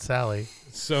Harry Met Sally.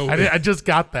 So I just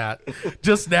got that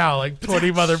just now, like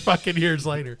 20 motherfucking years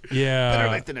later. Yeah. Better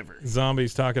late than never.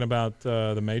 Zombie's talking about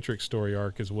the Matrix story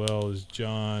arc as well as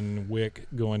John Wick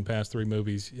going past 3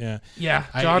 movies. Yeah. Yeah.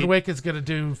 John Wick is going to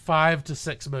do 5 to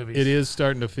 6 movies. It is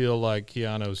starting to feel like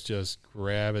Keanu's just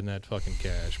grabbing that fucking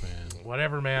cash, man.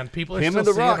 Whatever, man. People are him still and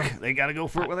The seeing Rock. him. They got to go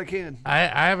for it where they can. I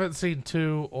haven't seen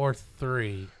 2 or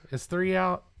 3. Is 3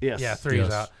 out? Yes. Yeah, 3 is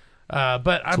out.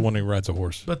 But it's the one who rides a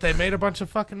horse. But they made a bunch of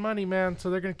fucking money, man, so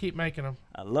they're going to keep making them.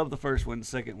 I love the first one. The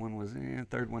second one was,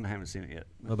 third one, I haven't seen it yet.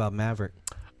 What about Maverick?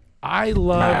 I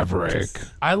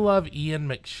love Ian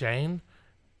McShane,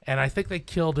 and I think they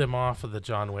killed him off of the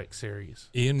John Wick series.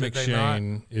 Ian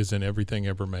McShane is in everything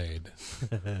ever made.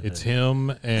 It's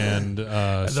him and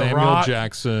Samuel Rock,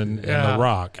 Jackson and The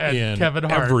Rock and in Kevin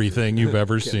Hart. everything you've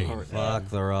ever seen. Fuck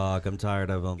The Rock. I'm tired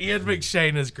of him. Ian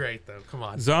McShane is great, though. Come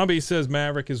on. Zombie says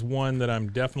Maverick is one that I'm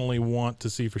definitely want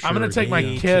to see for sure. I'm going to take my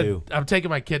Me kid. too. I'm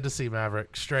taking my kid to see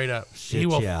Maverick, straight up. Shit, he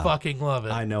will yeah. fucking love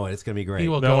it. I know it. It's going to be great. He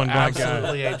will That go one black guy.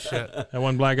 absolutely ape shit. That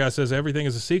one black guy says everything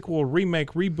is a sequel,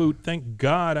 remake, reboot. Thank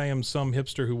God I am some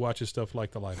hipster who watches stuff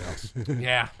like The Lighthouse.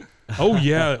 Yeah. Oh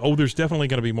yeah. Oh, there's definitely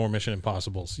going to be more Mission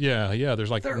Impossibles. Yeah.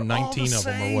 There's like They're 19 of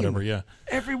them or whatever. Yeah.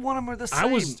 Every one of them are the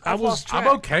same. I'm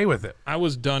okay with it. I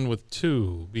was done with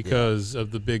 2 because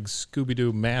of the big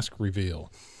Scooby-Doo mask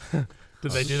reveal.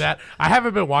 Did they do that? I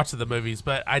haven't been watching the movies,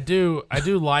 but I do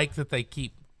like that they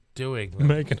keep doing them.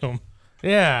 Making them.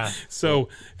 Yeah. So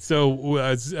just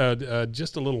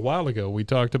a little while ago, we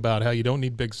talked about how you don't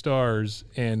need big stars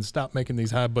and stop making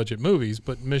these high budget movies,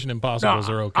 but Mission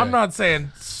Impossibles are okay. I'm not saying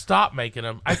stop making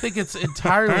them. I think it's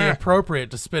entirely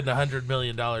appropriate to spend $100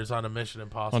 million on a Mission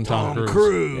Impossible. On Tom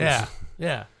Cruise. Yeah.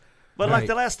 Yeah. But like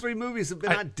the last 3 movies have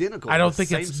been identical. I don't think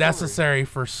Same it's story. necessary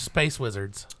for Space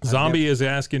Wizards. Zombie is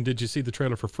asking, did you see the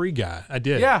trailer for Free Guy? I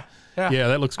did. Yeah. Yeah,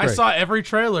 that looks great. I saw every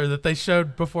trailer that they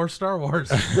showed before Star Wars,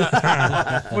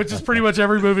 which is pretty much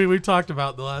every movie we've talked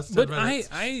about in the last 10 minutes.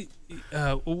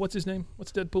 What's his name?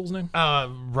 What's Deadpool's name?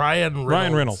 Ryan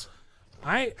Reynolds.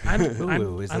 Ryan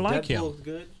Reynolds. I like him.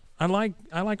 Good? I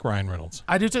like Ryan Reynolds.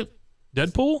 I do too.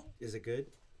 Deadpool? Is it good?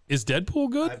 Is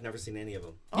Deadpool good? I've never seen any of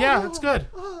them. Yeah, it's good.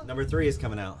 Number 3 is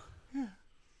coming out.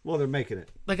 Well, they're making it.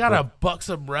 They got a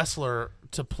buxom wrestler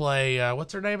to play.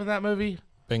 What's her name in that movie?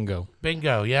 Bingo.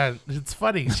 Yeah, it's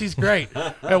funny. She's great.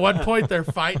 At one point, they're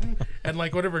fighting, and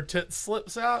like one of her tits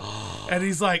slips out, and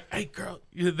he's like, "Hey, girl,"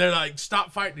 they're like,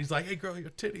 "Stop fighting." He's like, "Hey, girl, your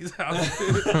titties out."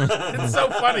 It's so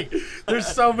funny. There's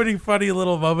so many funny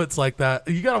little moments like that.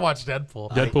 You got to watch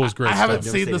Deadpool. Deadpool's great. I haven't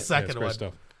stuff. seen the Yeah, second one.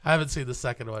 stuff. I haven't seen the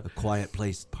second one. A Quiet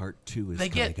Place Part 2 is They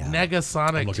get coming out. I'm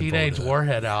Negasonic looking Teenage forward to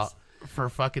that. Warhead out for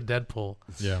fucking Deadpool.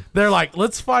 Yeah. They're like,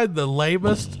 let's find the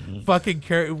lamest fucking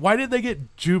character. Why did they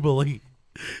get Jubilee?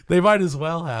 They might as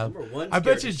well have. I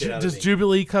bet you, does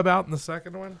Jubilee come out in the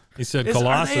second one? He said Are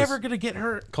Colossus. they ever going to get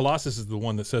her? Colossus is the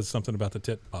one that says something about the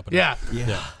tit popping Yeah.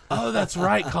 out. Oh, that's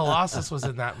right. Colossus was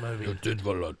in that movie.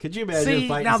 Could you imagine See,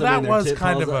 fighting now somebody that and their was tit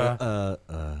kind falls of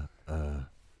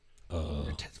out?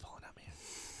 Their tits falling out, man.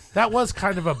 That was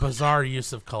kind of a bizarre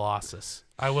use of Colossus,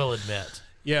 I will admit.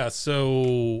 Yeah,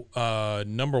 so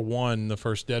number one, the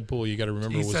first Deadpool, you got to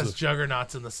remember he was says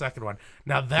Juggernaut's in the second one.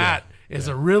 Now that is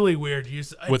a really weird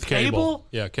use. With Cable?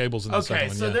 Yeah, Cable's in the second one.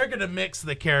 Okay, so they're going to mix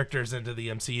the characters into the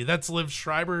MCU. That's Liv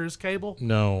Schreiber's Cable?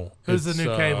 No. Who's the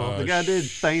new Cable? The guy did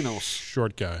Thanos.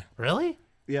 Short guy. Really?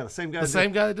 Yeah, the same guy. The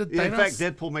same guy did Thanos? Yeah, in fact,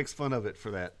 Deadpool makes fun of it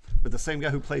for that. But the same guy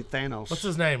who played Thanos. What's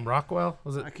his name? Rockwell?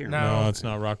 Was it? I can't remember. No, it's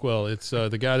not Rockwell. It's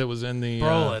the guy that was in the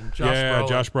Brolin. Josh Brolin.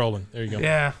 Josh Brolin. There you go.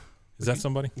 Yeah. Is that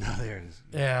somebody? No, there it is.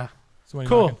 Yeah. Somebody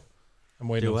cool. Knocking? I'm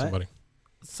waiting on somebody.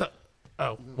 So,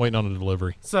 waiting on a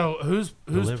delivery. So who's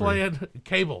playing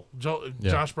Cable?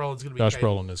 Josh Brolin's going to be Josh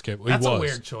Cable. Brolin is Cable. That's a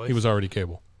weird choice. He was already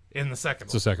Cable. In the second one.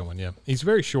 It's the second one, yeah. He's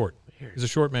very short. He's a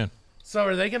short man. So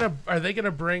are they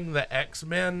gonna bring the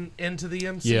X-Men into the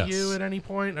MCU at any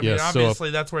point? I mean, Yes, obviously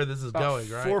that's where this is going,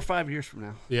 right? 4 or 5 years from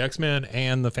now. The X-Men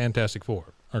and the Fantastic Four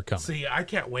are coming. See, I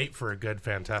can't wait for a good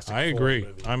Fantastic Four. I agree.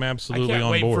 Movie. I'm absolutely I can't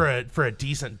on wait board for a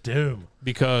decent Doom,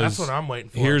 because that's what I'm waiting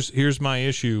for. Here's my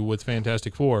issue with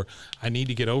Fantastic Four. I need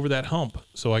to get over that hump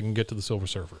so I can get to the Silver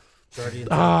Surfer.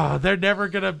 They're never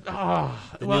gonna.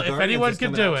 Well, if anyone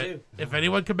can do it, if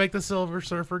anyone can make the Silver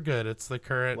Surfer good, it's the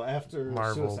current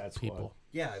Marvel people.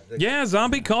 Yeah,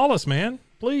 Zombie, call us, man,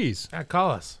 please. Yeah,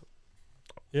 call us.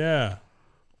 Yeah,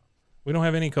 we don't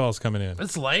have any calls coming in.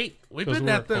 It's late. We've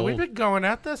been going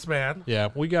at this, man. Yeah,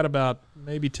 we got about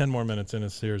maybe 10 more minutes in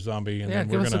us here, Zombie, and then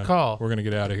give us a call. We're gonna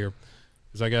get out of here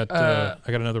because I got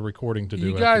another recording to do.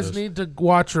 You guys need to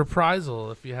watch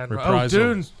Reprisal if you hadn't.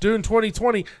 Reprisal. Dune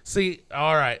 2020. See,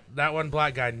 all right, that one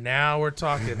black guy. Now we're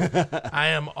talking. I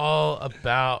am all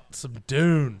about some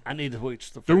Dune. I need to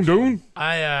watch the first Dune.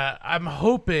 I'm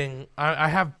hoping. I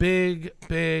have big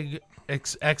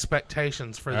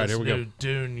expectations for this new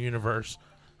Dune universe.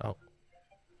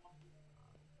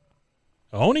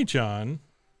 Oni-chan.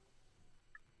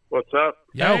 What's up?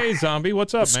 Hey, Zombie,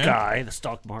 what's up, man? Sky, the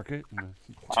stock market.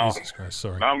 Jesus Christ,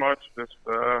 sorry. Not much. Just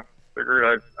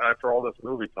figured after all this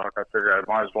movie talk, I figured I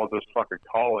might as well just fucking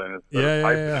call in.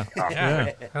 Yeah.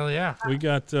 Hell yeah. We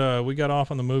got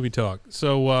off on the movie talk.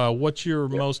 So, what's your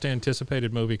most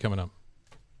anticipated movie coming up?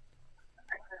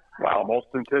 Wow, most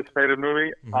anticipated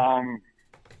movie. Mm-hmm.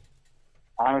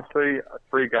 Honestly,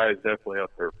 Free Guy is definitely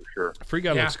up there for sure. Free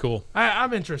Guy looks cool.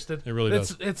 I'm interested. It really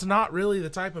does. It's not really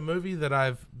the type of movie that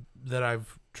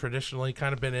I've traditionally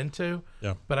kind of been into.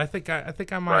 Yeah. But I think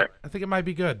I might. I think it might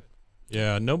be good.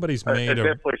 Yeah, nobody's made it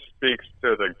definitely speaks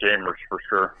to the gamers for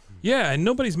sure. Yeah, and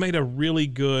nobody's made a really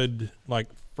good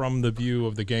from the view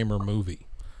of the gamer movie.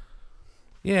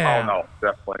 Yeah. Oh no,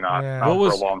 definitely not. Yeah. Not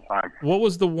for a long time. What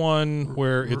was the one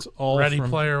where it's all Ready from,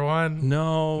 Player One?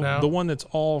 No, the one that's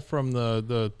all from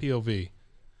the POV.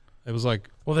 It was like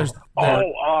there's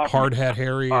Hard Hat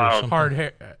Harry or something.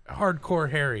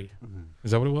 Hardcore Harry. Is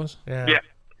that what it was? Yeah.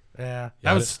 Yeah.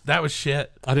 That was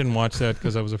shit. I didn't watch that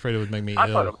because I was afraid it would make me ill. I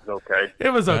thought it was okay. It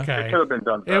was okay. It could have been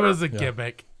done better. It was a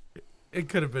gimmick. It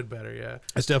could have been better. Yeah.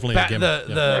 It's definitely a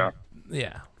gimmick.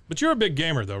 Yeah. But you're a big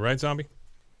gamer though, right, Zombie?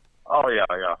 Oh yeah.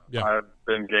 I've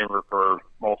been gamer for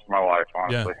most of my life,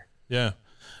 honestly. Yeah.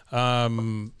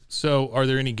 So, are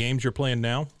there any games you're playing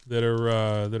now that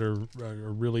are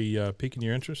really piquing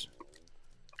your interest?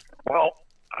 Well,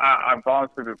 I've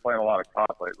honestly been playing a lot of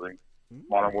COD lately.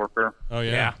 Modern Warfare. Oh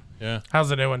yeah. How's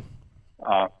it doing?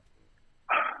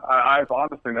 I've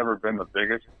honestly never been the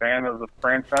biggest fan of the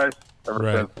franchise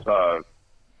ever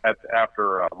since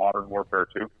after Modern Warfare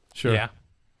 2. Sure. Yeah.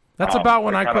 That's about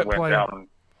when I quit playing.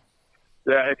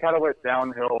 It kind of went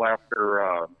downhill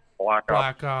after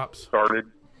Black Ops started.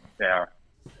 Yeah.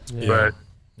 But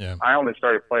I only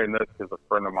started playing this because a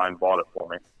friend of mine bought it for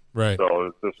me. Right. So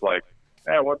it's just like,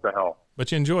 what the hell?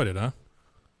 But you enjoyed it, huh?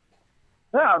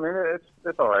 Yeah, I mean,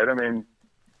 it's all right. I mean,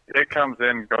 it comes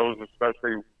in, goes,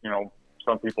 especially,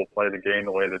 some people play the game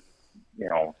the way that,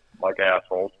 like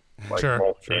assholes. Like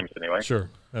most games anyway. Sure,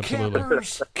 absolutely.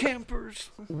 Campers.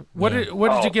 What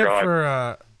did you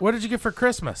get for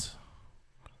Christmas?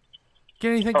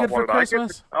 Get anything good for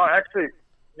Christmas? Actually,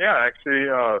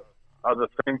 the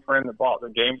same friend that bought the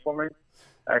game for me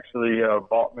actually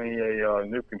bought me a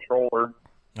new controller.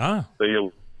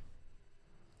 So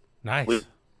nice.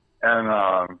 And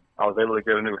I was able to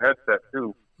get a new headset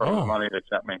too from the money they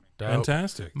sent me.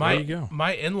 Fantastic. There you go.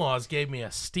 My in-laws gave me a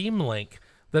Steam Link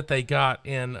that they got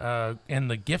in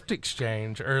the gift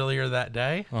exchange earlier that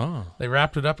day. They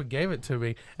wrapped it up and gave it to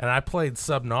me, and I played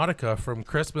Subnautica from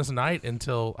Christmas night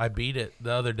until I beat it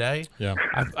the other day. Yeah,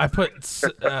 I put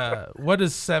what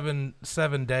is 7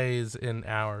 days in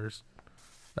hours?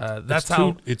 That's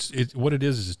how it's what it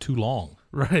is too long.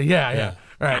 Right? Yeah.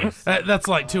 Right. That's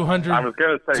like 200. I was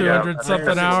gonna say 200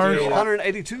 something hours.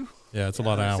 182. Yeah, it's a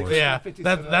lot of hours. Yeah,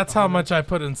 that's how much I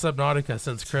put in Subnautica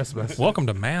since Christmas. Welcome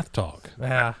to Math Talk.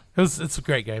 Yeah, it's a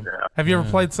great game. Yeah. Have you ever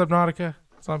played Subnautica,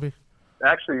 Zombie?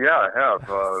 Actually, yeah, I have.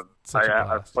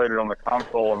 I've played it on the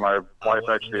console, and my wife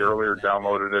actually earlier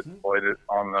downloaded it and played it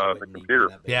on the computer.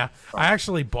 Yeah, I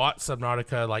actually bought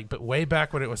Subnautica but way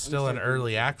back when it was still in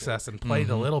early access and played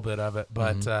a little bit of it,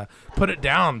 but put it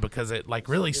down because it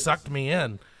really sucked me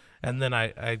in, and then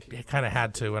I kind of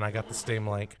had to when I got the Steam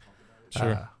Link.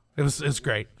 Sure, it was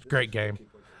great game.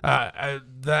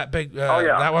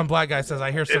 That one black guy says,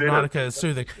 I hear Subnautica is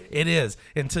soothing. It is,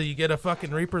 until you get a fucking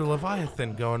Reaper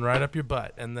Leviathan going right up your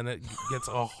butt, and then it gets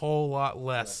a whole lot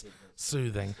less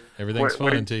soothing. Everything's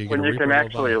fun until you get a Reaper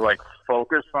Leviathan. When you can actually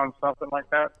focus on something like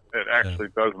that, it actually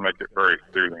does make it very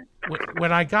soothing.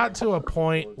 When I got to a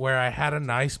point where I had a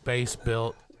nice base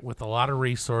built with a lot of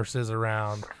resources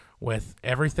around, with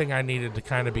everything I needed to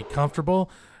kind of be comfortable,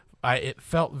 it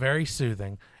felt very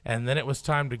soothing. And then it was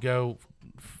time to go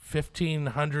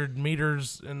 1,500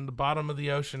 meters in the bottom of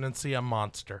the ocean and see a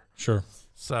monster. Sure.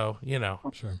 So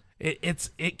sure.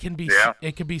 It can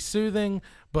be soothing,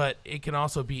 but it can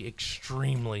also be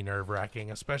extremely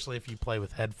nerve-wracking, especially if you play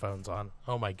with headphones on.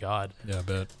 Oh my God. Yeah, I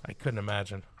bet. I couldn't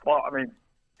imagine. Well, I mean,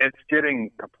 it's getting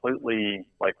completely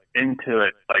into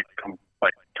it,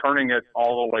 turning it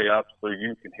all the way up so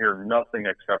you can hear nothing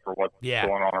except for what's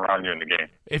going on around you in the game.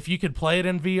 If you could play it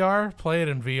in VR, play it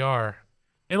in VR.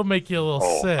 It'll make you a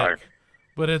little sick,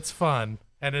 but it's fun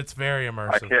and it's very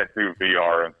immersive. I can't do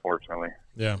VR, unfortunately.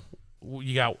 Yeah.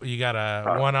 You got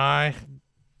a one eye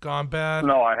gone bad?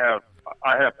 No, I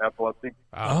have epilepsy.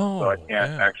 Oh, so I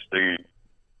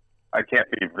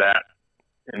can't be that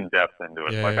in depth into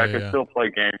it. I can still play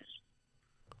games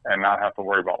and not have to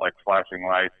worry about flashing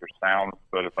lights or sounds,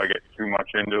 but if I get too much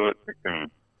into it, it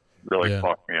can really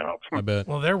fuck me up. I bet.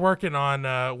 Well, they're working on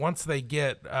once they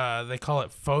get they call it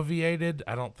foveated.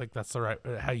 I don't think that's the right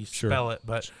how you spell it,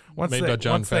 but once they get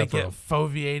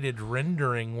foveated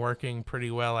rendering working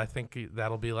pretty well, I think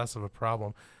that'll be less of a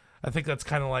problem. I think that's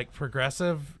kind of like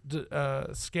progressive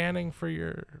scanning for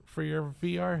your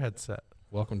VR headset.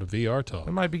 Welcome to VR Talk.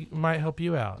 It might help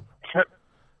you out.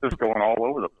 Just going all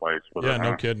over the place.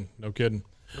 No kidding.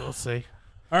 We'll see.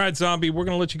 All right, Zombie, we're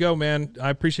going to let you go, man. I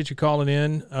appreciate you calling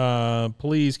in.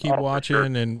 Please keep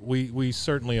watching, and we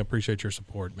certainly appreciate your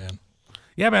support, man.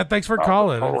 Yeah, man. Thanks for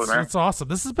calling. It's awesome.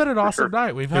 This has been an awesome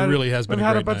night. It really has been. We've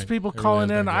had a bunch of people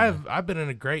calling in. I've been in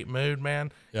a great mood,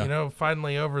 man. Yeah.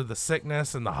 Finally over the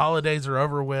sickness, and the holidays are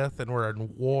over with, and we're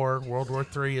in war. World War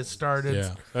III has started.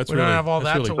 Yeah, we don't have all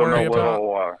that to worry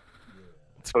about.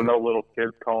 So no little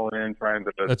kids calling in trying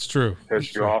to That's true.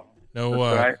 piss you off. No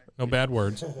bad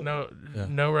words. No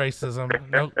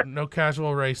racism. No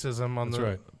casual racism on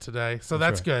today. So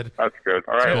that's good. That's good.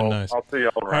 All right. Nice. I'll see you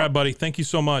all around. All right, buddy. Thank you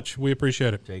so much. We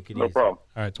appreciate it. Take it no easy. problem.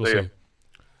 All right, we'll see you.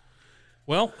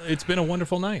 Well, it's been a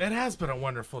wonderful night. It has been a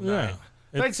wonderful night.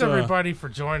 Thanks everybody for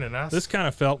joining us. This kind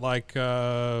of felt like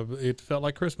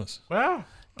Christmas. Well,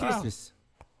 Christmas.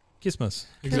 Christmas.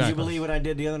 Can Exactly. you believe what I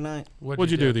did the other night? What'd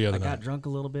you do the other night? I got drunk a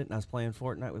little bit and I was playing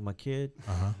Fortnite with my kid.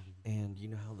 And you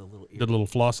know how the little did a little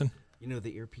flossing? You know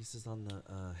the earpieces on the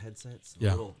headsets, the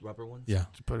Yeah. little rubber ones. Yeah.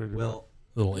 Well,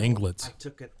 little anglets. I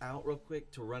took it out real quick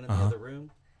to run in the other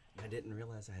room. I didn't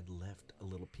realize I had left a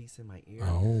little piece in my ear.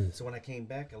 Oh. So when I came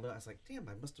back, I was like, damn,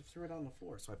 I must have threw it on the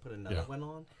floor. So I put another one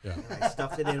on, Yeah. and I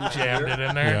stuffed it in my Jammed ear. it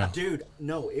in there? Yeah. Dude,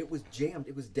 no, it was jammed.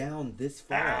 It was down this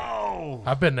far. Ow.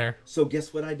 I've been there. So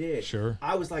guess what I did? Sure.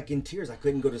 I was like in tears. I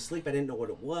couldn't go to sleep. I didn't know what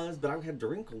it was, but I had to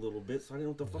drink a little bit, so I didn't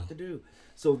know what the fuck to do.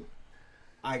 So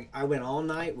I went all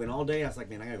night, went all day. I was like,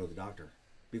 man, I gotta go to the doctor.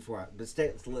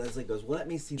 Leslie goes, well, let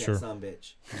me see that Sure.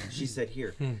 sumbitch. She said,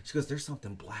 here. She goes, there's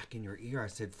something black in your ear. I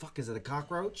said, fuck, is it a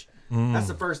cockroach? That's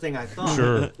the first thing I thought.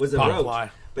 Sure. Was a roach.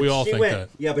 But we all she think went, that.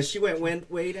 Yeah, but she went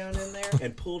way down in there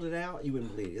and pulled it out. You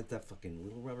wouldn't believe it. It's that fucking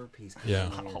little rubber piece. Yeah.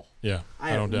 Yeah.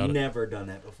 I don't doubt have it. never done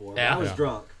that before. Yeah. I was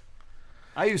drunk.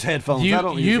 I use headphones. I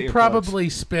don't use You earplugs. probably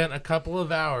spent a couple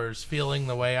of hours feeling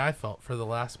the way I felt for the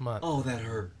last month. Oh, that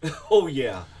hurt. Oh,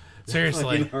 yeah.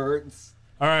 Seriously. It hurts.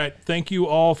 All right. Thank you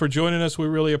all for joining us. We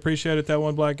really appreciate it. That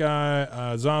one black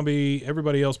guy, Zombie,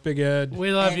 everybody else, Big Ed.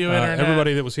 We love you, Internet.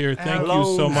 Everybody that was here, thank you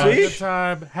so much. Have a good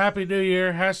time. Happy New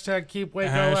Year. Hashtag keep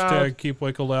Waco loud. Hashtag keep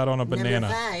Waco loud on a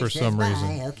banana for some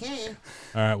reason. Okay.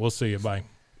 All right. We'll see you. Bye.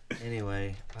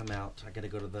 Anyway, I'm out. I gotta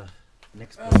go to the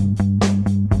next one.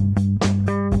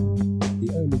 The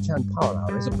The Oni-chan Power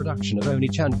Hour is a production of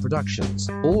Oni-chan Productions.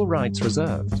 All rights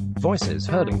reserved. Voices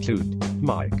heard include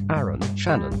Mike, Aaron,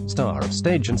 Shannon, star of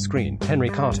stage and screen, Henry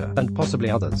Carter, and possibly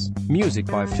others. Music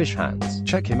by Fish Hands.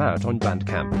 Check him out on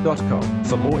bandcamp.com.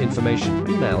 For more information,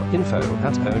 email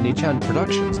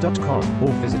info@onichanproductions.com or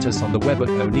visit us on the web at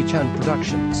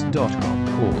onichanproductions.com.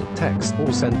 Call, text,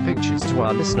 or send pictures to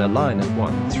our listener line at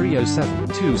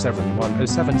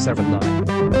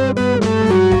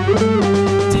 1-307-271-0779.